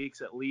couple of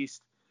weeks at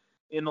least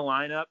in the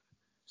lineup.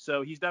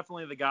 So he's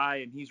definitely the guy,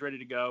 and he's ready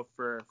to go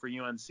for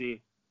UNC.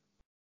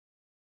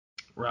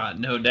 Right,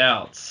 no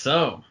doubt.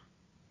 So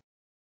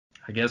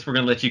I guess we're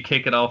gonna let you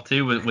kick it off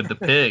too with the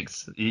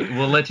picks.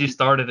 We'll let you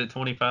start it at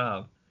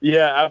 25.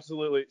 Yeah,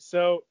 absolutely.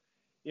 So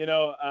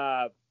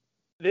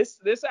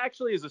this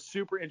actually is a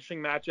super interesting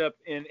matchup,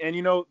 and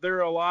there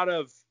are a lot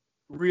of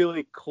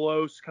really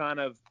close kind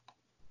of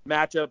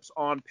matchups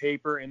on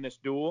paper in this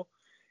duel,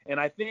 and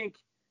I think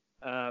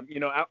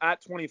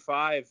At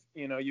 25,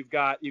 you've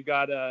got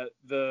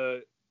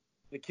the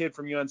kid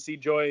from UNC,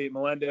 Joey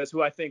Melendez,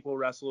 who I think will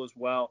wrestle as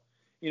well.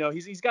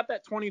 He's got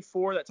that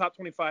 24, that top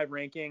 25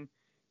 ranking,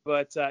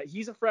 but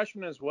he's a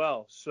freshman as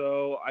well.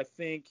 So I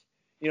think,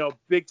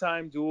 big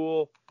time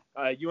duel.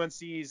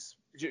 UNC's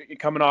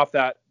coming off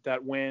that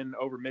win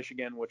over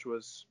Michigan, which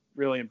was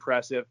really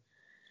impressive.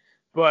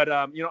 But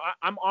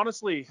I'm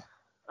honestly,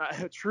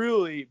 I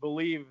truly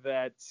believe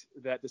that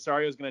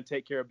Desario is going to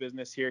take care of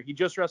business here. He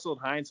just wrestled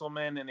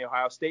Heinzelman in the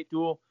Ohio State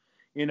duel,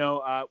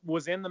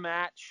 was in the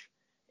match,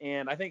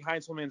 and I think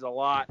Heinzelman's a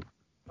lot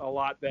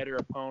better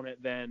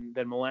opponent than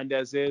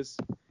Melendez is.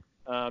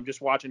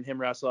 Just watching him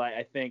wrestle,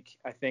 I think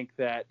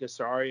that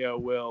Desario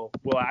will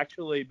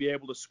actually be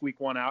able to squeak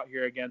one out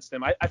here against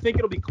him. I think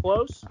it'll be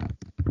close.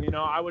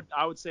 I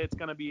would say it's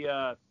going to be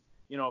a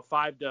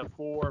 5-4,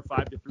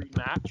 5-3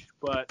 match,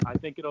 but I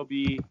think it'll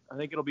be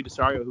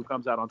Desario who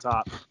comes out on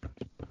top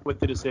with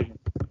the decision.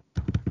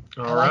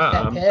 All right,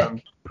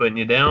 I'm putting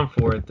you down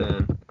for it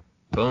then.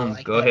 Boom.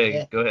 Go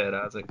ahead,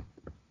 Isaac.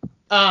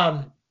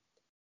 I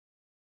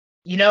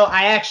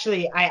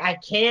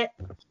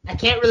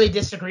can't really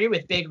disagree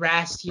with Big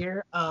Rast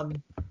here.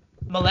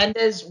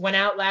 Melendez went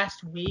out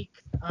last week,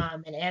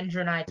 and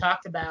Andrew and I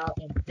talked about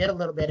and did a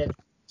little bit of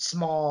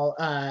small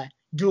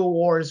dual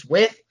wars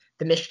with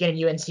the Michigan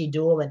and UNC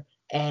duel,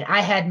 and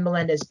I had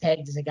Melendez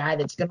pegged as a guy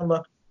that's going to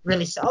look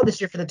really solid this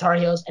year for the Tar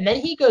Heels. And then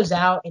he goes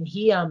out and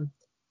he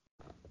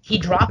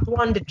dropped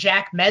one to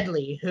Jack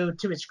Medley, who,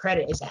 to his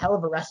credit, is a hell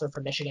of a wrestler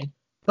for Michigan.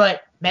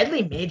 But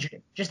Medley majored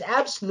him, just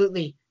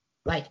absolutely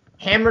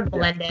hammered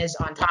Melendez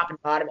on top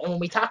and bottom. And when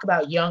we talk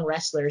about young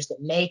wrestlers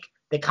that make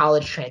the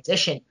college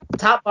transition,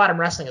 top bottom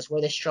wrestling is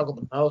where they struggle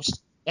the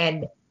most.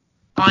 And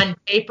on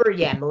paper,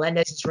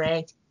 Melendez is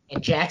ranked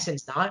and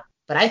Jackson's not.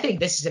 But I think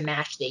this is a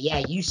match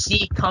that, you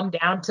see come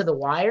down to the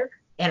wire,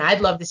 and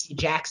I'd love to see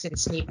Jackson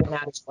sneak one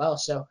out as well.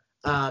 So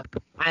I'm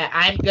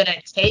going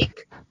to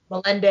take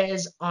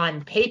Melendez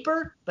on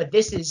paper, but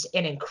this is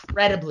an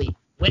incredibly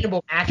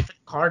winnable match for the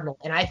Cardinal,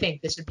 and I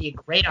think this would be a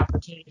great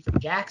opportunity for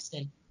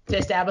Jackson to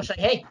establish,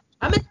 hey,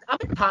 I'm a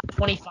top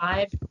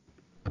 25,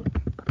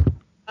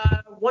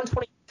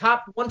 120,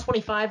 top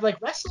 125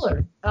 wrestler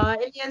in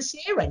the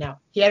NCAA right now.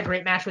 He had a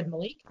great match with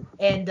Malik,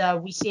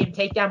 and we see him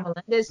take down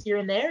Melendez here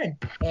and there,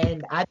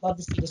 and I'd love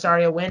to see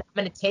Desario win. I'm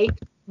going to take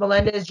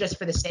Melendez just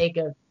for the sake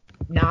of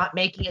not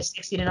making it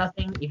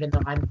 60-0, even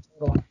though I'm a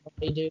total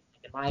dude. In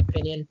my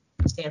opinion,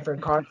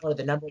 Stanford Cardinal are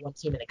the number one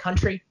team in the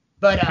country,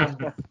 but I'm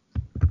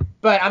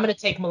going to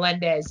take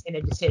Melendez in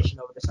a decision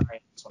over Desario.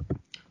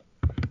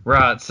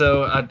 Right,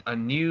 so I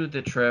knew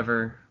that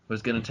Trevor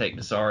was going to take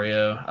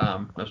Desario.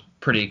 I was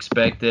pretty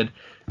expected.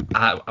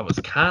 I was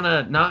kind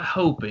of not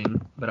hoping,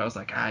 but I was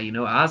like,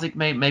 Isaac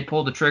may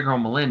pull the trigger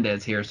on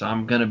Melendez here, so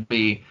I'm going to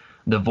be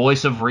the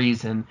voice of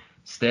reason,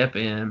 step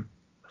in,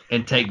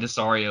 and take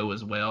Desario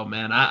as well,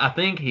 man. I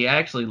think he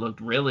actually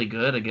looked really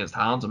good against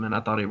Heinzelman.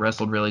 I thought he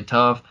wrestled really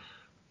tough.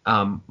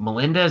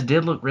 Melendez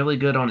did look really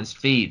good on his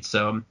feet,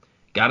 so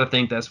got to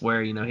think that's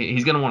where,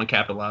 he's going to want to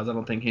capitalize. I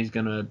don't think he's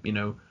going to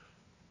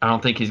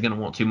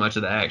want too much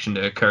of the action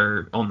to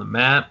occur on the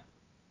mat.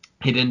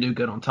 He didn't do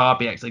good on top.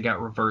 He actually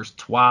got reversed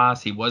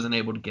twice. He wasn't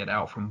able to get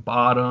out from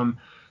bottom.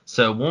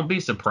 So won't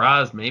be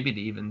surprised maybe to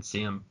even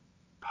see him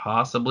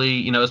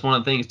possibly, it's one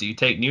of the things, do you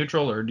take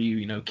neutral or do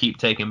you, keep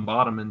taking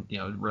bottom and,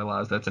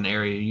 realize that's an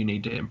area you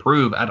need to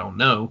improve? I don't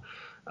know.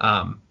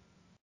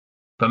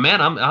 But man,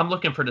 I'm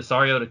looking for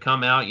Desario to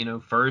come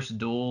out, first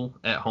duel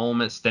at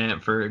home at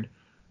Stanford.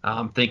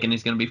 I'm thinking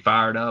he's going to be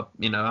fired up.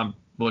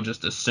 We'll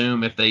just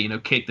assume if they,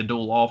 kick the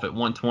duel off at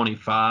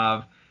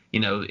 125,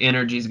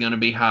 energy's going to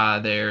be high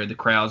there. The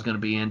crowd's going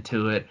to be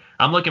into it.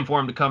 I'm looking for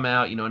him to come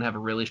out, and have a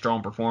really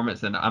strong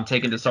performance. And I'm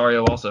taking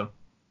Desario also.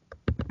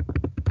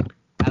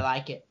 I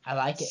like it.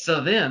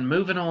 So then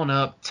moving on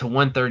up to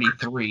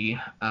 133,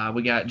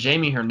 we got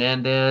Jamie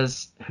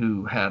Hernandez,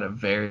 who had a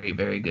very,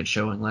 very good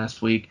showing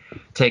last week,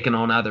 taking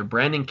on either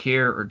Brandon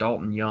Keir or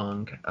Dalton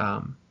Young.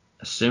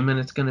 Assuming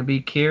it's going to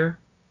be Keir.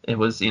 It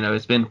was,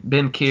 it's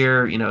been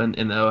Keir,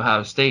 in the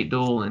Ohio State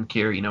duel, and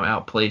Keir,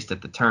 outplaced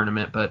at the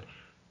tournament. But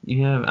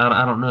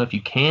I don't know if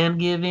you can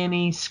give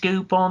any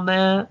scoop on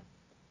that.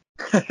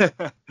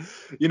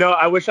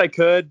 I wish I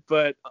could,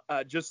 but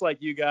just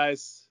like you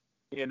guys,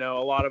 a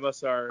lot of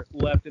us are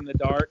left in the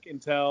dark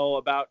until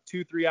about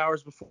 2-3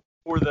 hours before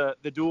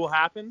the duel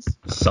happens.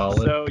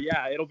 Solid. So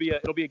yeah, it'll be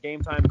a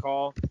game time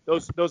call.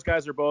 Those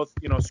guys are both,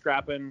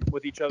 scrapping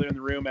with each other in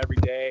the room every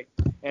day,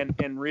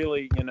 and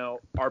really,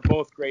 are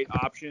both great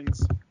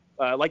options.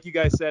 Like you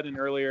guys said in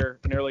earlier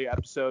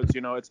episodes,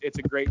 it's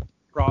a great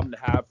problem to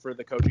have for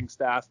the coaching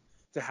staff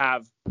to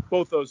have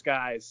both those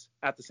guys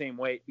at the same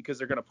weight, because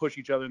they're going to push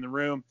each other in the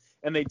room,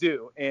 and they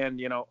do.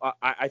 And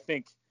I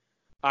think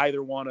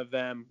either one of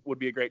them would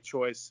be a great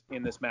choice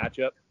in this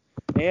matchup.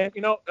 And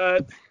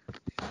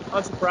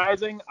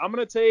unsurprising, I'm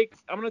gonna take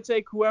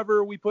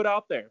whoever we put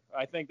out there.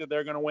 I think that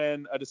they're gonna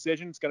win a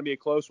decision. It's gonna be a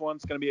close one.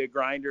 It's gonna be a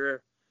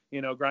grinder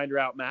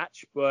out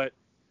match. But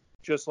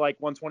just like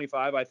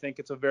 125. I think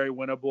it's a very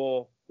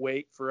winnable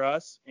weight for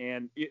us.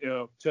 And,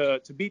 to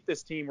beat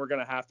this team, we're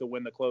going to have to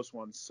win the close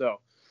ones. So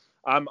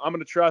I'm going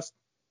to trust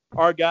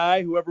our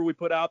guy, whoever we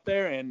put out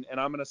there, and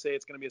I'm going to say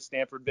it's going to be a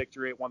Stanford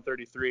victory at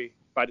 133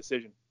 by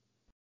decision.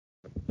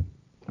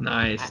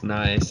 Nice.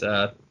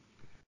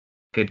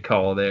 Good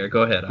call there.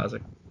 Go ahead,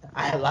 Isaac.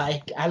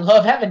 I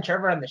love having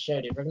Trevor on the show,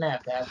 dude. We're gonna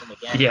have to have him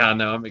again. Yeah, I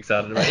know. I'm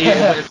excited about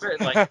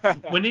it.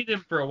 Like, we need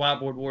him for a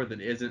whiteboard war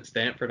that isn't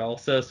Stanford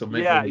also. So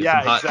maybe we can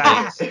get some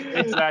hot takes.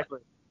 Exactly.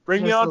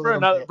 Bring me on for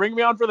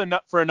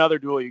another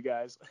duel, you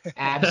guys.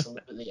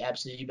 Absolutely,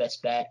 you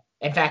best bet.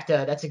 In fact,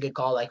 that's a good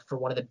call. Like for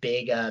one of the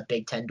Big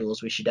Ten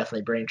duels, we should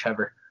definitely bring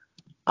Trevor.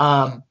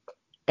 At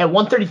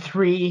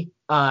 133,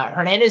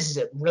 Hernandez is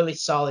a really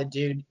solid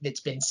dude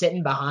that's been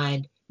sitting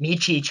behind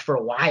Micic for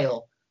a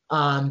while.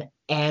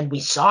 And we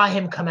saw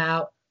him come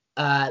out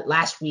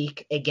last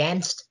week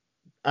against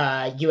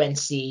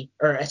against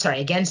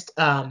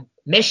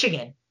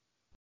Michigan,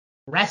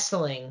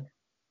 wrestling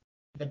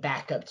the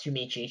backup to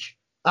Micic.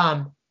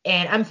 And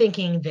I'm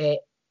thinking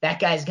that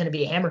guy's going to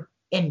be a hammer.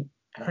 And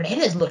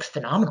Hernandez looks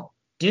phenomenal.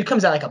 Dude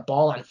comes out like a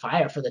ball on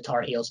fire for the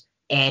Tar Heels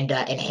and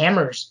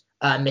hammers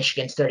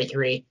Michigan's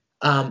 33.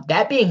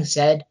 That being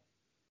said,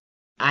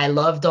 I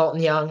love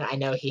Dalton Young. I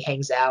know he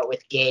hangs out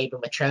with Gabe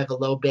and with Trev a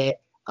little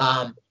bit.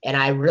 And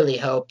I really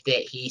hope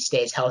that he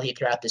stays healthy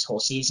throughout this whole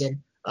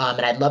season.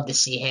 And I'd love to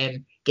see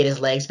him get his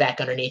legs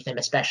back underneath him,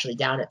 especially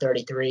down at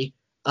 33.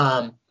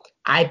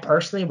 I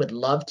personally would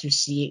love to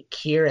see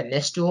Kier in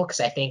this duel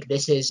because I think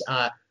this is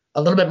a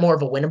little bit more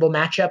of a winnable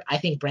matchup. I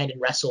think Brandon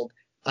wrestled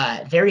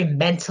very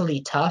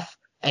mentally tough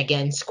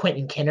against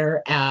Quentin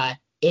Kinner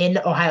in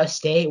Ohio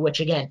State, which,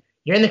 again,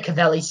 you're in the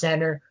Cavelli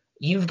Center.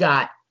 You've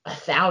got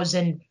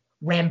 1,000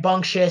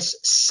 rambunctious,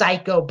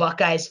 psycho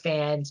Buckeyes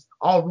fans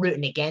all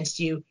rooting against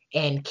you,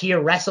 and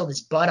Kier wrestled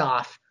his butt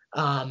off,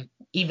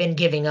 even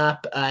giving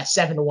up a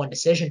 7-1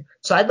 decision.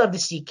 So I'd love to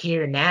see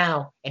Kier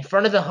now in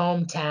front of the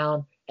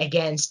hometown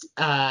against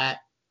a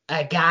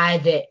guy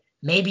that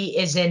maybe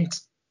isn't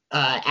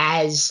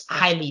as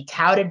highly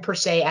touted per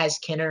se as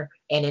Kinner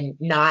and in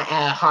not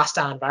a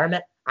hostile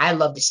environment. I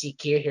love to see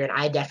Kier here, and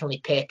I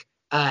definitely pick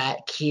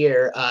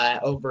Kier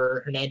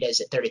over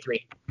Hernandez at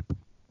 33.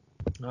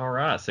 All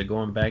right, so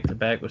going back to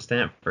back with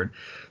Stanford.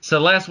 So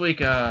last week,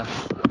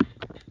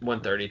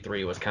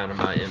 133 was kind of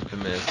my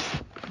infamous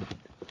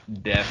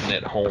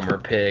definite homer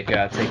pick.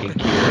 Taking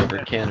Kier over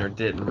Kenner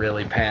didn't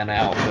really pan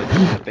out,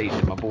 but faith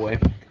in my boy.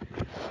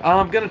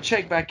 I'm going to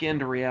check back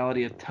into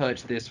reality a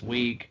touch this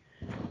week.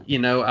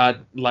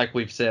 Like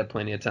we've said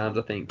plenty of times,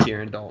 I think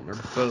Kier and Dalton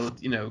are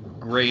both,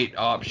 great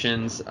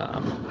options. They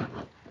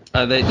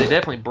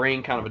definitely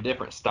bring kind of a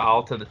different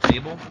style to the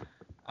table.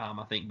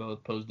 I think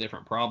both pose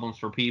different problems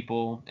for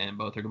people, and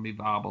both are going to be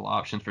viable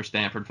options for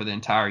Stanford for the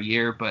entire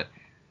year. But,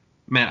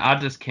 man, I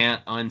just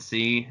can't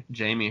unsee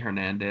Jamie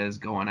Hernandez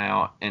going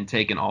out and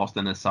taking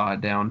Austin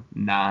aside down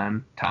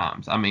 9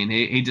 times. I mean,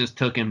 he just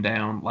took him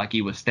down like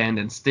he was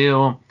standing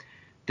still.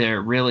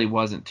 There really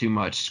wasn't too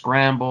much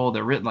scramble.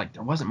 There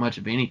wasn't much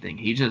of anything.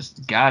 He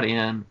just got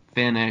in,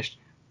 finished,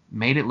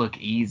 made it look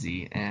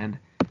easy. And,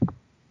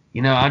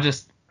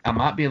 I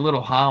might be a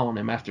little high on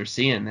him after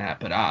seeing that,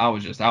 but I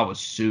was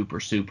super,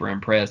 super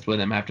impressed with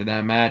him after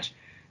that match.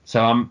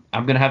 So I'm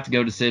gonna have to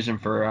go decision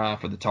for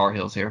the Tar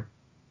Heels here.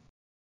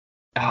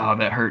 Oh,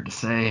 that hurt to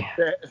say.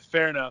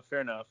 Fair enough.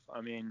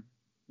 I mean,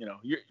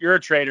 you're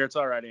a traitor. It's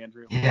all right,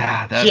 Andrew.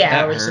 Yeah, that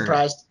I was hurt.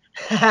 surprised.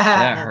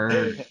 That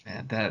hurt.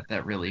 Man,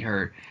 that really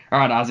hurt. All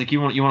right, Isaac,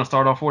 you want to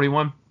start off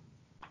 41?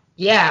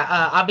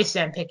 Yeah,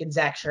 obviously I'm picking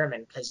Zach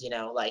Sherman because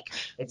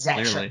it's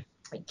Zach Sherman.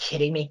 Are you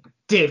kidding me?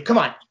 Dude, come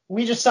on.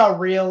 We just saw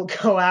Real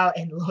go out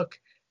and look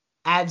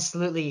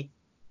absolutely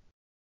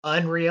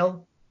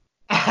unreal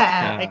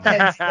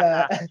against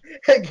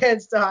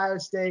Ohio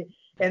State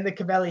and the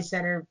Cavelli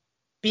Center,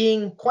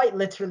 being quite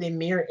literally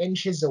mere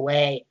inches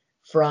away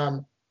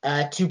from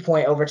a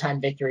 2-point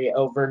overtime victory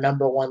over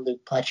number 1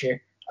 Luke Pletcher.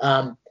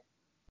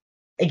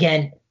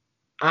 Again,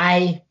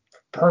 I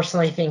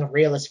personally think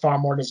Real is far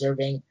more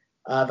deserving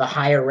of a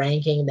higher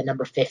ranking than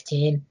number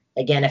 15.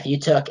 Again, if you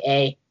took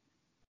a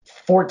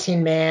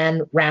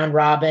 14-man round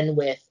robin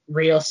with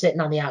Real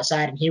sitting on the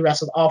outside and he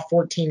wrestled all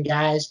 14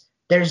 guys,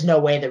 there's no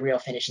way that Real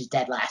finishes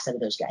dead last out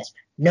of those guys.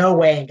 No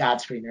way in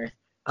God's green earth.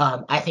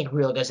 I think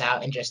Real goes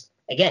out and just,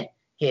 again,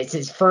 it's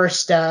his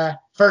first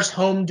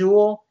home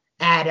duel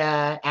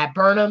at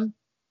Burnham,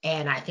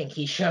 and I think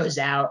he shows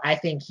out. I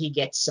think he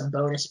gets some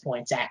bonus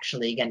points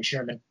actually against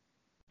Sherman.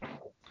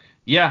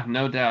 Yeah,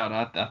 no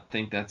doubt. I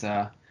think that's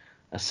a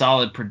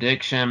solid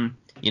prediction.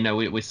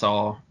 We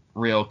saw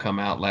Real come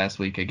out last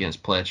week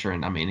against Pletcher,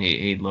 and I mean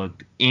he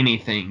looked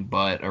anything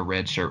but a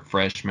redshirt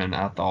freshman.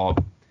 I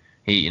thought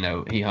he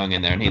hung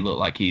in there and he looked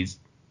like he's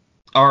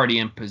already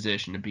in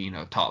position to be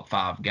top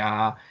 5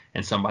 guy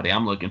and somebody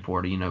I'm looking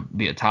for to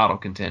be a title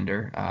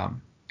contender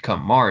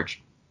come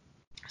March.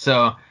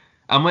 So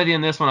I'm with you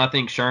in this one. I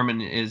think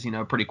Sherman is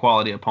a pretty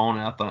quality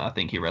opponent. I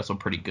think he wrestled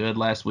pretty good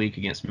last week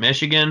against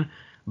Michigan,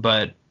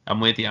 but I'm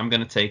with you. I'm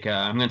gonna take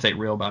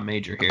Real by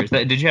Major here.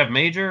 Did you have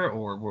Major,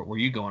 or were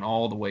you going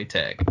all the way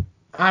Tech?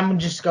 I'm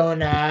just going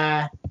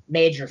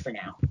Major for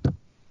now.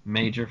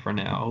 Major for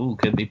now. Ooh,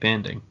 could be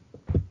pending.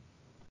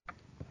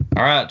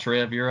 All right,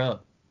 Trev, you're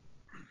up.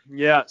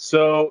 Yeah.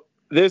 So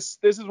this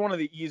is one of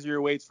the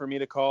easier weights for me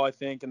to call, I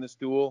think, in this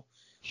duel.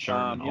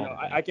 Sherman,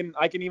 I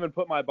can even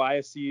put my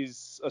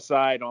biases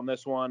aside on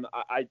this one.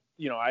 I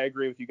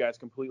agree with you guys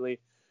completely.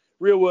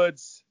 Real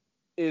Woods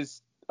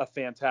is a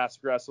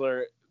fantastic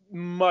wrestler,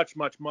 much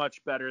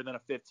better than a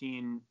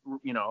 15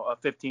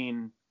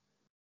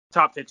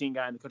 top 15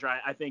 guy in the country.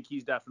 I think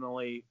he's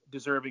definitely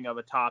deserving of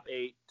a top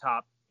 8,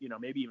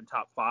 maybe even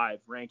top 5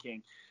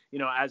 ranking.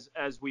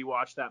 As we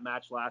watched that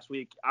match last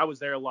week, I was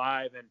there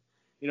live, and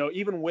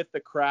even with the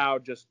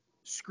crowd just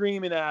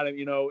screaming at him,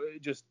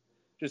 just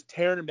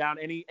tearing him down.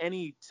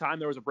 Any time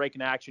there was a break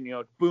in action,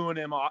 booing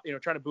him off,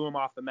 trying to boo him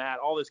off the mat,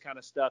 all this kind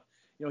of stuff.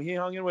 He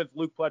hung in with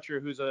Luke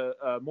Pletcher, who's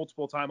a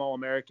multiple-time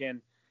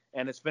All-American,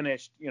 and has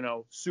finished,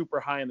 super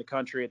high in the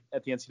country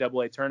at the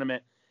NCAA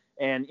tournament.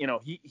 And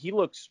he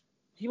looks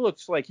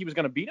like he was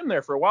going to beat him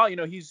there for a while.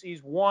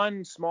 He's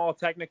one small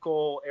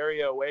technical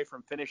area away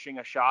from finishing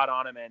a shot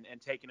on him and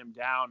taking him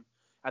down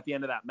at the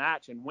end of that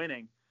match and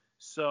winning.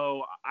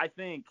 So I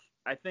think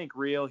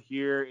Real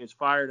here is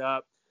fired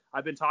up.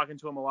 I've been talking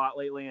to him a lot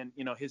lately, and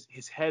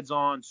his head's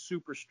on,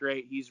 super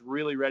straight. He's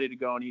really ready to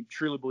go, and he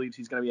truly believes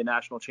he's going to be a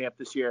national champ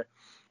this year.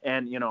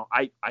 And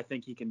I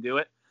think he can do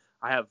it.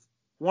 I have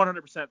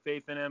 100%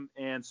 faith in him,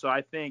 and so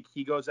I think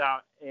he goes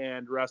out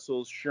and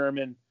wrestles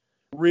Sherman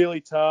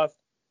really tough.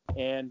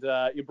 And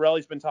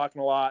Yabrelli's been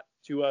talking a lot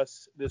to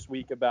us this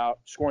week about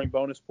scoring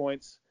bonus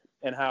points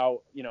and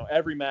how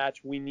every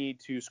match we need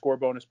to score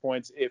bonus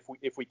points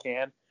if we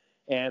can.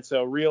 And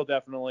so Real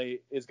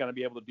definitely is going to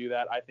be able to do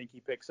that. I think he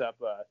picks up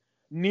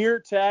near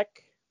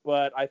Tech,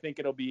 but I think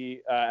it'll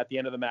be at the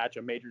end of the match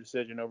a major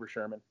decision over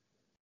Sherman.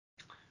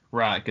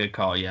 Right, good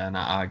call. Yeah, and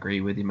I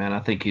agree with you, man. I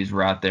think he's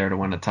right there to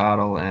win a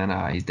title,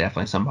 and he's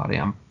definitely somebody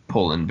I'm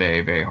pulling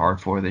very, very hard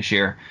for this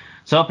year.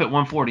 So up at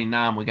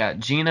 149, we got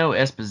Gino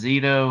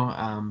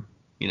Esposito.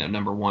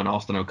 Number 1,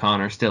 Austin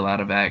O'Connor, still out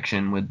of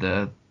action with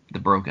the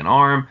broken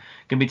arm.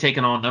 Going to be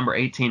taking on number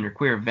 18,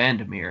 Requer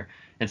Vandermeer.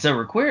 And so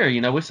Requer,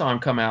 we saw him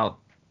come out,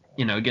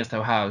 against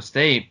Ohio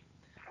State,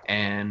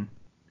 and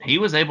he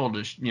was able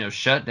to,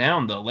 shut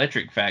down the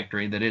electric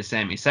factory that is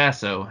Sammy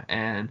Sasso.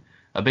 And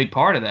a big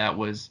part of that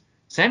was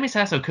Sammy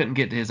Sasso couldn't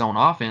get to his own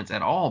offense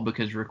at all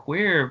because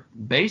Requer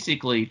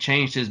basically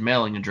changed his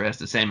mailing address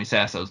to Sammy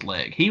Sasso's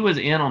leg. He was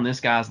in on this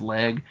guy's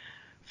leg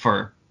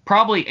for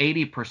probably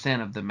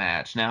 80% of the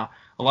match. Now,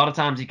 a lot of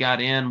times he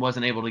got in,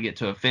 wasn't able to get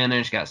to a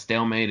finish, got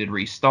stalemated,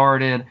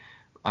 restarted.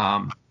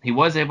 He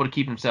was able to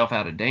keep himself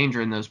out of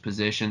danger in those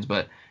positions,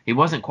 but he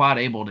wasn't quite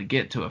able to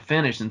get to a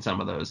finish in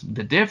some of those.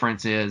 The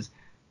difference is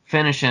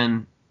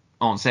finishing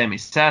on Sammy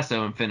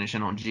Sasso and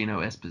finishing on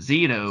Gino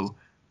Esposito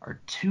are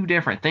two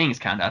different things,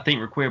 kind of. I think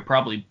Requer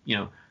probably,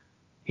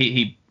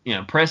 he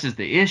presses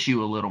the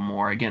issue a little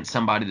more against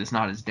somebody that's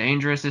not as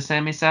dangerous as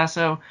Sammy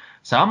Sasso.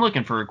 So I'm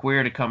looking for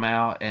Requer to come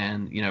out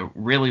and,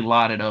 really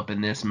light it up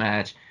in this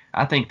match.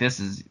 I think this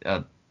is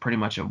pretty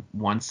much a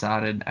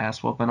one-sided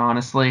ass whooping,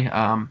 honestly.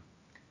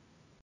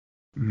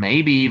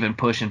 Maybe even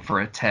pushing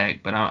for a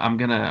tech, but I'm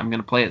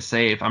gonna play it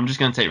safe. I'm just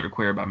gonna take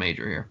Requer by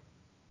Major here.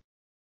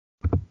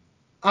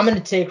 I'm gonna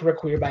take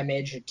Requer by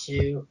Major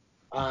too.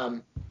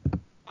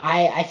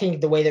 I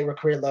think the way that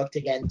Requer looked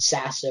against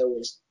Sasso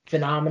was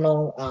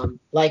phenomenal.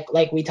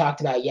 Like we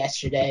talked about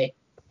yesterday,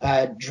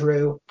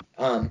 Drew.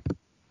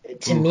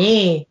 To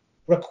me,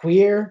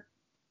 Requer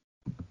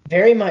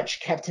very much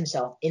kept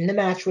himself in the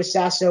match with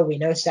Sasso. We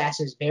know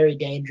Sasso's very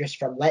dangerous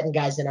from letting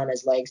guys in on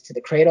his legs to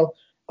the cradle.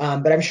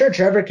 But I'm sure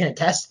Trevor can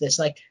attest to this.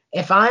 Like,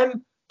 if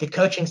I'm the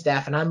coaching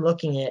staff and I'm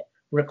looking at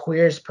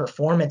Requer's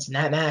performance in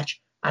that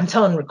match, I'm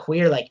telling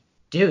Requer, like,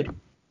 dude,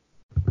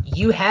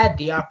 you had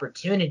the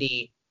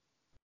opportunity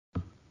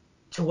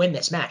to win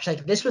this match.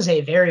 Like, this was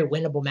a very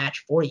winnable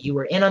match for you. You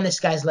were in on this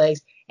guy's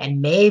legs,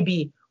 and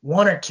maybe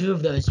one or two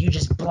of those you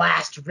just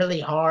blast really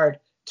hard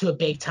to a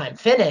big-time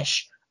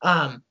finish.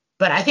 But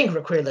I think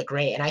Requer looked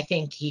great, and I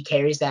think he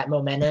carries that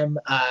momentum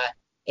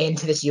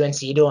into this UNC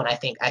duel, and I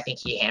think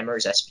he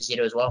hammers Esposito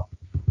as well.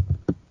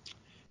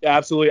 Yeah,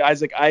 absolutely,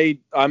 Isaac. I'm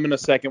going to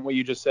second what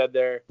you just said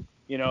there.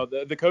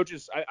 The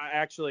coaches, I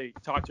actually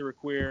talked to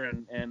Requer,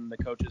 and the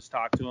coaches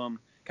talked to him,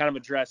 kind of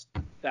addressed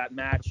that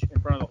match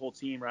in front of the whole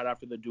team right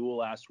after the duel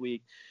last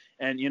week.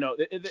 And,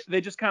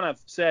 they just kind of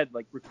said,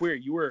 like, Requer,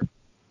 you were,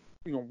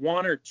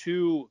 one or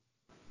two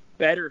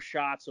better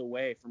shots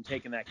away from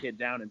taking that kid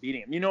down and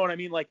beating him. You know what I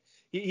mean? Like,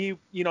 he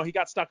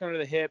got stuck under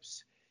the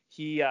hips.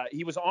 He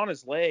was on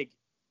his leg.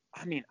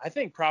 I mean, I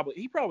think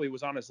he probably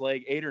was on his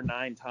leg 8 or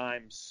 9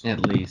 times at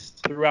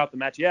least throughout the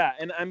match. Yeah,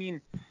 and I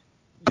mean,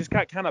 just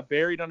got kind of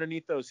buried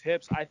underneath those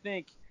hips. I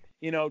think,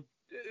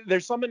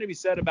 there's something to be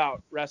said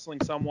about wrestling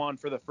someone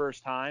for the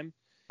first time,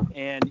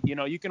 and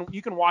you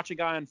can watch a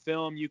guy on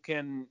film. You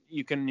can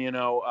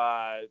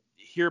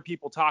hear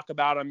people talk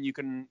about him. You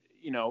can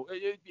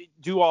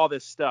do all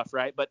this stuff,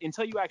 right? But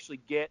until you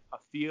actually get a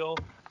feel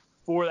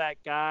for that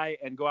guy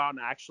and go out and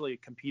actually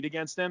compete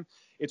against him,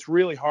 it's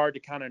really hard to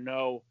kind of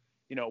know,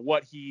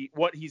 what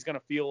he's going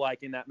to feel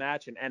like in that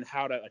match and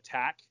how to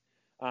attack,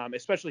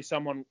 especially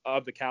someone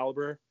of the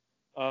caliber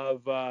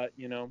of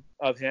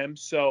him.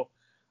 So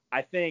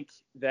I think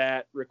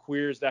that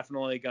Require is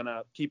definitely going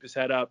to keep his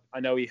head up. I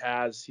know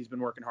he's been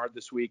working hard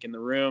this week in the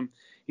room.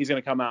 He's going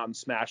to come out and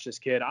smash this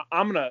kid.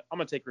 I'm going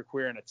to take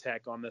Require in a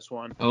tech on this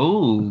one.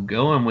 Oh,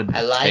 going with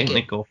the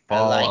technical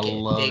fall. I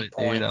love Big it,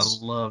 points.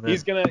 dude. I love it.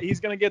 He's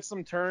going to get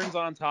some turns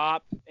on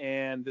top,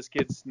 and this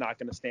kid's not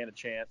going to stand a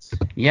chance.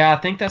 Yeah, I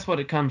think that's what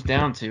it comes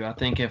down to. I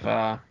think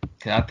I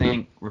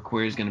think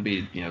Require is going to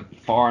be,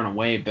 far and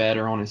away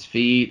better on his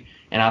feet,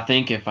 and I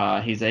think if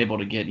he's able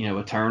to get,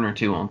 a turn or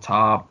two on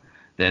top,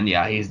 then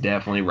yeah, he's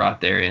definitely right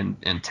there in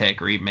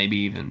tech or maybe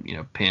even,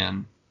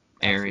 pin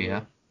area.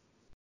 Absolutely.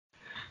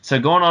 So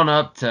going on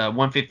up to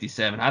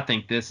 157, I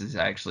think this is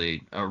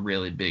actually a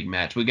really big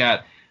match. We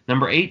got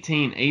number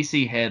 18,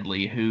 AC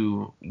Headley,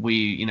 who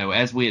we,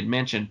 as we had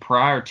mentioned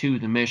prior to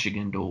the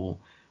Michigan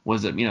duel,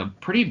 was a,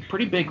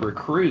 pretty big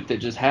recruit that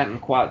just hadn't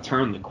quite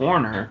turned the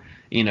corner,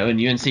 and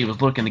UNC was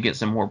looking to get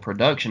some more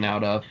production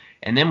out of.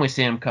 And then we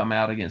see him come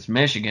out against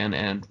Michigan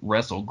and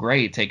wrestle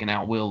great, taking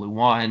out Will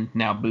Luwan,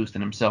 now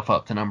boosting himself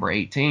up to number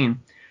 18,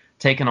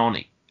 taking on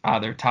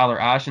either Tyler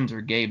Ishins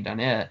or Gabe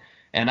Dinette.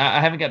 And I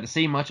haven't got to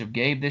see much of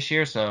Gabe this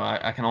year, so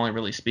I can only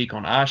really speak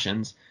on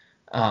Ishins.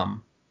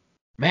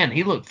 Man,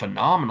 he looked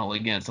phenomenal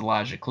against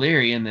Elijah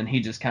Cleary, and then he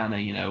just kind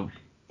of,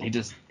 he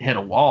just hit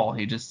a wall.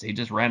 He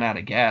just ran out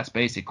of gas,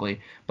 basically.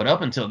 But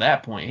up until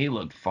that point, he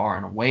looked far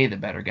and away the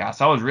better guy.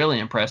 So I was really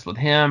impressed with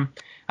him.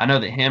 I know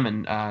that him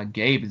and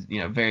Gabe is,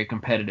 very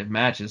competitive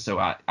matches. So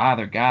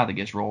either guy that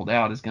gets rolled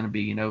out is going to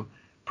be,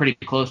 pretty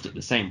close to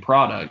the same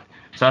product.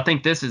 So I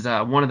think this is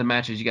one of the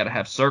matches you got to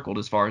have circled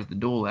as far as the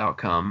dual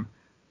outcome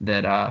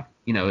that,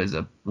 is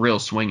a real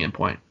swinging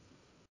point.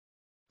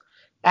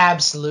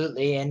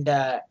 Absolutely. And,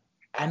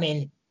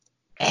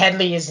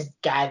 Headley is a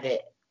guy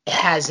that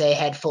has a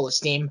head full of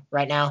steam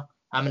right now.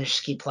 I'm going to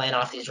just keep playing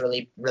off these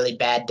really, really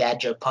bad dad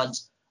joke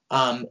puns.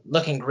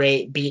 Looking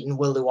great, beating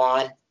Will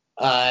Luwan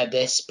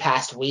this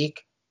past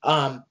week.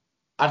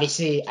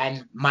 Obviously,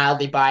 I'm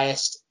mildly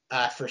biased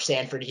for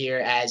Stanford here,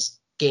 as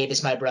Gabe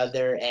is my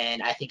brother,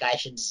 and I think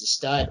Ishins is a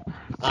stud.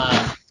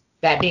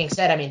 That being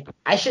said,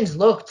 Ishins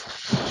looked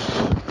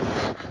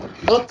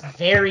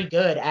very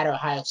good at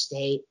Ohio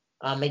State.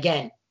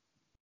 Again,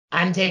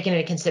 I'm taking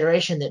into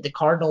consideration that the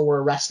Cardinal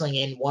were wrestling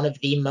in one of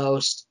the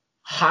most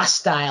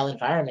hostile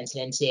environments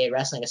in NCAA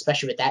wrestling,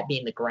 especially with that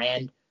being the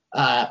grand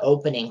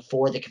opening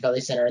for the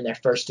Cavelli Center and their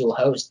first dual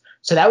host.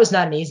 So that was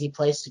not an easy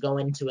place to go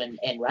into and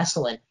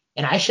wrestle in.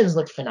 And Ishins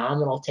looked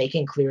phenomenal,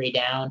 taking Cleary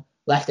down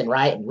left and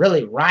right and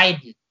really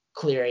riding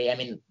Cleary.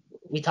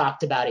 We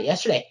talked about it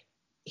yesterday.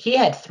 He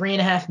had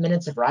 3.5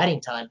 minutes of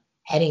riding time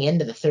heading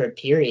into the third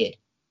period,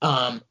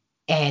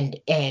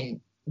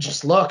 and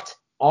just looked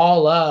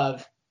all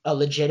of a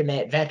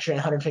legitimate veteran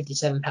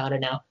 157-pounder.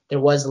 Now,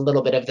 there was a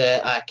little bit of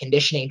the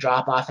conditioning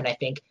drop-off, and I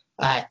think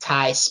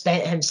Ty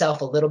spent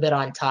himself a little bit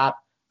on top,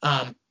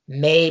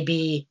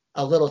 maybe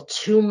a little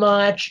too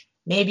much.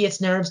 Maybe it's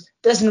nerves.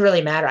 Doesn't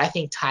really matter. I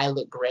think Ty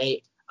looked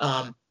great,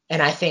 and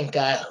I think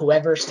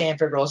whoever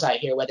Stanford rolls out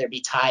here, whether it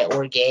be Ty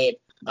or Gabe,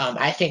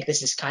 I think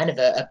this is kind of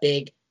a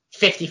big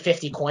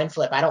 50-50 coin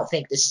flip. I don't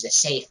think this is a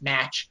safe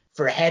match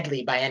for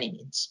Headley by any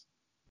means.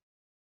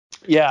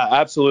 Yeah,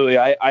 absolutely.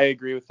 I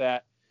agree with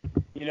that.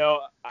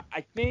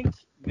 I think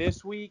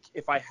this week,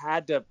 if I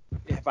had to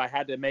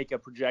make a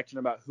projection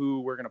about who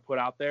we're going to put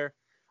out there,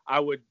 I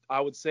would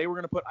say we're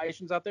going to put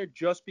Ishins out there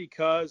just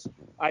because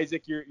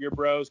Isaac, your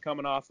bro's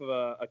coming off of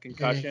a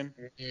concussion.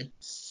 Mm-hmm.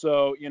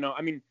 So,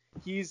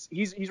 he's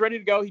ready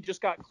to go. He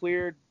just got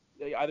cleared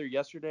either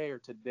yesterday or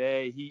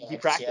today. He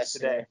practiced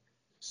today.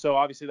 So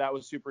obviously that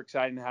was super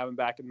exciting to have him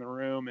back in the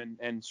room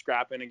and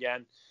scrapping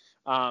again.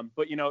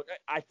 But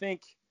I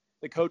think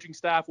the coaching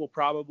staff will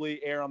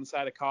probably err on the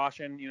side of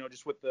caution,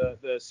 just with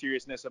the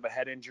seriousness of a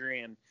head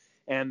injury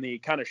and the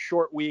kind of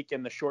short week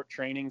and the short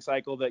training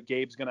cycle that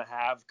Gabe's going to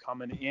have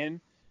coming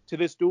in to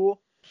this duel.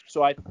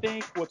 So I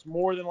think what's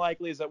more than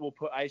likely is that we'll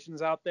put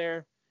Ishins out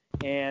there.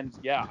 And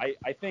yeah,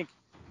 I think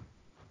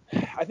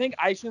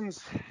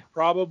Ishins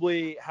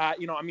probably had,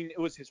 it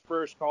was his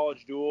first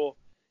college duel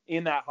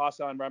in that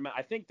hostile environment.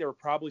 I think there were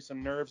probably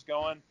some nerves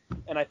going.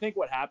 And I think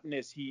what happened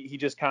is he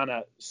just kind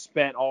of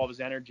spent all of his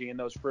energy in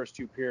those first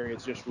two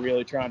periods just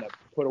really trying to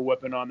put a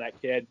whipping on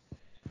that kid.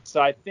 So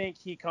I think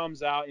he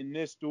comes out in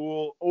this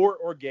duel,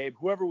 or Gabe,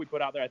 whoever we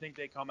put out there, I think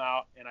they come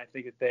out, and I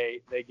think that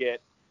they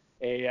get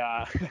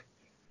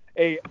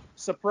a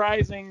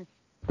surprising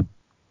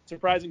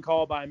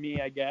call by me,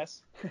 I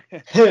guess.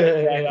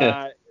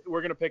 And,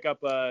 we're gonna pick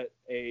up a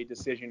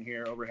decision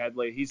here over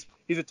Headley. He's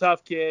a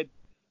tough kid.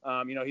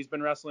 He's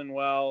been wrestling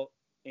well,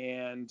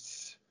 and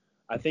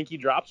I think he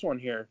drops one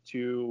here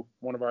to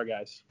one of our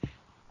guys.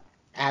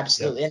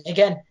 Absolutely. Yep.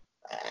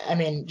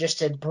 And again,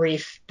 just a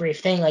brief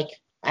thing. Like,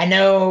 I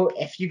know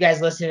if you guys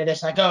listen to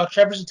this, like, oh,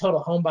 Trevor's a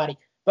total homebody.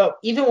 But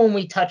even when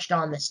we touched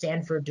on the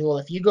Stanford duel,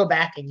 if you go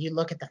back and you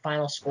look at the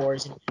final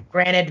scores, and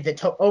granted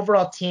the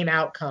overall team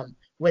outcome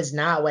was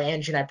not what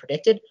Andrew and I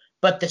predicted,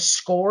 but the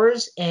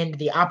scores and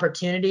the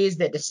opportunities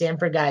that the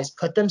Stanford guys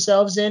put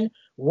themselves in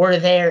were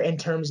there in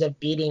terms of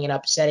beating and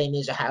upsetting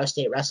these Ohio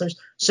State wrestlers.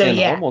 So In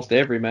yeah, almost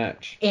every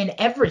match. in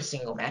every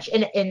single match.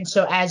 And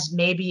so as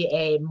maybe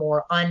a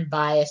more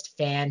unbiased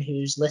fan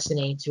who's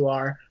listening to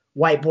our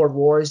whiteboard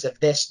wars of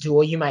this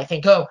duel, you might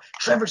think, oh,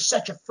 Trevor's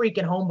such a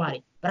freaking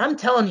homebody. But I'm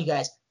telling you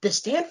guys, the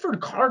Stanford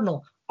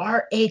Cardinal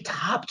are a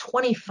top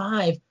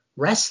 25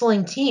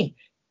 wrestling team.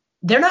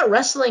 They're not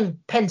wrestling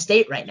Penn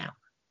State right now.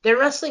 They're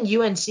wrestling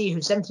UNC,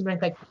 who's 17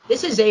 ranked. Like,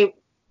 this is a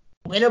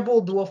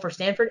winnable duel for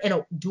Stanford, and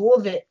a duel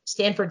that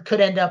Stanford could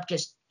end up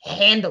just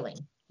handling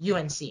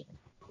UNC.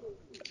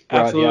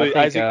 Absolutely.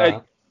 Right, yeah, I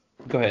think,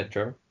 go ahead,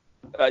 Trevor.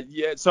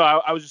 Yeah, so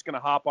I was just going to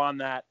hop on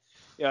that.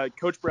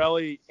 Coach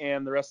Borelli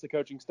and the rest of the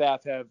coaching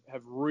staff have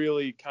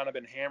really kind of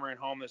been hammering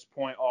home this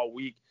point all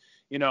week.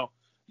 You know,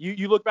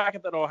 you look back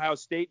at that Ohio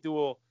State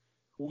duel,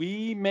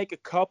 we make a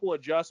couple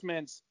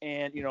adjustments,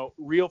 and, you know,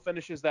 Real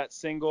finishes that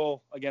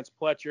single against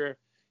Pletcher.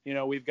 You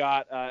know, we've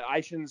got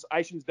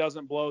Ishins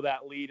doesn't blow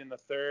that lead in the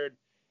third,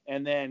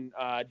 and then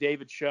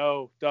David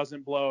Show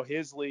doesn't blow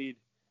his lead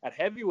at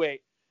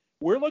heavyweight.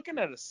 We're looking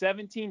at a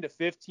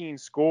 17-15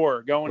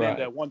 score going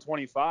into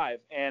 125,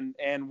 and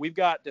we've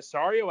got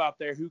Desario out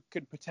there who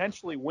could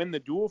potentially win the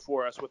duel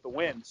for us with the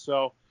win.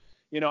 So,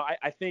 you know,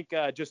 I think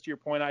just to your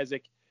point,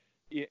 Isaac,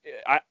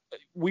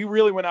 we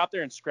really went out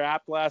there and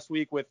scrapped last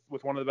week with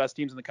one of the best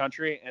teams in the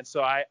country, and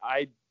so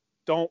I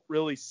don't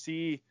really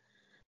see,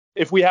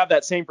 if we have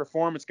that same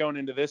performance going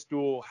into this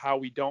duel, how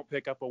we don't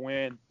pick up a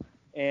win.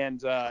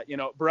 And, you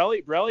know,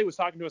 Borelli was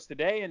talking to us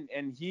today,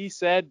 and he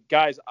said,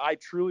 guys, I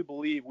truly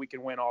believe we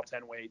can win all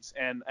 10 weights.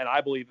 And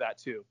I believe that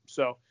too.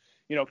 So,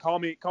 you know, call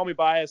me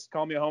biased,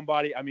 call me a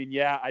homebody. I mean,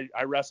 yeah,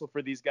 I wrestle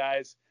for these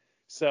guys,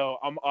 so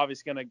I'm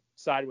obviously going to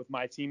side with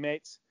my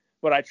teammates,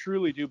 but I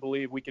truly do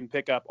believe we can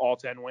pick up all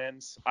 10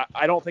 wins.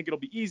 I don't think it'll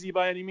be easy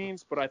by any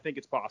means, but I think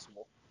it's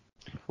possible.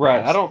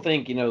 Right. I don't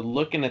think, you know,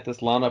 looking at this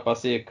lineup, I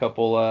see a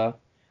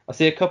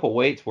couple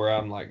weights where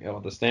I'm like,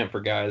 oh, the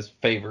Stanford guys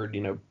favored,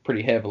 you know,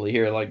 pretty heavily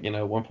here, like, you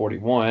know,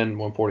 141,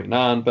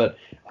 149, but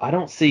I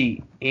don't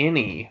see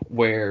any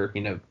where,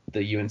 you know,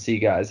 the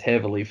UNC guys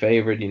heavily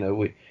favored. You know,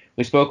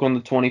 we spoke on the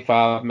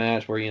 25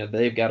 match where, you know,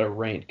 they've got a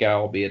ranked guy,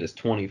 albeit as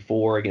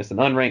 24 against an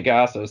unranked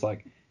guy, so it's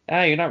like,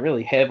 you're not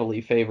really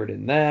heavily favored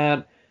in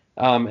that.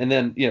 And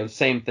then, you know,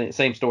 same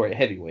story at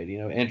heavyweight. You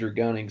know, Andrew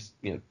Gunning's,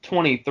 you know,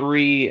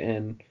 23,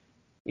 and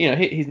you know,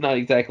 he's not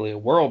exactly a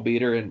world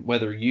beater, and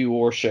whether you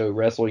or Show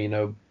wrestle, you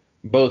know,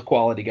 both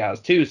quality guys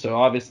too. So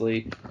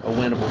obviously a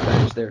winnable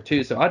match there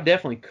too. So I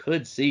definitely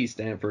could see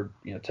Stanford,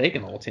 you know,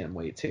 taking all 10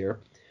 weights here.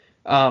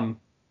 So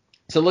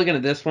looking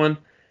at this one,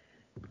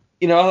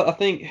 you know, I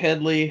think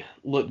Headley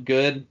looked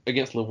good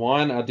against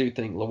Lewan. I do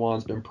think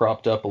Lewan's been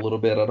propped up a little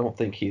bit. I don't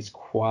think he's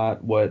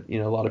quite what, you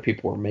know, a lot of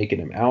people were making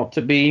him out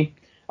to be.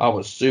 I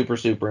was super,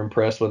 super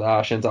impressed with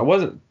Oshins. I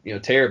wasn't, you know,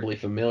 terribly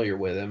familiar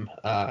with him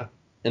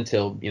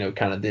until, you know,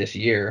 kind of this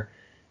year.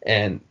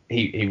 And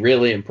he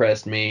really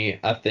impressed me.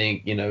 I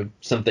think, you know,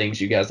 some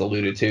things you guys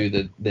alluded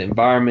to, the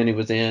environment he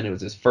was in, it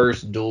was his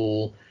first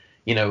duel.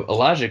 You know,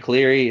 Elijah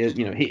Cleary,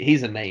 you know,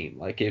 he's a name.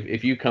 Like,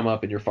 if you come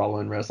up and you're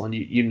following wrestling,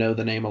 you know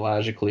the name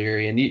Elijah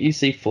Cleary, and you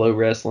see Flow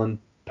Wrestling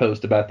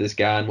post about this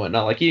guy and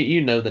whatnot. Like,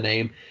 you know the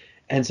name.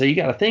 And so you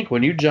got to think,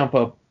 when you jump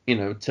up, you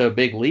know, to a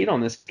big lead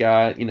on this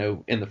guy, you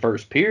know, in the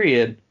first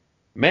period,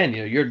 man, you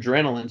know, your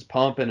adrenaline's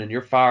pumping and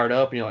you're fired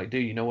up, and you're like,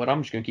 dude, you know what?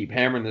 I'm just going to keep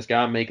hammering this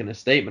guy, making a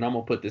statement. I'm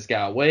going to put this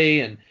guy away.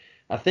 And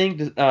I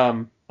think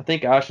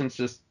Oshins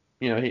just,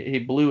 you know, he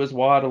blew his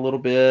wad a little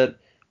bit.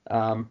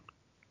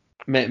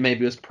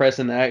 Maybe was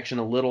pressing the action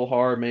a little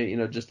hard, maybe, you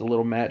know, just a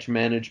little match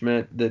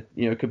management that,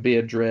 you know, could be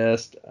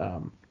addressed.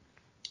 You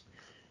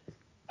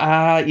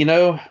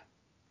know,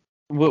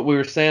 what we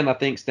were saying, I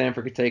think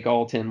Stanford could take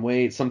all 10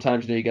 weights.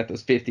 Sometimes, you know, you got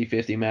those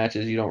 50-50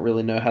 matches. You don't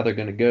really know how they're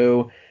going to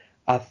go.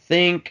 I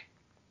think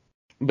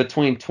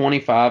between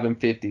 25 and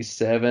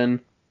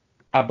 57,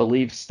 I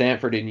believe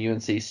Stanford and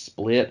UNC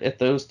split at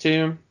those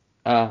two.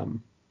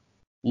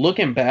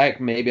 Looking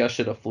back, maybe I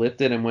should have flipped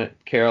it and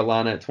went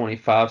Carolina at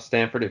 25,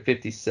 Stanford at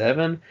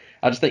 57.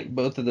 I just think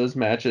both of those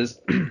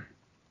matches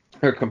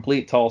are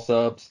complete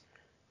toss-ups.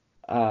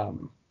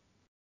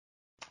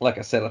 Like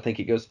I said, I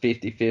think it goes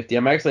 50-50.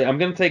 I'm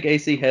going to take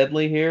AC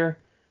Headley here,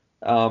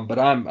 but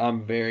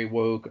I'm very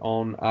woke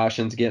on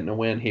Oshins getting a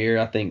win here.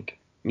 I think,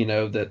 you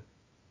know, that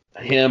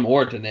him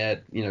or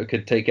Danette, you know,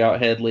 could take out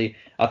Headley.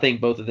 I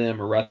think both of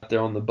them are right there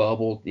on the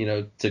bubble, you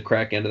know, to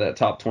crack into that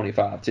top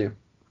 25 too.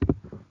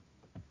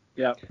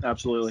 Yeah,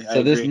 absolutely.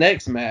 So this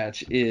next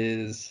match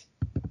is,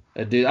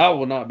 dude, I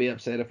will not be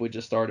upset if we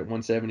just start at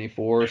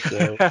 174.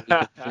 So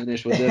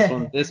finish with this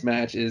one. This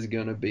match is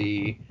going to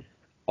be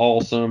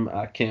awesome.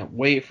 I can't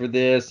wait for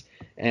this.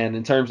 And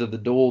in terms of the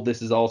duel,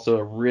 this is also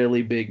a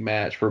really big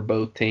match for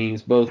both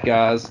teams. Both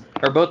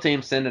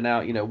teams sending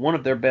out, you know, one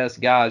of their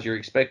best guys. You're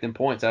expecting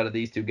points out of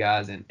these two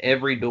guys in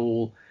every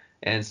duel.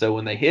 And so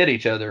when they hit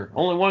each other,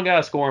 only one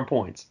guy scoring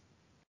points.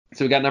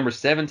 So we got number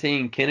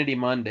 17, Kennedy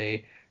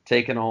Monday,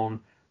 taking on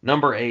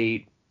number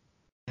 8,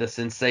 the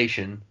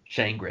sensation,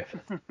 Shane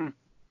Griffith.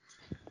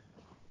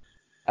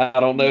 I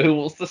don't know who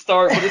wants to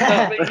start, but it's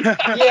not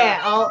me.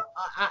 Yeah,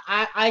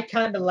 I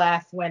kind of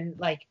laugh when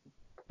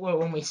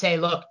we say,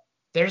 look,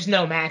 there's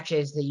no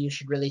matches that you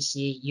should really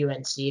see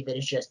UNC that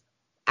is just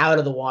out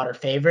of the water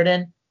favored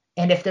in.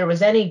 And if there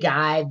was any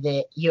guy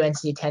that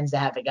UNC tends to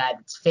have a guy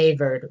that's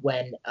favored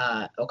when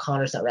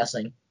O'Connor's not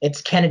wrestling,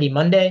 it's Kennedy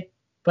Monday.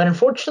 But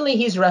unfortunately,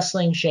 he's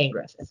wrestling Shane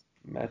Griffith.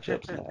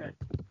 Matchups matter.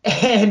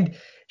 And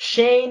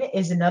Shane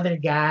is another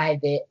guy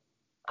that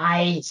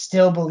I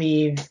still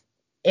believe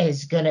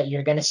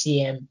you're gonna see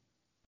him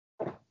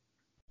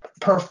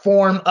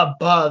perform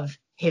above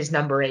his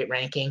number 8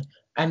 ranking.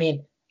 I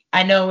mean,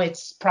 I know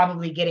it's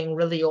probably getting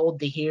really old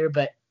to hear,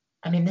 but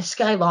I mean, this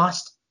guy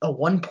lost a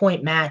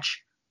 1-point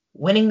match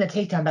winning the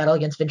takedown battle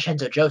against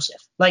Vincenzo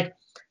Joseph. Like,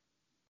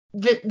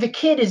 the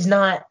kid he's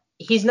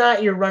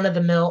not your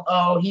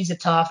run-of-the-mill, he's a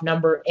tough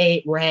number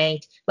 8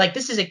 ranked. Like,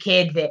 this is a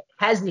kid that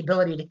has the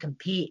ability to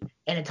compete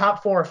in a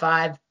top 4 or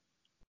 5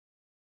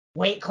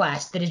 weight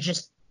class that is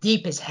just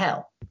deep as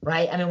hell,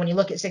 right? I mean, when you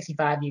look at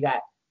 65, you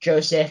got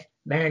Joseph,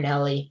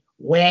 Marinelli,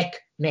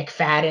 Wick,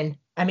 McFadden.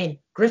 I mean,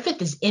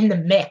 Griffith is in the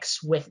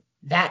mix with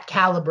that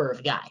caliber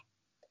of guy.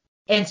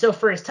 And so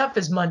for as tough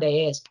as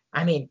Monday is,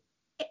 I mean,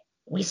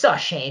 we saw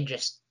Shane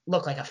just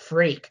look like a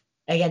freak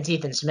against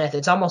Ethan Smith.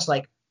 It's almost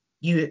like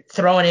you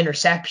throw an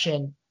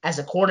interception as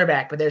a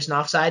quarterback, but there's an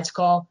offsides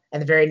call,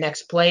 and the very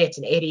next play, it's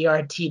an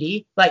 80-yard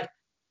TD. Like,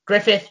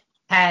 Griffith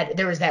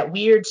there was that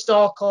weird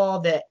stall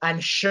call that I'm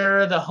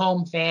sure the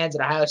home fans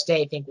at Ohio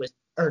State think was,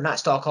 or not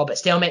stall call, but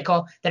stalemate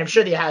call, that I'm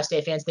sure the Ohio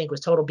State fans think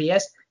was total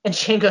BS. And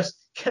Shane goes,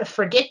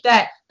 forget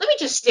that. Let me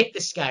just stick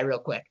this guy real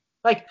quick.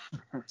 Like,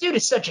 dude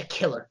is such a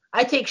killer.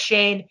 I take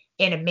Shane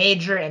in a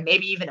major and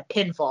maybe even a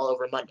pinfall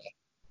over Monday.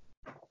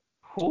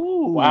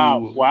 Ooh,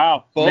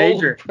 wow.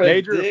 Major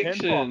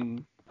prediction.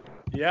 Pinfall.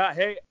 Yeah,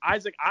 hey,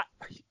 Isaac,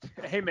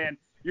 hey, man,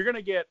 you're going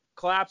to get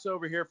claps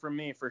over here from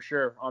me for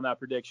sure on that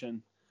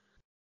prediction.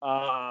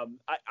 I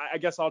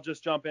guess I'll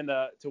just jump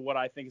into what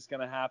I think is going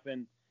to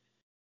happen.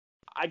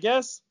 I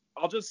guess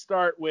I'll just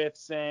start with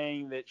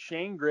saying that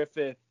Shane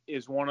Griffith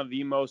is one of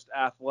the most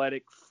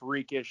athletic,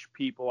 freakish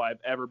people I've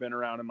ever been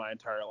around in my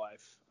entire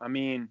life. I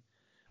mean,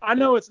 I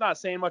know it's not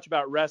saying much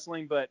about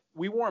wrestling, but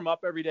we warm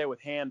up every day with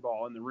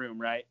handball in the room,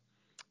 right?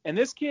 And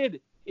this kid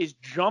is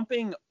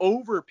jumping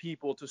over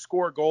people to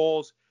score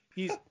goals.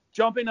 He's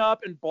jumping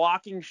up and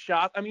blocking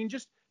shots. I mean,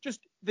 just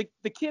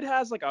the kid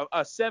has like a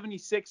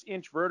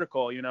 76-inch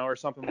vertical, or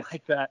something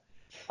like that.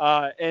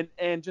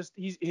 And just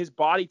his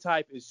body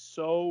type is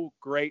so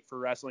great for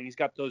wrestling. He's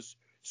got those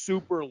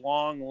super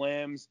long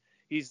limbs.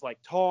 He's like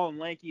tall and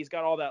lanky. He's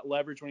got all that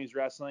leverage when he's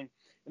wrestling.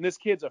 And this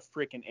kid's a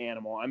freaking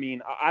animal. I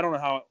mean, I don't know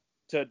how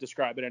to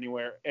describe it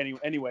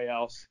anyway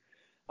else.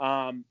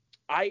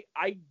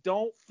 I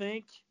don't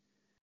think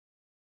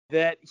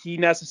that he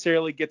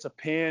necessarily gets a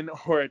pin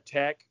or a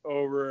tech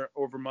over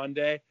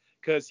Monday,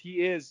 because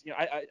he is,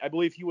 I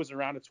believe he was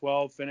around a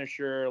 12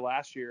 finisher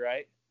last year,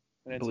 right?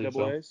 In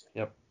NCAAs. So.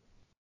 Yep.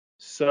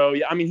 So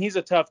yeah, I mean, he's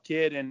a tough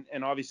kid,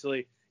 and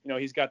obviously,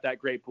 he's got that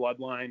great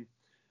bloodline,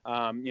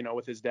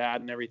 with his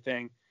dad and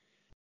everything.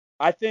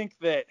 I think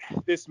that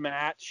this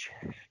match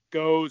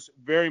goes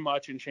very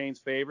much in Shane's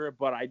favor,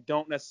 but I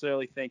don't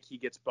necessarily think he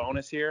gets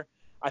bonus here.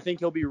 I think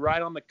he'll be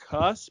right on the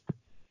cusp,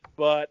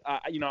 but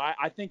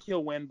I think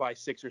he'll win by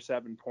 6 or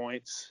 7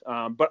 points.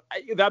 But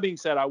that being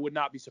said, I would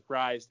not be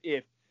surprised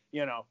if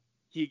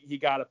he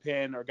got a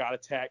pin or got a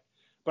tech.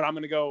 But I'm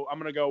gonna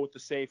go with the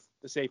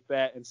safe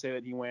bet and say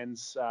that he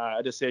wins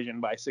a decision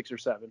by 6 or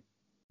 7.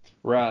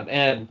 Right,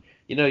 and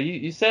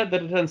you said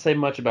that it doesn't say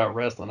much about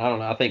wrestling. I don't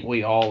know. I think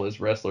we all as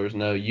wrestlers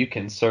know you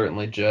can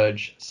certainly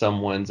judge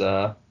someone's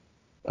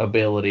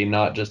ability,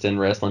 not just in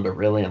wrestling, but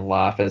really in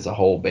life as a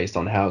whole, based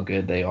on how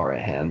good they are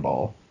at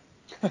handball.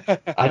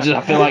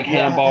 I feel like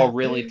handball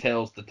really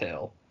tells the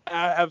tale.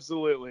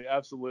 Absolutely.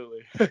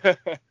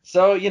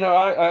 So,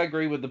 I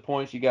agree with the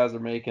points you guys are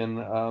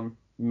making.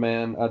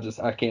 Man,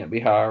 I can't be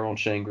higher on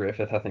Shane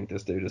Griffith. I think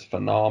this dude is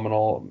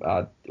phenomenal.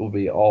 It would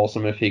be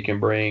awesome if he can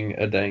bring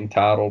a dang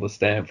title to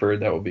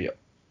Stanford. That would be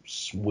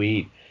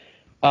sweet.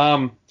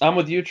 I'm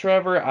with you,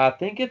 Trevor. I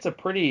think it's a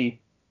pretty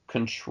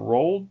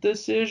controlled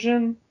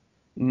decision.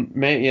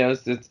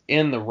 It's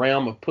in the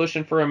realm of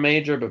pushing for a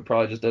major, but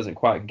probably just doesn't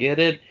quite get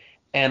it.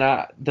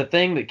 And the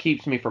thing that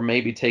keeps me from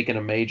maybe taking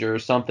a major or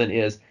something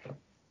is,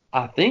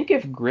 I think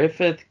if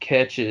Griffith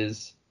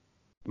catches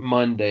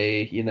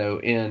Monday,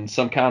 in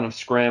some kind of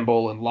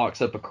scramble and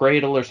locks up a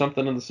cradle or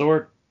something of the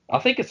sort, I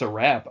think it's a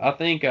wrap. I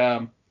think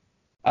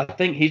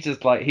he's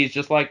just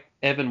like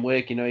Evan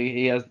Wick.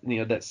 He has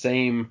that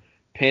same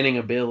pinning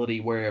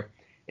ability where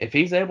if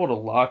he's able to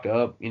lock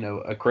up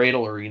a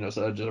cradle or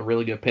so just a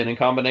really good pinning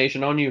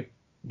combination on you,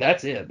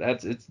 that's it.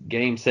 It's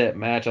game, set,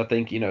 match. I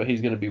think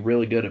he's going to be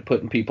really good at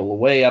putting people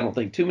away. I don't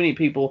think too many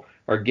people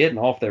are getting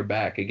off their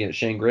back against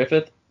Shane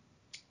Griffith.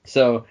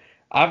 So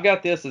I've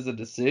got this as a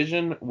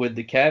decision with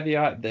the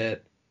caveat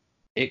that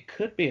it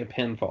could be a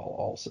pinfall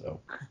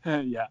also.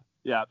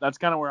 yeah, that's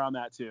kind of where I'm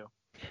at too.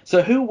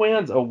 So who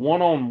wins a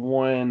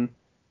one-on-one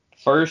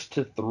first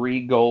to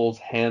 3 goals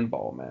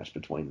handball match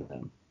between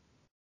them?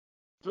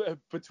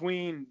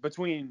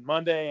 Between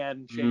Monday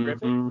and Shane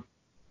Griffin.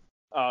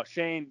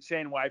 Shane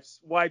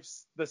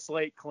wipes the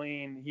slate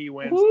clean. He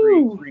wins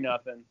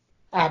 3-0.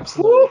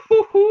 Absolutely.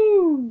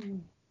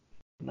 Woo-hoo-hoo.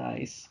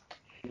 Nice.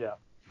 Yeah.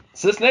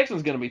 So this next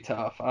one's gonna be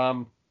tough.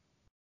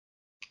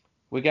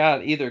 We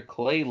got either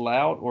Clay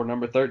Lout or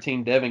number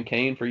 13 Devin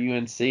Kane for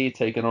UNC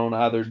taking on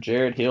either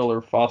Jared Hill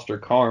or Foster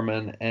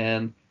Carman,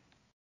 and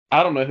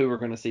I don't know who we're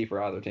gonna see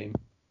for either team.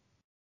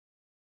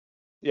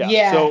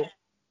 Yeah. So,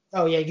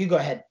 oh yeah, you go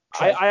ahead.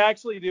 I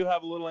actually do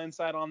have a little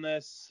insight on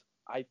this.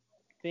 I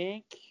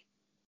think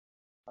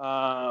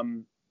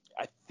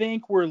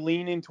we're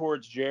leaning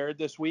towards Jared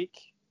this week,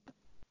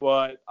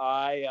 but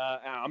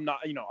I'm not,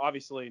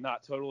 obviously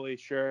not totally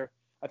sure.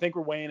 I think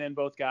we're weighing in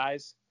both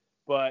guys,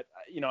 but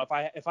if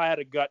I had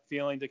a gut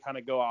feeling to kind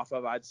of go off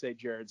of, I'd say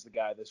Jared's the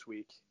guy this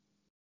week.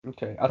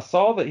 Okay, I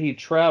saw that he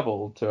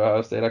traveled to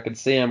Ohio State. I could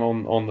see him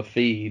on the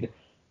feed.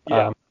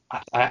 Yeah.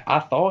 I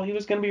thought he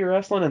was going to be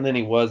wrestling, and then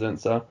he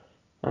wasn't. So,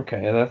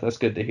 okay, that's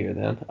good to hear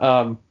then.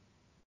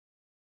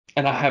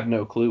 And I have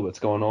no clue what's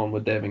going on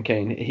with Devin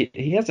Kane.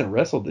 He hasn't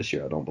wrestled this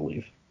year, I don't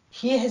believe.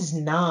 He has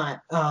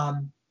not.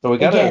 So we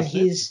got again,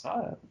 he's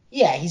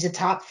a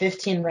top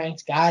 15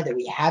 ranked guy that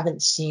we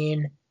haven't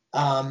seen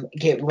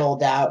get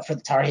rolled out for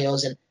the Tar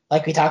Heels. And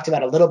like we talked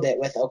about a little bit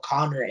with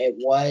O'Connor, it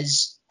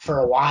was for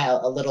a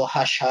while a little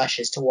hush-hush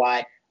as to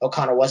why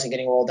O'Connor wasn't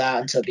getting rolled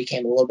out until it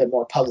became a little bit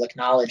more public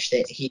knowledge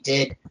that he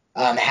did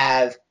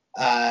have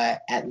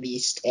at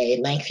least a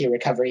lengthy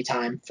recovery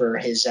time for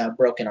his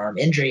broken arm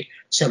injury.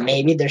 So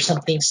maybe there's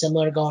something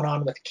similar going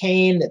on with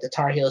Kane that the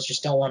Tar Heels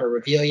just don't want to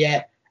reveal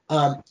yet.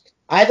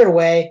 Either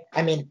way,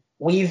 I mean,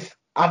 we've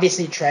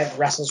obviously Trev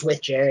wrestles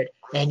with Jared,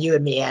 and you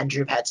and me,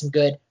 Andrew, have had some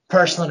good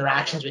personal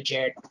interactions with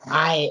Jared.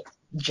 I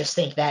just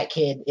think that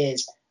kid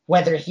is,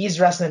 whether he's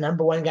wrestling the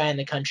number one guy in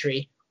the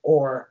country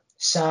or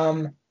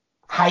some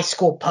high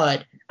school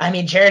pud. I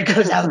mean, Jared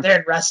goes out there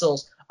and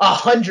wrestles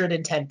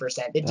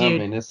 110%. The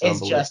dude is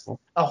just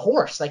a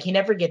horse. Like, he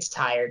never gets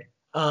tired.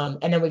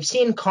 And then we've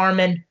seen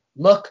Carman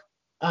look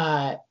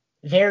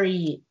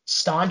very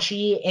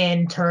staunchy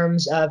in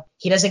terms of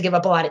he doesn't give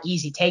up a lot of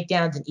easy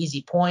takedowns and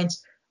easy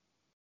points.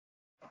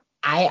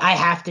 I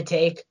have to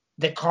take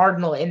the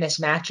Cardinal in this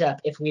matchup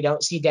if we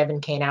don't see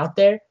Devin Kane out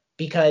there,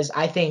 because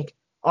I think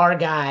our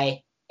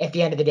guy at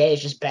the end of the day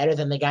is just better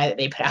than the guy that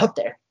they put out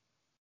there.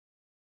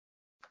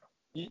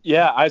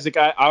 Yeah, Isaac,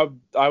 I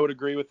would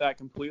agree with that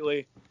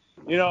completely.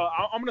 I'm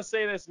going to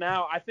say this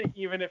now. I think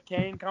even if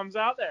Kane comes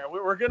out there,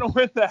 we're going to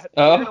win that.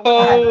 I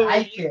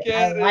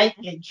like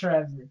it,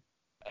 Trevor.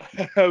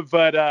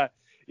 But,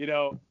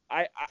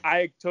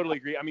 I totally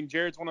agree. I mean,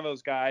 Jared's one of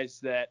those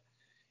guys that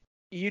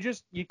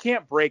you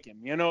can't break him.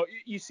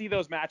 You see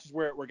those matches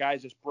where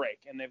guys just break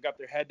and they've got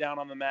their head down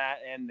on the mat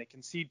and they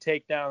concede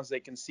takedowns,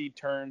 they concede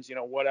turns,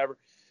 whatever.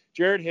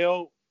 Jared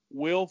Hill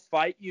will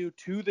fight you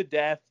to the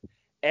death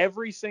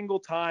every single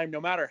time, no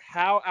matter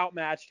how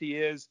outmatched he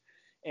is.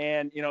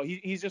 And,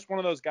 he's just one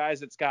of those guys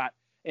that's got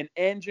an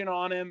engine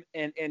on him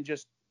and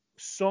just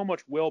so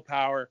much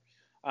willpower.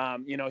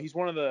 He's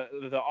one of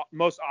the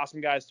most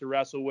awesome guys to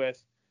wrestle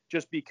with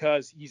just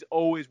because he's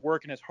always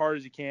working as hard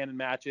as he can in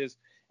matches.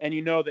 And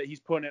that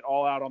he's putting it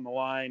all out on the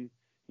line,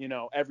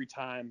 every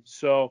time.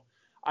 So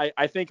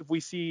I think if we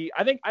see,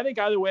 I think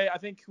either way, I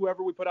think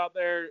whoever we put out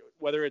there,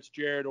 whether it's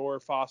Jared or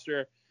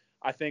Foster,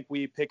 I think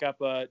we pick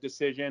up a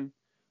decision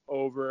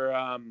over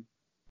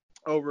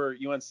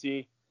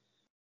UNC.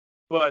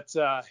 But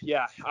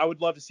I would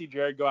love to see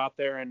Jared go out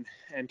there and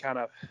kind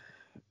of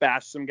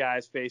bash some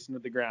guys face into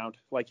the ground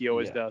like he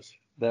always does.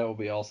 That would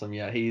be awesome.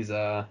 Yeah, he's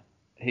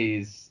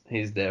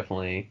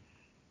definitely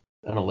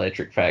an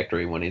electric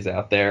factory when he's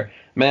out there.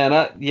 Man,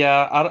 I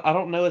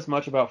don't know as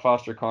much about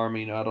Foster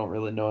Carman. I don't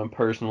really know him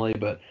personally,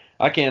 but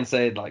I can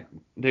say, like,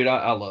 dude,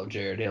 I love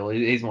Jared Hill.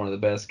 He's one of the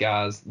best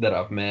guys that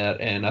I've met,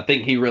 and I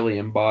think he really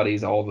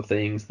embodies all the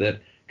things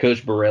that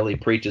Coach Borelli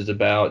preaches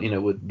about,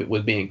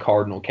 with being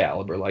Cardinal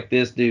caliber. Like,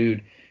 this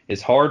dude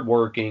is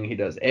hardworking. He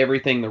does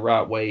everything the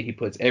right way. He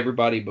puts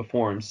everybody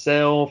before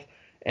himself,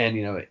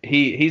 and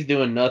he's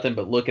doing nothing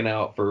but looking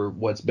out for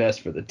what's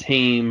best for the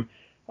team.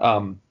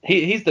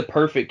 He's the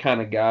perfect kind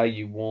of guy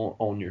you want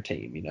on your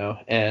team,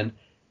 and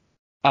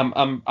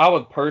I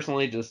would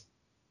personally, just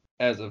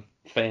as a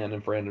fan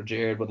and friend of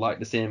Jared, would like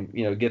to see him,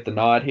 get the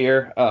nod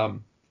here.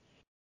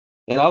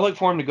 And I look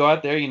for him to go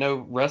out there,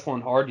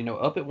 wrestling hard,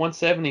 up at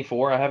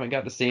 174. I haven't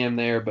got to see him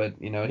there, but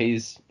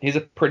he's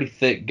a pretty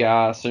thick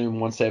guy. I assume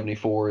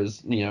 174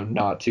 is,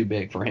 not too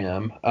big for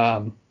him.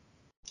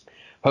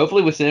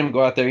 Hopefully we see him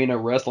go out there,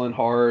 wrestling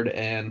hard.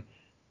 And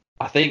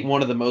I think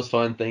one of the most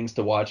fun things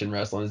to watch in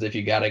wrestling is if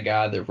you got a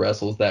guy that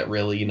wrestles that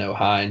really,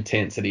 high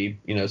intensity,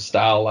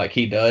 style like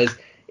he does.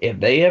 If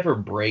they ever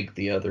break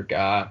the other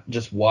guy,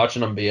 just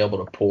watching them be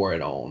able to pour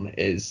it on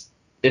is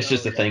it's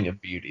just a thing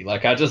of beauty.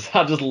 Like I just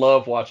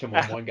love watching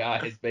when one guy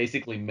is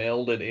basically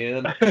melded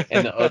in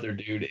and the other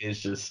dude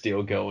is just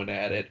still going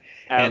at it.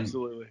 And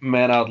Absolutely.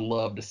 man, I'd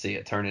love to see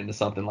it turn into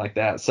something like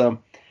that. So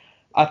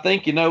I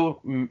think,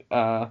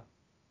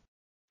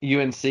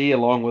 UNC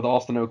along with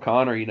Austin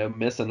O'Connor,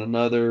 missing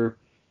another,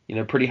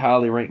 pretty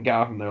highly ranked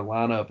guy from their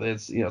lineup.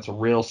 It's a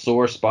real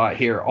sore spot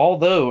here.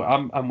 Although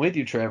I'm with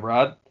you,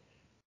 Trevor.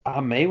 I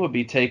may would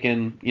be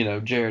taking,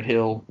 Jared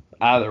Hill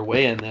either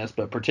way in this,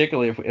 but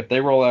particularly if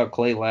they roll out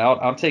Clay Loud,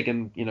 I'm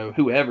taking,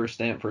 whoever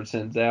Stanford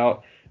sends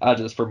out. I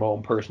just, for my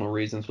own personal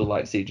reasons, would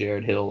like to see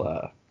Jared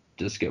Hill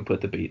just go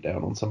put the beat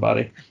down on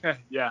somebody.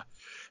 Yeah.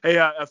 Hey,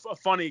 a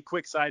funny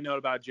quick side note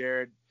about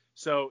Jared.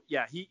 So,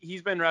 yeah,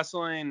 he's been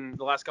wrestling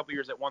the last couple of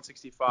years at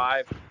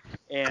 165,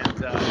 and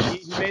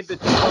he made the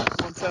jump up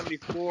to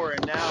 174,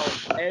 and now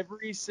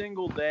every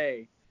single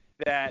day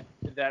that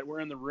we're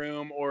in the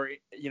room or,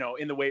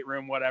 in the weight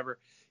room, whatever,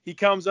 he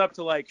comes up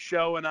to, like,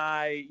 Sho and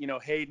I,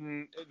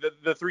 Hayden,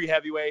 the three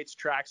heavyweights,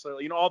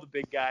 Traxler, all the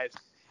big guys.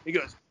 He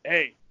goes,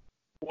 "Hey,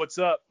 what's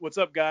up? What's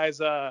up, guys?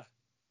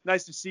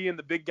 Nice to see you in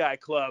the big guy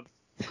club.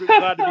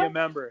 Glad to be a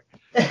member."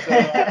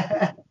 So,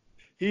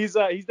 he's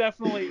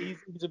definitely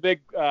he's a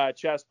big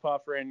chest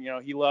puffer, and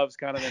he loves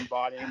kind of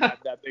embodying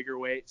that bigger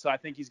weight. So I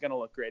think he's gonna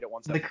look great at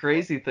 174. The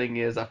crazy thing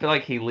is, I feel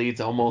like he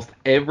leads almost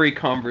every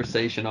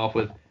conversation off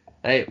with,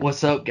 "Hey,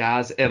 what's up,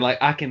 guys?" And like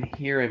I can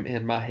hear him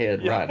in my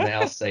head right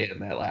now saying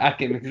that. Like I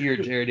can hear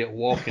Jared Hill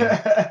walking.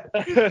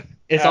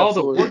 It's all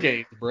the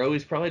Orgains, bro.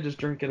 He's probably just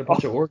drinking a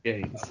bunch of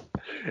Orgains.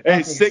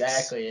 Hey,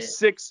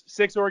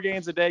 six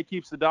Orgains a day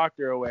keeps the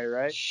doctor away,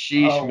 right?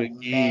 Sheesh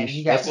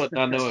McGeesh. That's what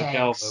I know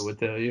Calvo would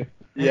tell you.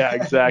 Yeah,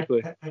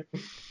 exactly.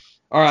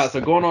 All right,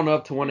 so going on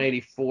up to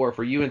 184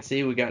 for UNC,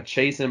 we got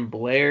Chasen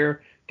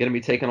Blair going to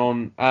be taking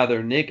on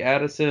either Nick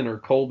Addison or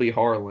Colby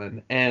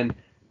Harlan. And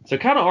so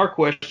kind of our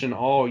question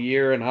all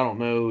year, and I don't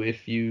know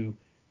if you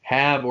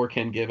have or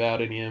can give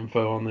out any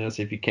info on this.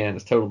 If you can,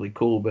 it's totally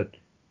cool. But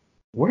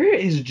where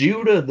is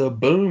Judah the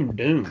Boom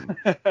Doom?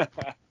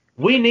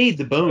 We need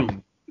the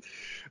boom.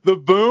 The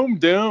Boom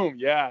Doom.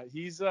 Yeah,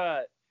 he's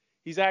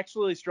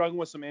actually struggling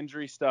with some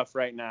injury stuff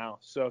right now.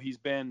 So he's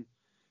been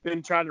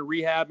trying to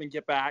rehab and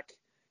get back,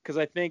 because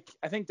I think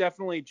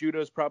definitely Judah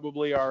is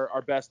probably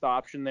our best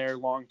option there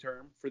long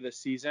term for this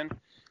season.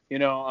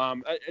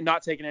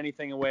 Not taking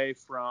anything away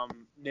from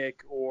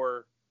Nick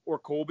or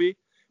Colby,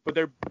 but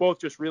they're both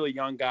just really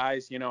young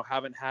guys.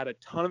 Haven't had a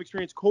ton of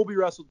experience. Colby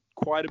wrestled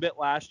quite a bit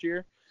last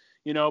year,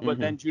 but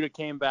then Judah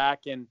came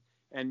back and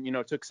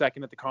took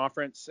second at the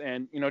conference,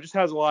 and just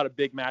has a lot of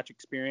big match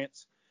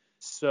experience.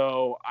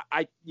 So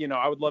I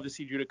would love to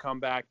see Judah come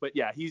back, but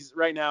yeah, he's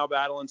right now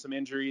battling some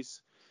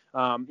injuries.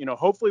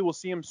 Hopefully we'll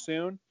see him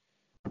soon.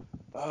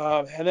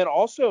 And then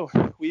also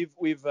we've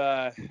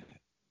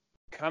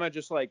kind of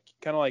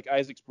like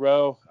Isaac's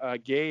bro,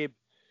 Gabe,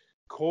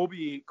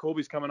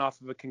 Colby's coming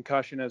off of a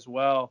concussion as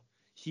well.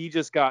 He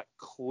just got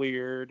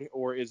cleared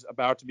or is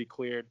about to be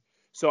cleared.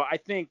 So I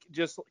think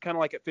just kind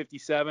of like at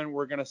 57,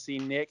 we're going to see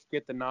Nick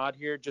get the nod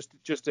here, just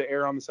to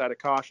err on the side of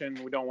caution.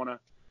 We don't want to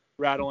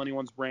rattle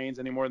anyone's brains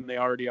any more than they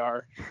already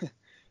are.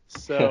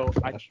 So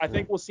I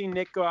think we'll see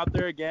Nick go out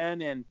there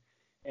again, and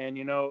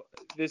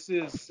this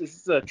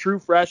is a true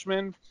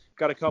freshman.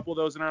 Got a couple of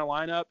those in our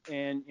lineup,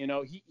 and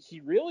he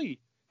really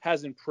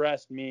has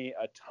impressed me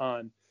a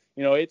ton.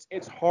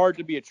 It's hard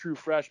to be a true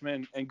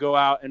freshman and go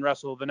out and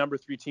wrestle the number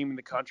 3 team in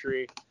the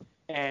country,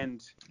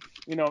 and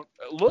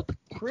look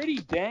pretty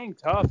dang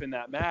tough in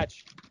that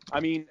match. I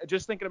mean,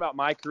 just thinking about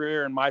my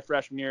career and my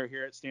freshman year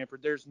here at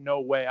Stanford, there's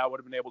no way I would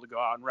have been able to go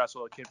out and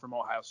wrestle a kid from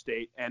Ohio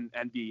State and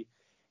be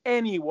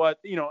any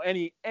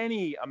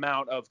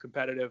amount of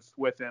competitive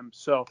with him.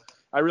 So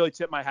I really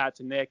tip my hat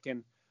to Nick,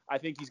 and I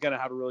think he's going to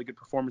have a really good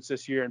performance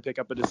this year and pick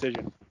up a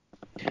decision.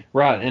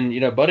 Right,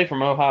 and Buddy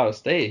from Ohio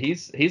State,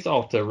 he's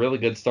off to a really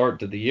good start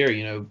to the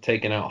year.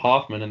 Taking out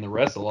Hoffman in the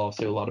wrestle-off,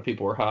 who a lot of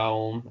people were high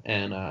on,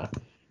 and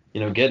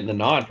getting the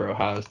nod for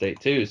Ohio State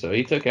too. So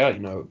he took out,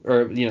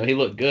 he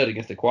looked good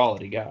against a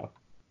quality guy.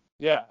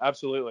 Yeah,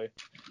 absolutely.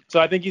 So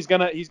I think he's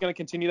gonna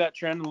continue that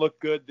trend and look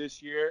good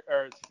this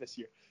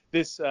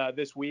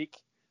week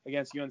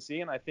against UNC,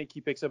 and I think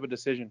he picks up a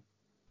decision.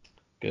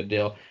 Good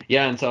deal.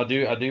 Yeah, and so I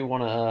do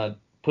want to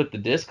put the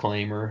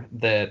disclaimer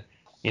that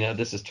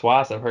this is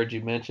twice I've heard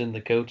you mention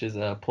the coaches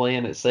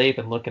playing it safe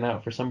and looking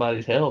out for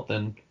somebody's health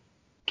and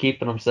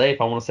keeping them safe.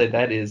 I want to say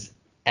that is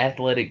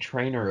athletic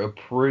trainer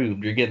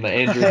approved. You're getting the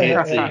Andrew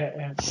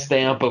Hensey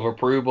stamp of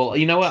approval.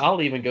 You know what?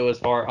 I'll even go as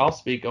far. I'll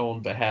speak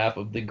on behalf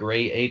of the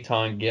great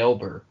Eitan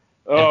Gelber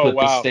and put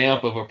the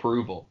stamp of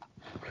approval.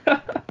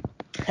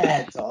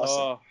 That's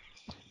awesome.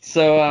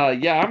 So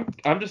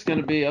I'm just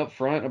gonna be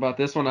upfront about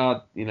this one.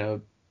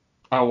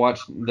 I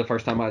watched the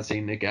first time I'd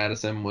seen Nick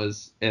Addison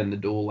was in the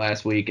duel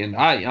last week, and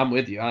I'm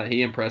with you.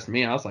 He impressed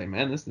me. I was like,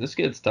 man, this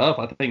kid's tough.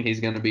 I think he's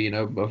gonna be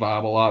a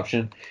viable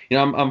option.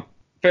 I'm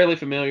fairly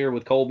familiar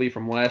with Colby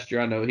from last year.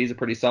 I know he's a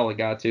pretty solid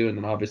guy too, and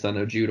then obviously I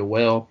know Judah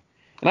well.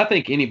 And I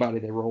think anybody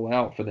they roll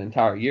out for the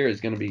entire year is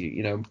going to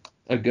be,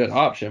 a good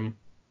option.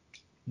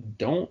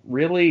 Don't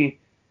really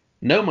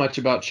know much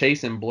about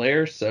Chase and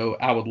Blair, so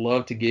I would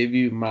love to give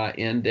you my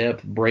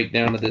in-depth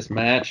breakdown of this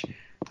match,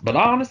 but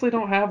I honestly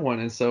don't have one,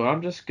 and so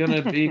I'm just going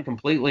to be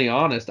completely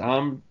honest.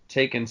 I'm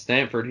taking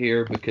Stanford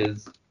here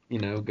because,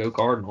 go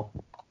Cardinal.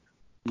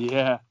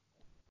 Yeah.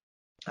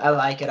 I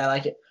like it.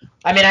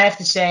 I mean, I have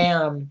to say,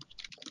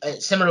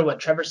 similar to what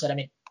Trevor said, I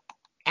mean,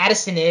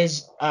 Addison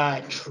is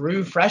a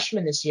true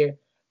freshman this year,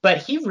 but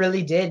he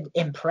really did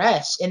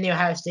impress in the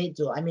Ohio State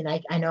duel. I mean,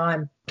 I know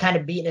I'm kind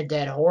of beating a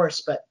dead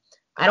horse, but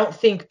I don't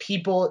think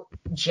people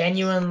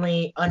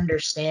genuinely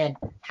understand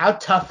how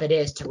tough it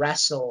is to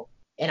wrestle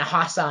in a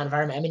hostile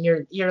environment. I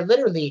mean, you're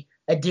literally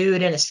a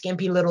dude in a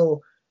skimpy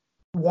little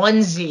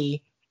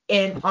onesie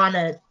on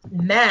a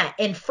mat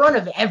in front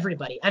of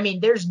everybody. I mean,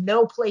 there's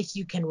no place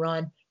you can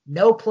run,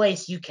 no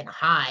place you can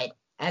hide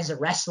as a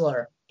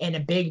wrestler in a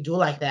big duel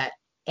like that.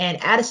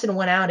 And Addison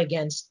went out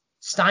against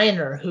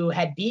Steiner, who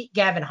had beat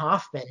Gavin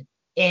Hoffman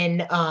in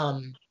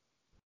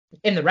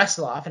the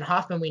wrestle off. And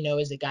Hoffman, we know,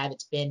 is a guy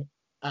that's been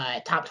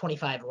top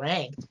 25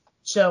 ranked.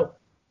 So,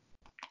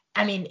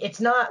 I mean, it's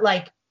not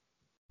like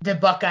the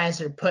Buckeyes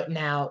are putting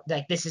out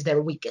like this is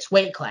their weakest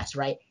weight class,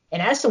 right?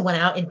 And Addison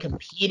went out and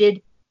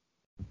competed,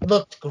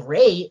 looked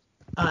great,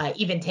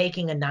 even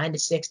taking a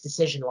 9-6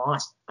 decision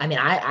loss. I mean,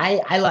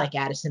 I like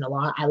Addison a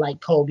lot. I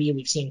like Colby.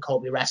 We've seen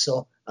Colby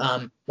wrestle,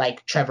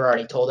 like Trevor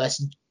already told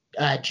us.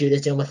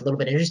 Judah's dealing with a little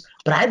bit of injuries,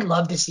 but I'd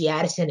love to see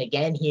Addison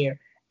again here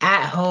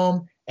at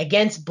home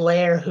against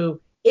Blair, who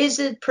is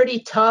a pretty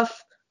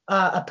tough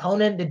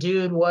opponent. The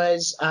dude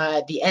was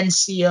the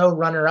NCO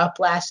runner-up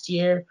last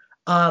year,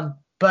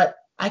 but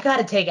I got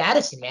to take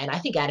Addison, man. I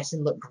think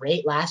Addison looked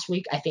great last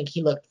week. I think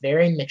he looked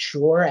very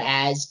mature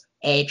as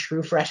a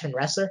true freshman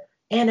wrestler.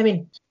 And, I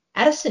mean,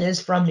 Addison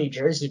is from New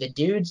Jersey. The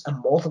dude's a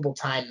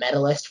multiple-time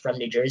medalist from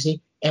New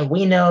Jersey. And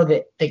we know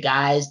that the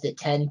guys that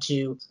tend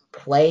to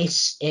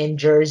place in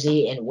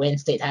Jersey and win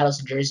state titles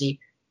in Jersey,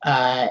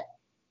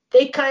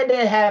 they kind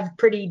of have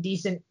pretty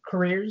decent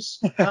careers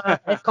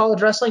in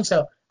college wrestling.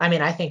 So, I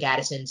mean, I think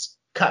Addison's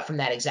cut from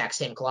that exact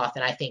same cloth.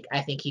 And I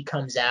think he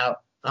comes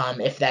out,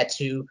 if that's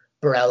who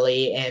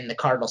Borelli and the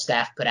Cardinal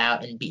staff put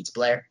out, and beats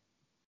Blair.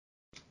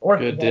 Or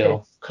good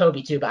deal.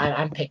 Kobe too, but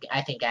I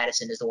think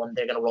Addison is the one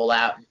they're gonna roll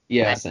out.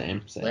 Yeah,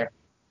 same. Yeah,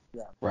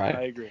 right.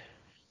 I agree.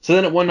 So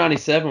then at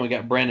 197, we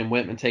got Brandon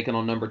Whitman taking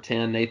on number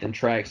 10 Nathan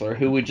Traxler,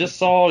 who we just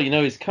saw.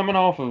 He's coming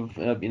off of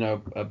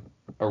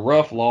a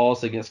rough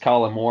loss against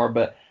Colin Moore,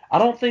 but I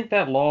don't think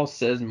that loss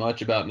says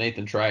much about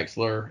Nathan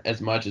Traxler as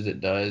much as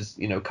it does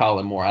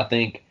Colin Moore. I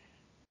think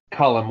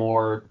Colin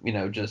Moore,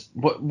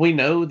 we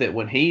know that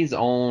when he's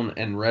on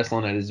and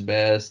wrestling at his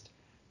best,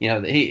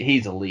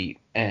 he's elite.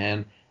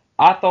 And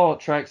I thought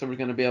Traxler was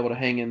going to be able to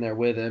hang in there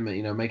with him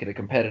and, make it a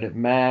competitive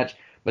match.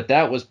 But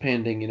that was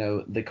pending,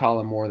 the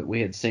Colin Moore that we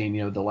had seen,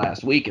 the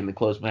last week in the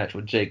close match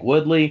with Jake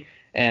Woodley.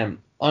 And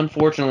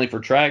unfortunately for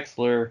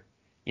Traxler,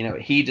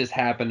 he just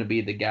happened to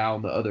be the guy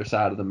on the other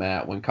side of the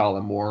mat when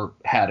Colin Moore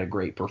had a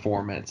great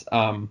performance.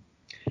 And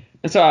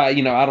so, I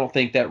don't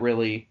think that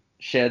really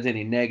sheds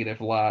any negative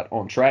light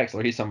on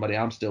Traxler. He's somebody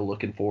I'm still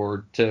looking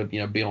forward to,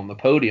 be on the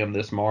podium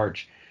this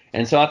March.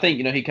 And so I think,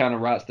 he kind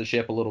of rights the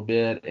ship a little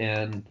bit,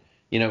 and,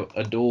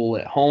 a duel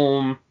at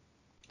home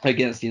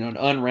against, an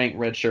unranked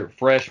redshirt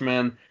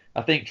freshman.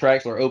 I think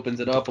Traxler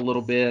opens it up a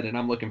little bit, and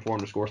I'm looking for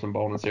him to score some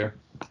bonus here.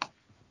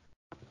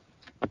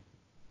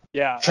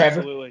 Yeah, Trevor?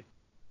 Absolutely.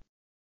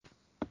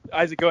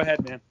 Isaac, go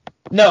ahead, man.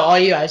 No, all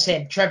you. I was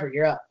saying, Trevor,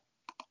 you're up.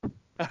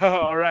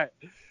 All right.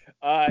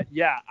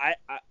 Yeah,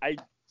 I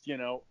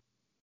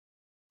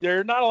there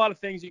are not a lot of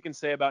things you can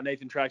say about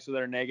Nathan Traxler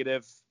that are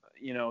negative.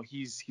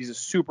 He's a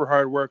super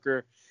hard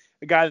worker,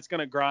 a guy that's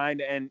going to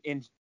grind, and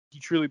he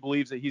truly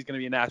believes that he's going to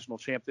be a national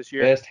champ this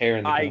year. Best hair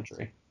in the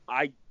country.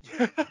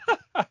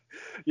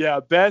 Yeah,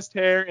 best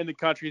hair in the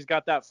country. He's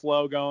got that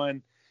flow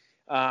going.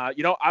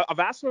 I've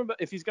asked him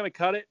if he's going to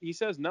cut it. He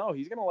says no.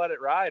 He's going to let it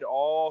ride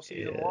all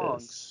season long.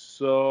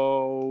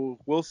 So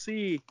we'll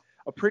see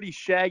a pretty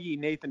shaggy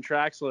Nathan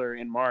Traxler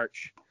in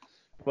March.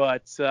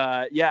 But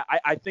I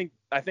think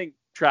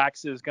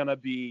Trax is going to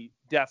be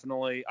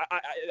definitely.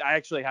 I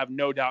actually have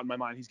no doubt in my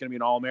mind he's going to be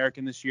an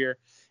All-American this year,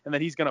 and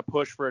that he's going to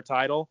push for a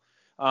title.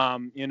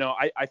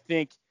 I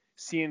think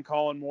seeing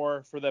Colin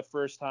Moore for the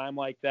first time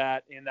like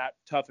that in that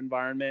tough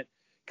environment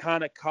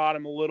kind of caught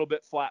him a little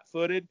bit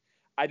flat-footed.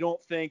 I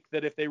don't think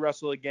that if they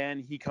wrestle again,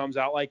 he comes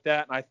out like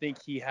that. And I think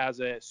he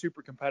has a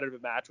super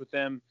competitive match with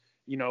them,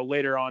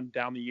 later on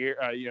down the year,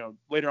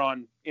 later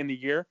on in the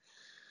year.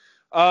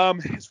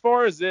 As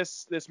far as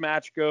this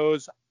match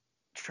goes,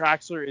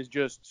 Traxler is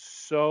just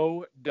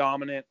so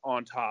dominant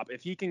on top.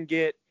 If he can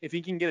get a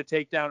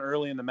takedown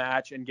early in the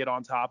match and get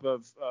on top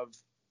of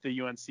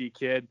the UNC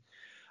kid,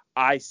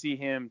 I see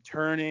him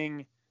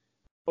turning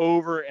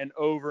over and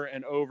over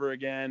and over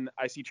again.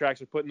 I see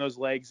Traxler putting those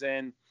legs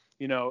in,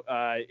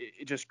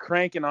 just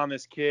cranking on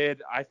this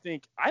kid. I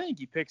think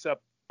he picks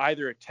up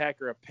either a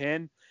tech or a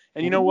pin.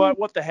 And you know what?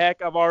 What the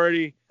heck?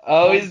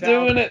 He's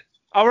doing it.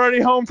 I'm already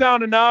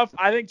hometown enough.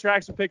 I think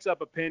Traxler picks up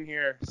a pin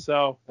here.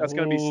 So that's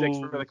going to be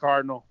 6 for the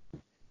Cardinal.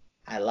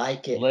 I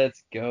like it.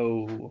 Let's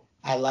go.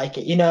 I like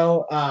it.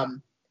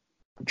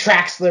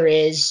 Traxler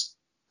is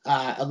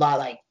a lot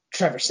like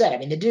Trevor said. I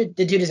mean, the dude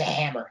is a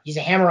hammer. He's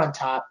a hammer on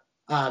top.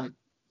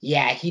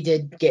 Yeah, he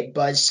did get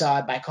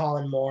buzzsawed by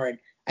Colin Moore, and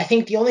I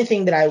think the only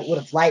thing that I would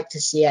have liked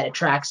to see out of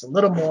Trax a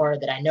little more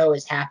that I know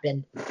has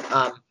happened.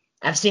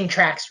 I've seen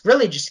Trax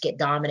really just get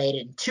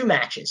dominated in 2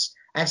 matches.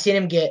 I've seen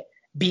him get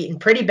beaten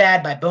pretty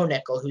bad by Bo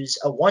Nickel, who's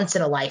a once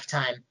in a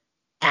lifetime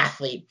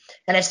athlete,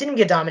 and I've seen him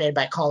get dominated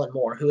by Colin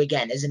Moore, who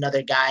again is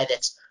another guy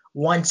that's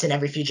once in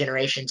every few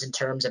generations in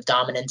terms of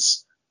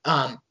dominance.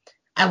 I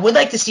would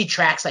like to see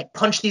Trax like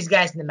punch these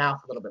guys in the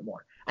mouth a little bit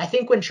more. I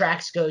think when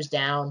Trax goes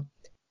down,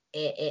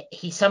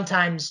 he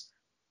sometimes,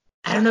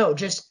 I don't know,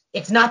 just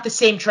it's not the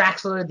same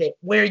Traxler that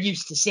we're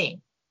used to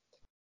seeing.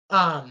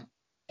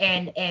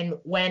 And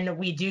when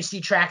we do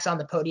see Trax on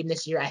the podium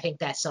this year, I think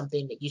that's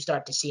something that you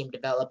start to see him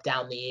develop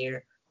down the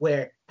year.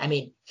 Where I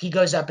mean, he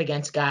goes up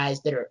against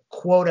guys that are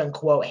quote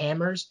unquote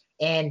hammers,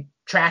 and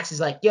Trax is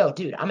like, "Yo,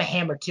 dude, I'm a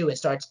hammer too," and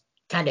starts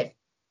kind of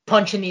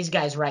punching these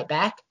guys right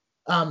back.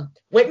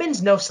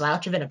 Whitman's no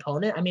slouch of an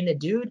opponent. I mean, the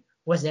dude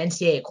was an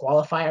NCAA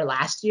qualifier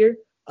last year.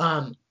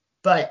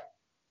 But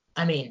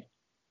I mean,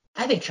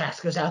 I think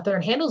Trax goes out there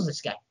and handles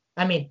this guy.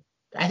 I mean,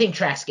 I think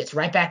Trax gets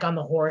right back on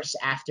the horse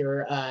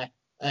after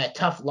a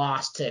tough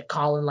loss to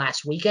Colin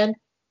last weekend,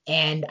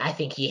 and I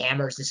think he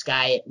hammers this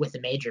guy with the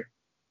major.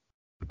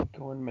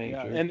 Going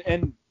major. Yeah,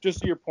 and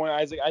just to your point,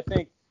 Isaac, I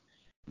think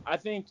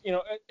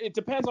it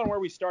depends on where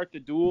we start the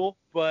duel,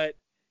 but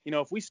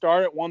if we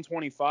start at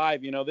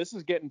 125, this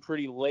is getting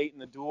pretty late in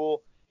the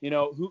duel.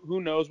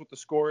 Who knows what the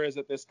score is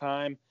at this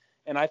time?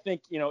 And I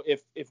think,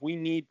 if we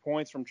need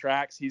points from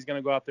Trax, he's going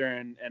to go out there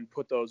and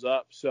put those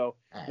up. So,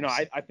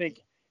 I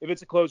think if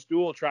it's a close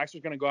duel, Trax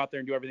is going to go out there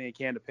and do everything he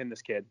can to pin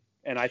this kid.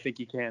 And I think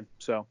he can.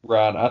 So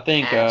right, I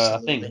think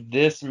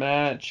this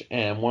match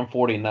and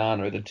 149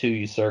 are the 2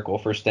 you circle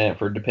for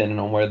Stanford, depending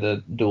on where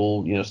the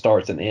duel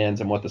starts and ends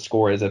and what the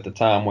score is at the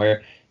time.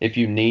 Where if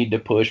you need to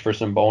push for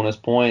some bonus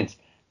points,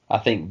 I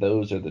think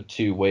those are the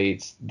 2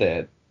 weights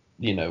that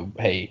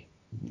hey,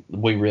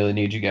 we really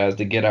need you guys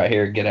to get out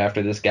here and get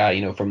after this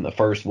guy. From the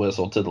first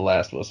whistle to the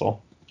last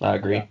whistle. I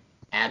agree. Yeah,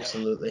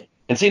 absolutely.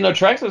 And see,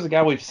 Traxler's a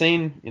guy we've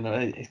seen,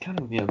 he's kind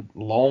of,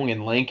 long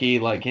and lanky.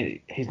 Like,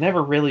 he's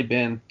never really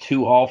been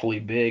too awfully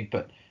big.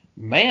 But,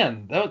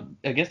 man,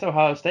 against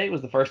Ohio State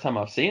was the first time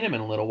I've seen him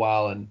in a little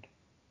while. And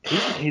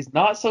he's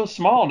not so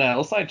small now. It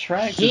looks like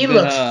Trax He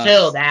looks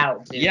filled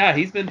out, dude. Yeah,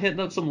 he's been hitting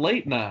up some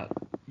late night.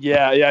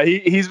 Yeah,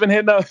 he's been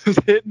hitting up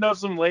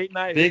some late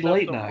night. Big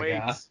late night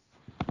guy.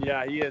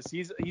 Yeah, he is.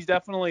 He's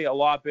definitely a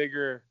lot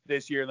bigger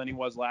this year than he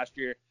was last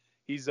year.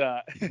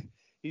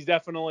 He's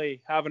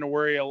definitely having to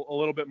worry a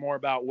little bit more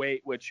about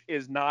weight, which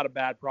is not a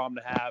bad problem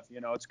to have.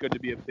 It's good to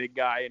be a big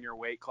guy in your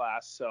weight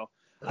class. So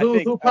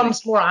who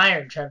pumps more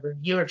iron, Trevor?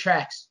 You or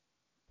Trax?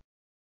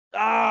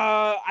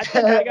 I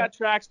think I got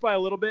Trax by a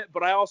little bit,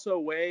 but I also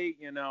weigh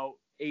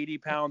 80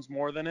 pounds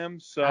more than him.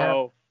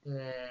 So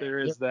there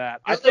is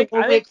that. I think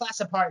we're weight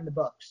class apart in the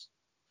books.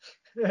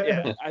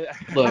 Yeah.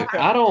 Look,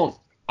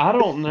 I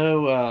don't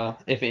know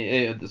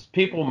if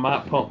people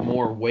might pump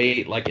more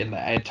weight, like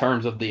in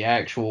terms of the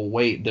actual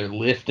weight they're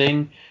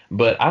lifting,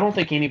 but I don't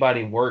think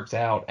anybody works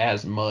out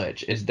as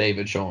much as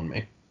David showing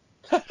me.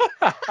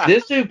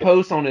 This dude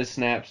posts on his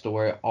Snap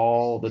story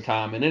all the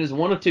time, and it is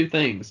one of 2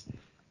 things: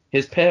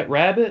 his pet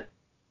rabbit,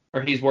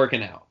 or he's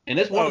working out, and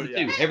it's one of the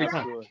 2 every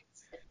time.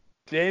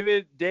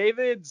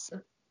 David's.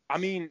 I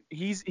mean,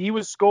 he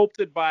was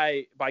sculpted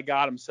by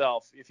God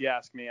himself, if you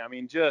ask me. I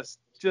mean, just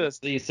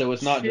see, so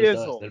it's not just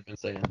us that have been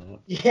saying that.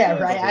 Yeah,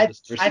 right.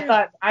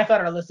 I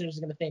thought our listeners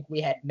were gonna think we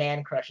had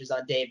man crushes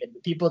on David,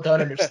 but people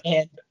don't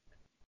understand.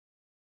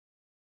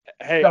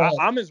 Hey,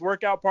 I'm his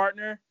workout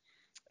partner,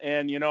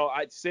 and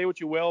I say what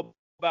you will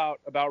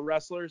about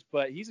wrestlers,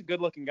 but he's a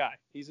good-looking guy.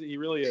 He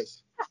really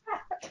is.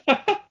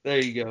 There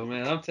you go,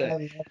 man. I'm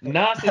telling you,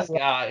 not this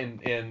guy in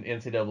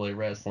NCAA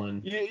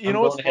wrestling. You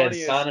know what's funny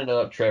is signing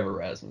up Trevor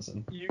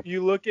Rasmussen.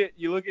 You look at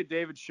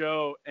David's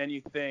show and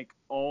you think,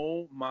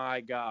 oh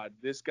my God,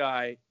 this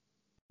guy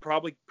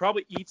probably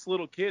eats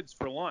little kids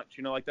for lunch.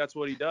 Like that's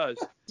what he does.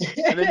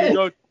 And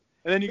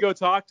then you go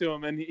talk to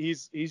him, and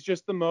he's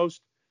just the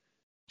most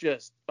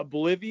just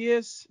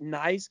oblivious,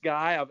 nice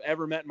guy I've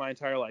ever met in my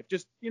entire life.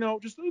 Just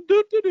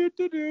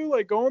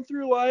like going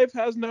through life,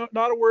 has not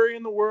a worry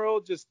in the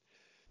world, just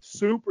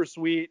super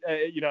sweet.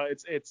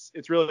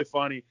 It's really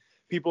funny.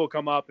 People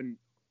come up and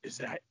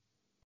is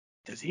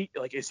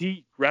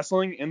he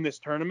wrestling in this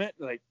tournament?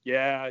 Like,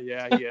 yeah,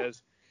 he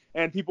is.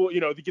 And people,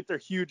 they get their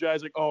huge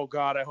eyes like, oh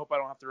God, I hope I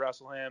don't have to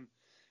wrestle him.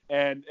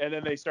 And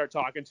then they start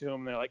talking to him,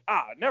 and they're like,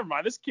 never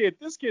mind, this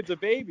kid's a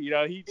baby.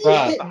 He's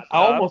right. I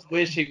almost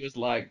wish he was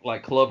like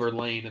Clubber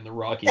Lane in the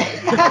Rocky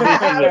movie.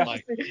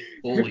 Like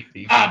bully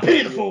people.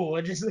 Pitiful.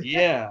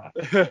 Yeah.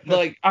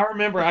 Like I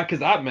remember,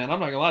 because I'm not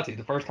gonna lie to you,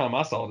 the first time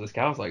I saw this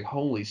guy, I was like,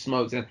 holy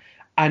smokes! And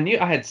I knew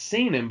I had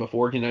seen him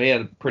before. He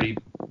had a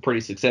pretty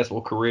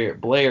successful career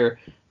at Blair,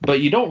 but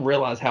you don't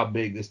realize how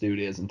big this dude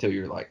is until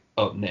you're like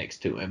up next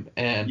to him.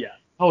 And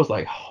I was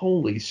like,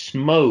 holy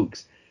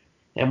smokes.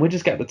 And we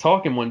just got to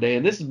talking one day,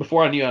 and this is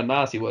before I knew how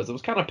nice he was. I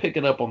was kind of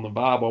picking up on the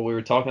vibe while we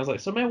were talking. I was like,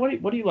 so man,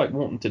 what do you like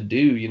wanting to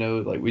do,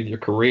 like with your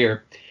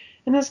career?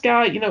 And this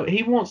guy,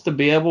 he wants to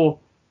be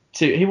able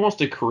he wants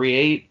to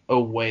create a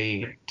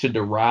way to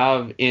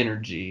derive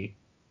energy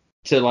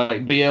to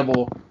like be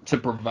able to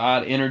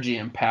provide energy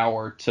and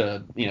power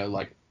to,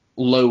 like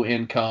low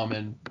income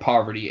and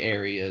poverty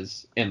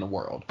areas in the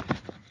world.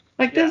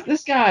 Like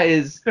this guy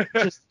is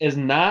just as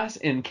nice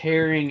and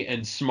caring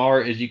and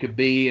smart as you could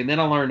be. And then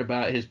I learned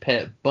about his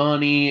pet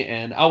bunny,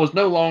 and I was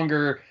no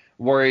longer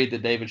worried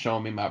that David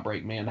Shulman might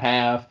break me in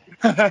half.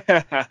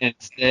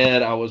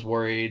 Instead, I was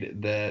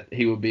worried that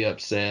he would be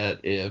upset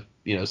if,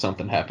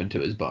 something happened to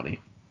his bunny.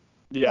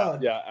 Yeah,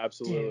 yeah,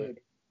 absolutely. Dude.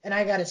 And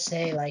I gotta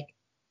say, like,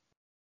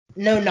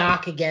 no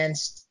knock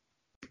against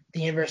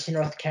the University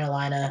of North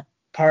Carolina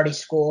party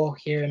school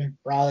here in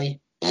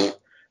Raleigh.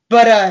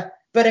 But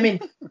I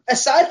mean,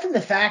 aside from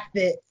the fact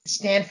that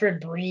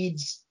Stanford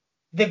breeds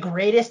the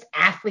greatest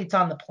athletes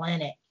on the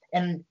planet,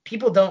 and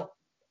people don't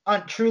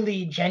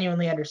truly,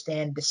 genuinely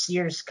understand the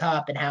Sears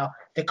Cup and how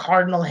the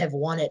Cardinal have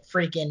won it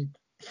freaking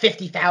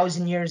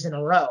 50,000 years in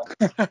a row.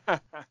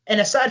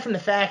 And aside from the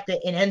fact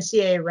that in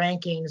NCAA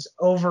rankings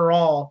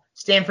overall,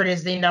 Stanford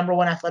is the number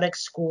one athletic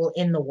school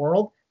in the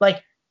world,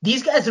 like,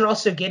 these guys are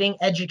also getting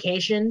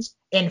educations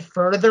and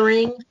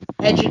furthering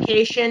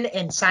education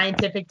and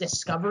scientific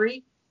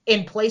discovery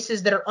in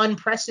places that are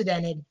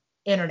unprecedented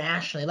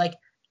internationally. Like,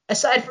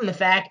 aside from the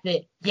fact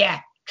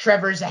that,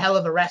 Trevor's a hell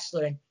of a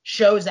wrestler and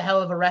Show's a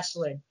hell of a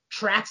wrestler and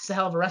Track's a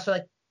hell of a wrestler,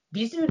 like,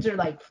 these dudes are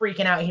like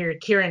freaking out here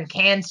curing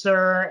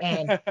cancer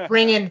and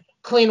bringing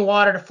clean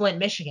water to Flint,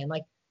 Michigan.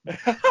 Like,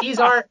 these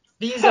are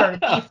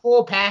the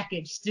full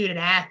package student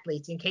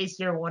athletes, in case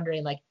you're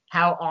wondering like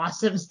how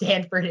awesome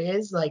Stanford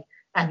is. Like,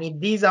 I mean,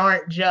 these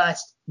aren't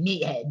just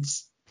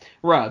meatheads.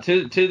 Right.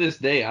 To this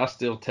day, I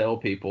still tell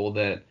people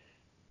that,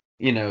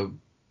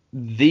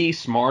 the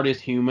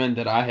smartest human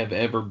that I have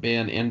ever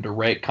been in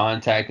direct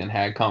contact and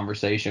had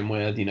conversation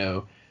with,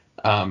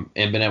 and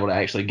been able to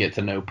actually get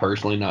to know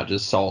personally, not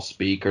just saw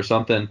speak or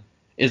something,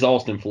 is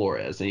Austin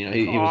Flores. And,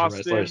 he was a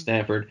wrestler at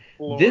Stanford.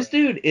 Flores. This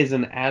dude is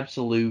an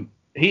absolute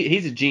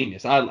he's a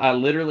genius. I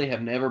literally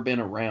have never been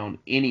around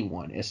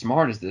anyone as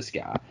smart as this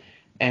guy.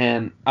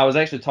 And I was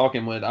actually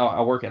talking with,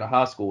 I work at a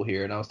high school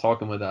here, and I was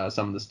talking with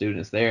some of the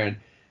students there, and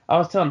I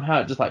was telling them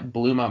how it just like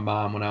blew my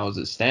mind when I was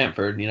at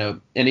Stanford,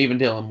 and even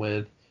dealing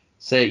with,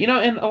 say,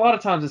 and a lot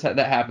of times that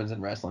happens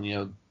in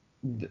wrestling,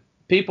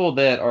 people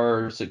that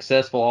are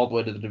successful all the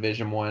way to the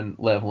Division I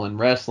level in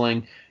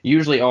wrestling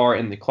usually are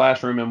in the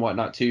classroom and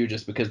whatnot too,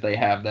 just because they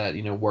have that,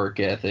 work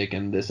ethic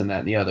and this and that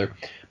and the other.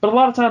 But a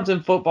lot of times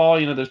in football,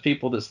 there's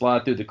people that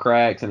slide through the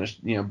cracks,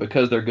 and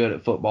because they're good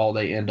at football,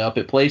 they end up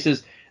at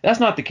places. That's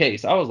not the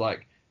case. I was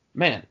like,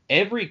 man,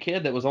 every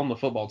kid that was on the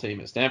football team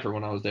at Stanford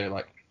when I was there,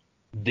 like,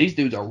 these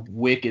dudes are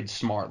wicked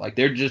smart. Like,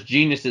 they're just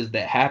geniuses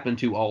that happen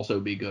to also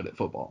be good at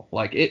football.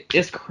 Like,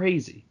 it's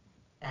crazy.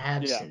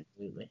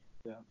 Absolutely.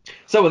 Yeah.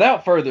 So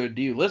without further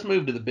ado, let's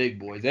move to the big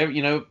boys.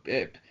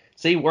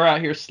 See, we're out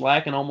here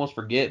slacking, almost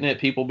forgetting it.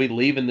 People be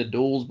leaving the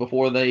duels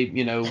before they,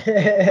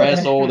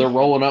 wrestle. They're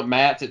rolling up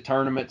mats at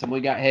tournaments, and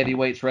we got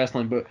heavyweights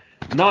wrestling, but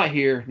not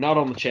here, not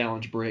on the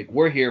challenge brick.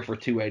 We're here for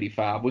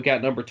 285. We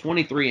got number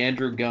 23,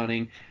 Andrew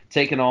Gunning,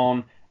 taking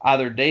on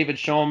either David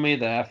Shulman,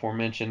 the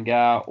aforementioned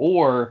guy,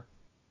 or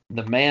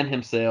the man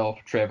himself,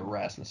 Trevor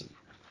Rasmussen.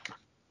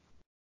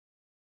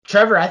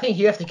 Trevor, I think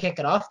you have to kick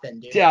it off then,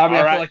 dude. Yeah, I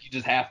feel like you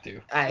just have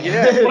to.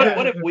 Yeah.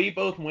 What if we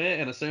both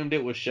went and assumed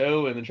it was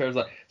show, and then Trevor's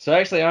like, so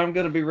actually I'm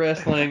going to be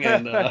wrestling,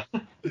 and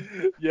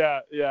Yeah,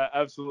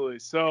 absolutely.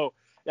 So,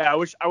 yeah,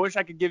 I wish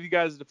I could give you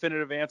guys a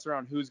definitive answer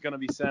on who's going to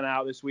be sent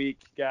out this week,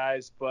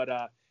 guys. But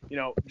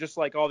just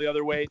like all the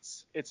other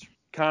weights, it's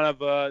kind of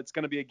it's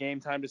going to be a game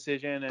time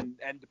decision,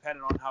 and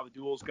depending on how the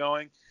duel's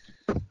going.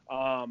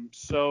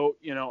 So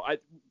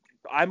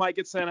I might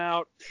get sent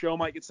out, Show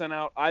might get sent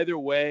out. Either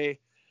way,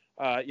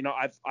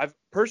 I've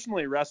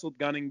personally wrestled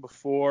Gunning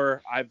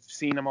before. I've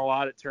seen him a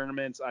lot at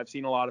tournaments. I've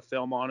seen a lot of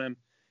film on him,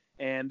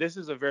 and this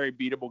is a very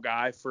beatable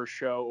guy for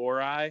Show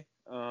or I.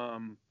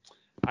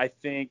 I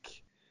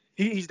think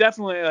he's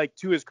definitely, like,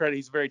 to his credit,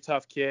 he's a very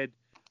tough kid.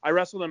 I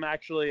wrestled him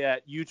actually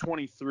at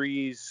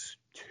U23s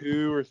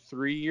 2 or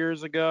 3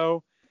 years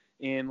ago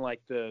in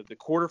like the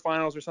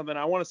quarterfinals or something.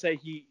 I want to say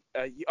he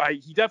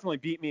definitely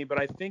beat me, but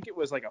I think it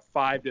was like a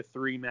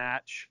 5-3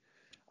 match.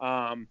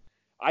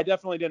 I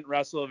definitely didn't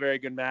wrestle a very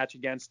good match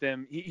against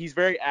him. He's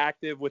very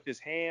active with his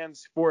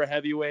hands for a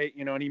heavyweight,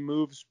 and he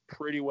moves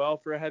pretty well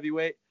for a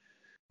heavyweight.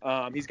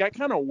 He's got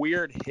kind of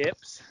weird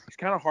hips. He's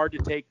kind of hard to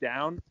take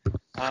down.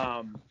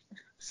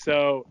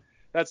 So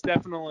that's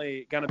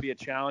definitely going to be a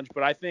challenge.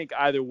 But I think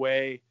either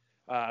way,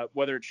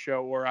 whether it's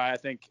Show or I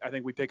think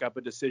we pick up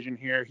a decision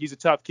here. He's a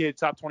tough kid,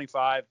 top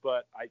 25,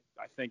 but I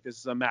think this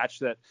is a match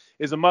that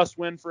is a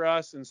must-win for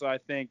us. And so I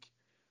think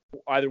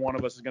either one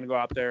of us is going to go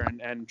out there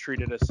and treat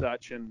it as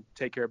such and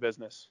take care of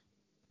business.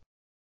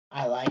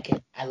 I like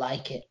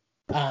it.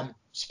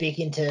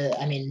 Speaking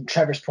to,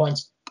 Trevor's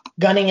points,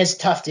 Gunning is a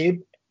tough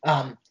dude.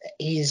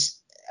 He's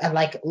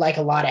like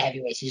a lot of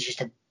heavyweights, he's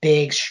just a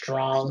big,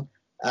 strong,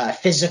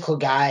 physical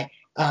guy.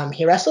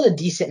 He wrestled a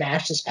decent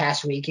match this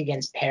past week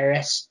against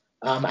Paris.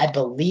 I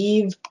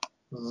believe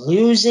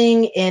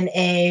losing in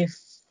a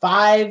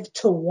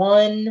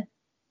 5-1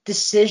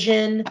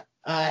 decision,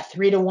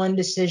 3-1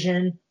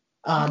 decision.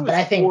 But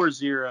I think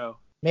 4-0.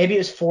 Maybe it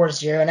was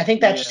 4-0, and I think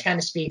that Yeah. just kind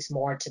of speaks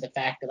more to the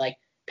fact that like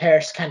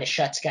Paris kind of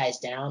shuts guys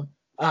down.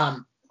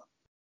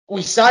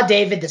 We saw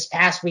David this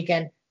past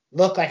weekend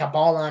look like a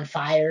ball on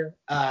fire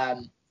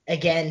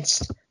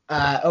against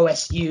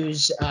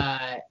OSU's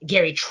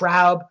Gary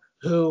Traub,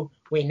 who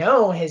we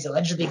know has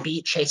allegedly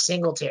beat Chase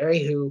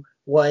Singletary, who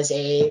was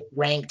a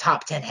ranked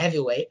top 10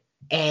 heavyweight.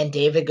 And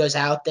David goes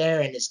out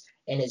there and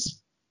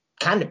is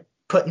kind of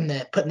putting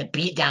the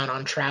beat down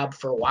on Traub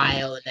for a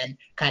while, and then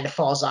kind of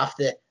falls off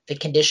the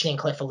conditioning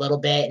cliff a little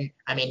bit. And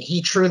I mean,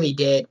 he truly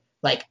did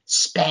like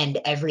spend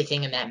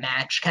everything in that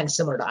match, kind of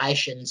similar to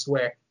Aishin's,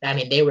 where I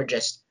mean they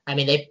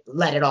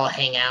let it all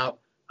hang out.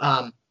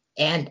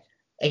 And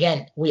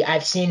again,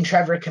 I've seen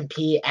Trevor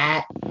compete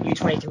at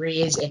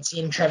U23s and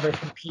seen Trevor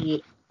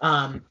compete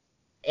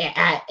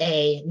at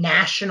a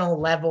national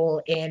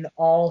level in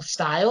all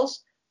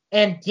styles.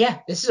 And yeah,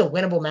 this is a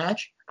winnable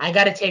match. I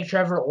got to take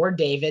Trevor or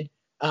David.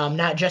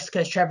 Not just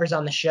because Trevor's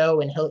on the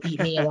show and he'll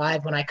eat me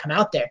alive when I come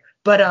out there,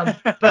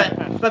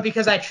 but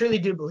because I truly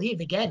do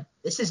believe, again,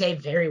 this is a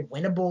very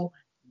winnable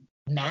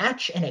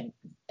match, and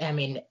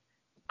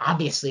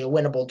obviously a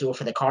winnable duel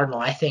for the Cardinal.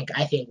 I think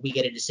we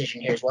get a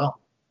decision here as well.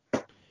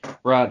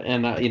 Right,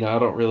 and I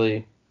don't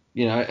really,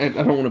 I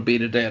don't want to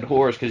beat a dead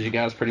horse because you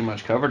guys pretty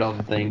much covered all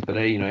the things, but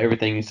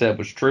everything you said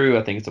was true.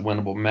 I think it's a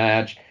winnable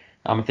match.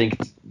 I think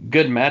it's a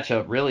good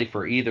matchup really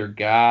for either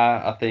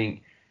guy. I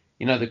think.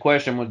 The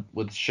question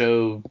with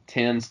show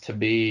tends to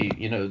be,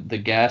 the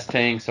gas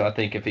tank. So I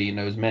think if he,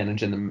 is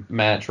managing the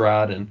match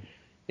right and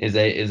is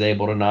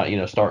able to not,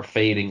 start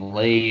fading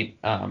late,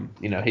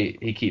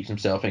 he keeps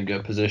himself in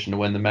good position to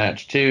win the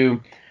match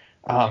too.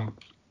 I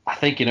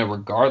think,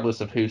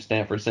 regardless of who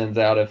Stanford sends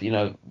out, if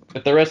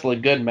they wrestle a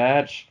good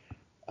match,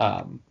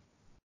 I've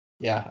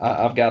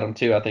got them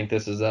too. I think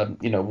this is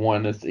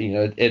one that's,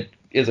 it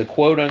is a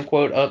quote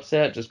unquote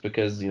upset just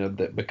because,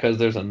 because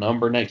there's a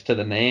number next to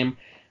the name.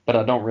 But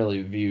I don't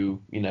really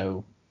view,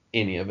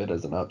 any of it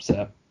as an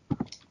upset.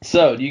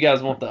 So, do you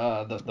guys want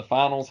the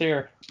finals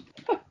here?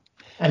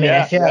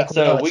 I feel like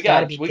we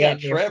got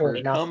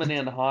Trevor coming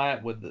in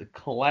hot with the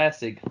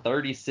classic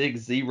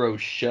 36-0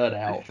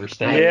 shutout for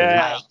Stanford.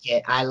 Yeah.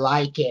 I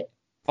like it.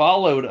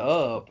 Followed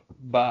up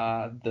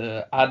by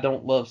the I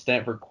don't love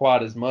Stanford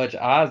quite as much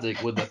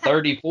Isaac with the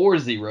 34-0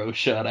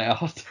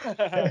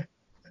 shutout.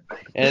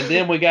 And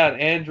then we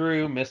got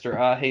Andrew, Mr.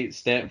 I Hate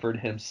Stanford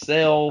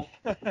himself,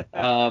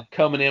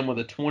 coming in with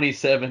a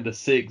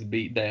 27-6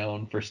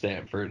 beatdown for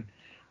Stanford.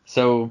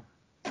 So,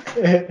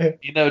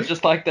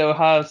 just like the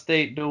Ohio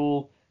State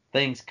duel,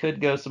 things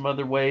could go some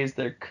other ways.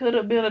 There could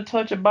have been a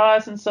touch of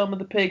bias in some of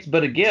the picks.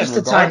 But again,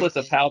 regardless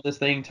of how this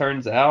thing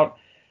turns out,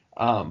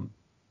 I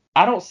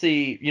don't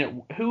see,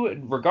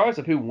 regardless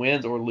of who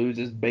wins or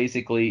loses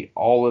basically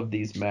all of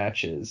these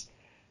matches,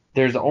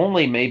 there's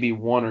only maybe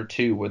one or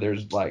two where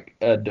there's like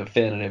a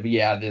definitive,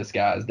 this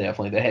guy is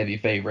definitely the heavy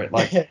favorite.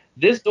 Like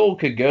this duel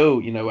could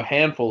go, a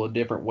handful of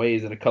different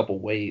ways in a couple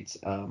weights.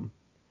 And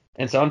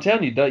so I'm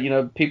telling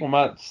you, people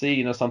might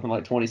see, something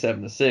like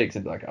 27-6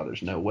 and be like, oh,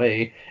 there's no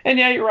way. And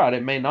yeah, you're right.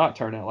 It may not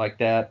turn out like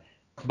that,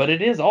 but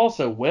it is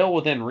also well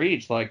within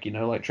reach. Like,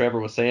 like Trevor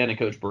was saying and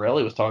Coach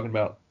Borelli was talking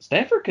about,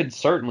 Stanford could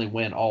certainly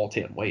win all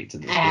 10 weights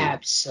in this duel.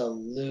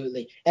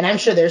 Absolutely. And I'm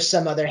sure there's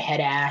some other head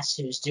ass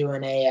who's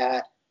doing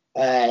a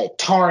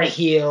Tar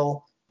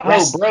Heel.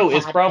 Oh, bro,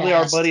 it's probably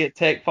our buddy at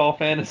Tech Fall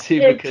Fantasy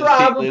because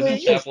he lives in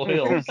Chapel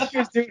Hill.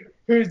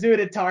 who's doing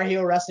a Tar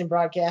Heel wrestling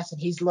broadcast,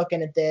 and he's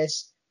looking at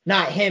this.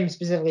 Not him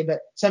specifically, but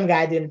some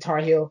guy doing a Tar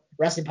Heel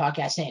wrestling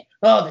podcast saying,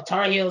 "Oh, the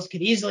Tar Heels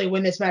could easily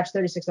win this match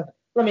 36-0."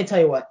 Let me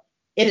tell you what.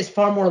 It is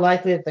far more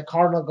likely that the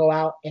Cardinal go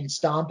out and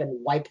stomp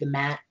and wipe the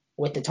mat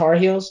with the Tar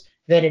Heels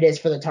than it is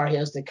for the Tar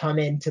Heels to come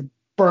in to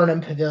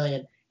Burnham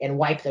Pavilion and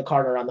wipe the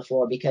Cardinal on the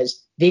floor,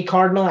 because the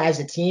Cardinal as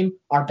a team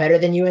are better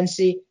than UNC,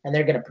 and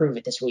they're going to prove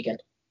it this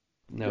weekend.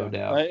 No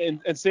doubt.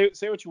 And say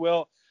what you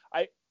will.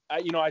 I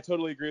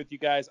totally agree with you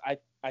guys.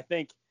 I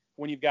think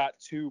when you've got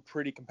two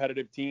pretty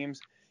competitive teams,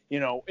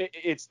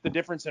 it's the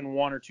difference in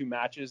one or two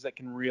matches that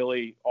can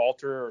really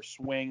alter or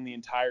swing the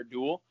entire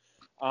duel.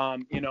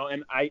 And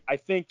I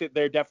think that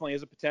there definitely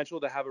is a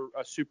potential to have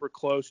a super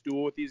close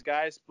duel with these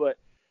guys, but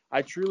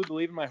I truly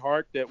believe in my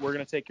heart that we're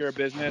going to take care of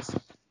business.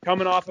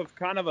 Coming off of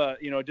kind of a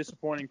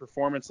disappointing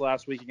performance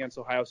last week against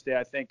Ohio State,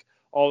 I think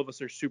all of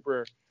us are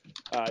super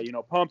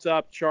pumped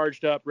up,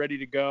 charged up, ready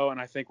to go, and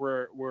I think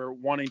we're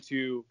wanting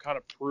to kind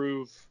of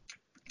prove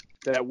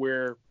that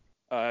we're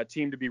a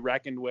team to be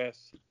reckoned with,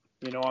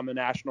 on the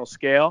national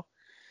scale.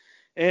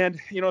 And,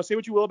 say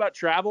what you will about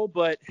travel,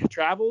 but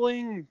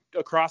traveling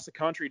across the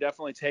country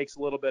definitely takes a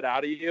little bit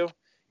out of you.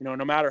 No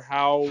matter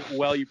how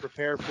well you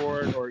prepare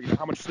for it or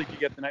how much sleep you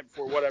get the night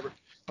before, whatever.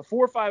 A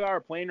 4 or 5 hour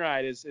plane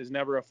ride is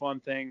never a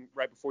fun thing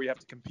right before you have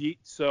to compete.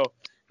 So,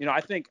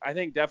 I think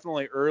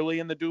definitely early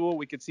in the duel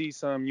we could see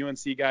some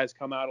UNC guys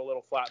come out a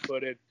little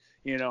flat-footed,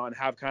 and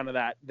have kind of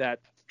that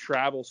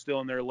travel still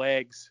in their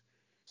legs.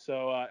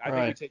 So I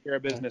think we take care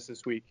of business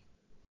this week.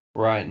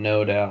 Right,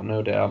 no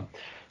doubt.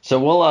 So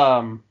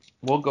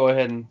we'll go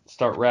ahead and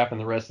start wrapping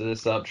the rest of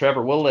this up.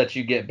 Trevor, we'll let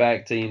you get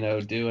back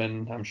to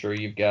doing. I'm sure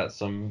you've got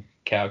some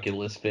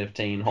calculus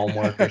 15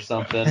 homework or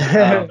something.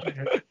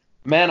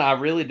 Man, I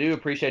really do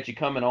appreciate you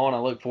coming on. I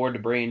look forward to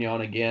bringing you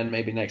on again.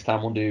 Maybe next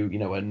time we'll do,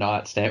 a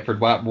not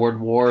Stanford whiteboard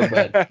war.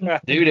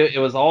 But, dude, it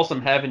was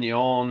awesome having you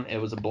on. It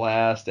was a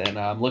blast, and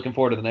I'm looking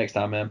forward to the next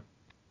time, man.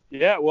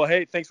 Yeah, well,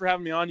 hey, thanks for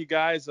having me on, you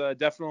guys.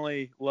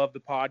 Definitely love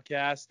the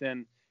podcast,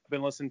 and I've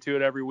been listening to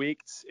it every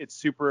week. It's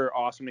super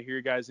awesome to hear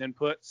you guys'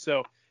 input.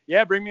 So,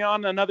 yeah, bring me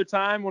on another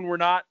time when we're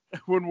not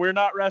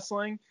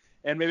wrestling,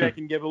 and maybe I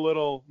can give a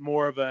little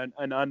more of an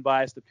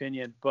unbiased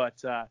opinion.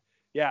 But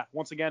yeah,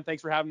 once again,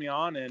 thanks for having me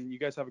on, and you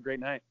guys have a great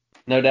night.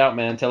 No doubt,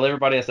 man. Tell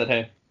everybody I said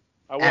hey.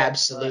 I will.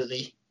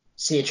 Absolutely. Right.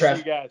 See you, Trev.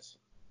 See you guys.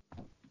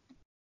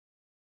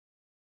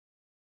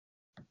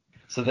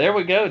 So there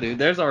we go, dude.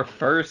 There's our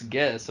first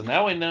guest. So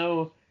now we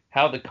know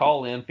how the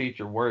call-in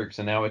feature works,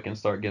 and now we can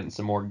start getting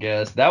some more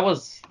guests. That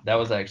was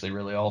actually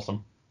really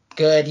awesome.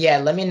 Good. Yeah,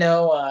 let me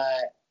know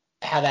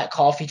how that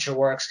call feature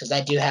works, because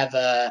I do have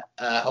a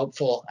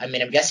hopeful. I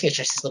mean, I'm guessing it's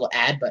just this little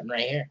add button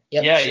right here.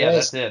 Yep, yeah,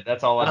 that's it.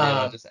 That's all I did.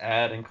 I just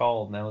add and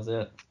called, and that was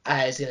it.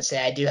 I was gonna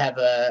say I do have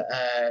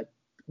a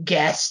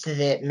guest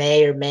that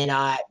may or may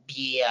not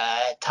be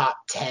a top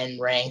 10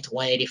 ranked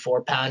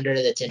 184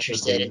 pounder that's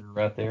interested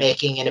in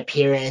making an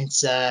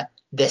appearance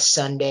this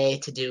Sunday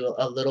to do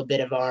a little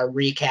bit of our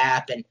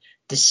recap and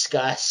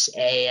discuss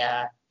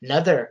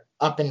another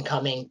up and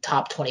coming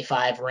top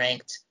 25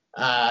 ranked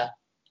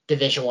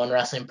Division I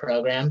wrestling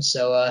program.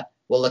 So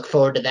we'll look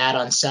forward to that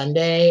on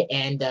Sunday.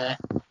 And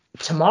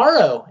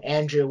tomorrow,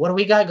 Andrew, what do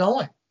we got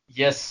going?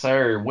 Yes,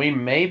 sir. We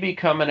may be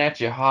coming at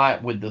you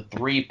hot with the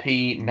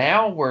 3-peat.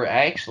 Now we're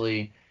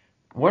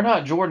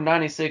not Jordan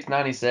 96,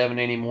 97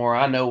 anymore.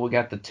 I know we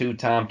got the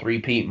 2-time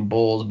 3-peat in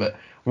Bulls, but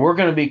we're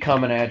going to be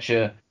coming at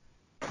you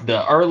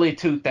the early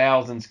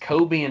 2000s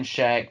Kobe and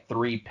Shaq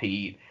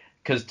 3-peat.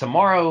 Because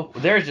tomorrow,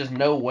 there's just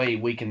no way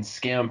we can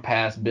skim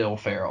past Bill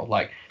Farrell.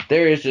 Like,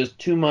 there is just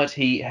too much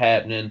heat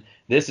happening.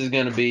 This is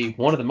going to be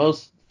one of the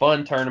most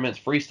fun tournaments,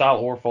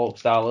 freestyle or folk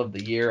style, of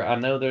the year. I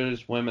know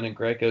there's women in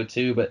Greco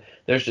too, but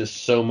there's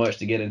just so much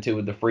to get into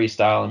with the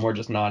freestyle, and we're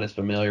just not as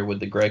familiar with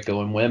the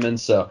Greco and women.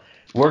 So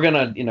we're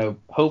going to,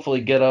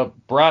 hopefully get up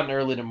bright and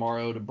early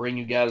tomorrow to bring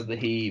you guys the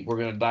heat. We're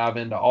going to dive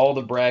into all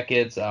the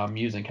brackets,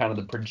 using kind of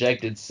the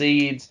projected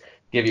seeds,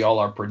 give you all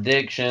our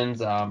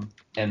predictions,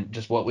 and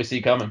just what we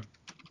see coming.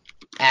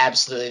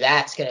 Absolutely.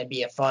 That's going to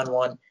be a fun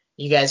one.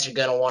 You guys are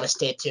going to want to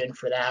stay tuned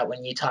for that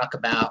when you talk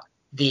about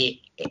the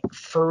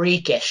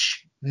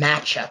freakish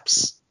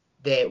matchups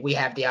that we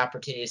have the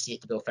opportunity to see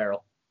at the Bill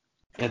Farrell.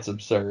 It's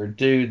absurd.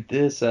 Dude,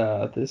 this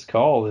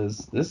call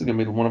is going to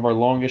be one of our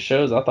longest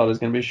shows. I thought it was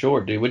going to be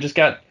short, dude. We just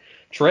got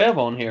Trev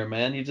on here,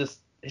 man. It's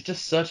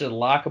just such a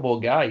likable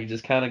guy. You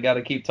just kind of got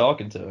to keep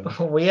talking to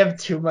him. We have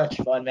too much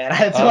fun, man.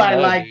 That's why I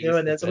like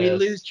doing this. We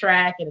lose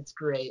track, and it's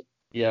great.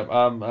 Yep,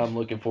 I'm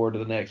looking forward to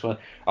the next one.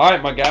 All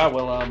right, my guy.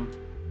 Well,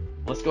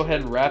 let's go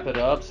ahead and wrap it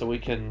up so we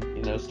can,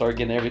 start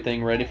getting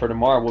everything ready for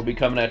tomorrow. We'll be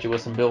coming at you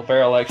with some Bill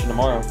Farrell action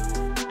tomorrow.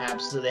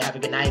 Absolutely. Have a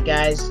good night,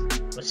 guys.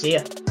 We'll see you.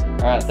 All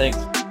right,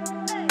 thanks.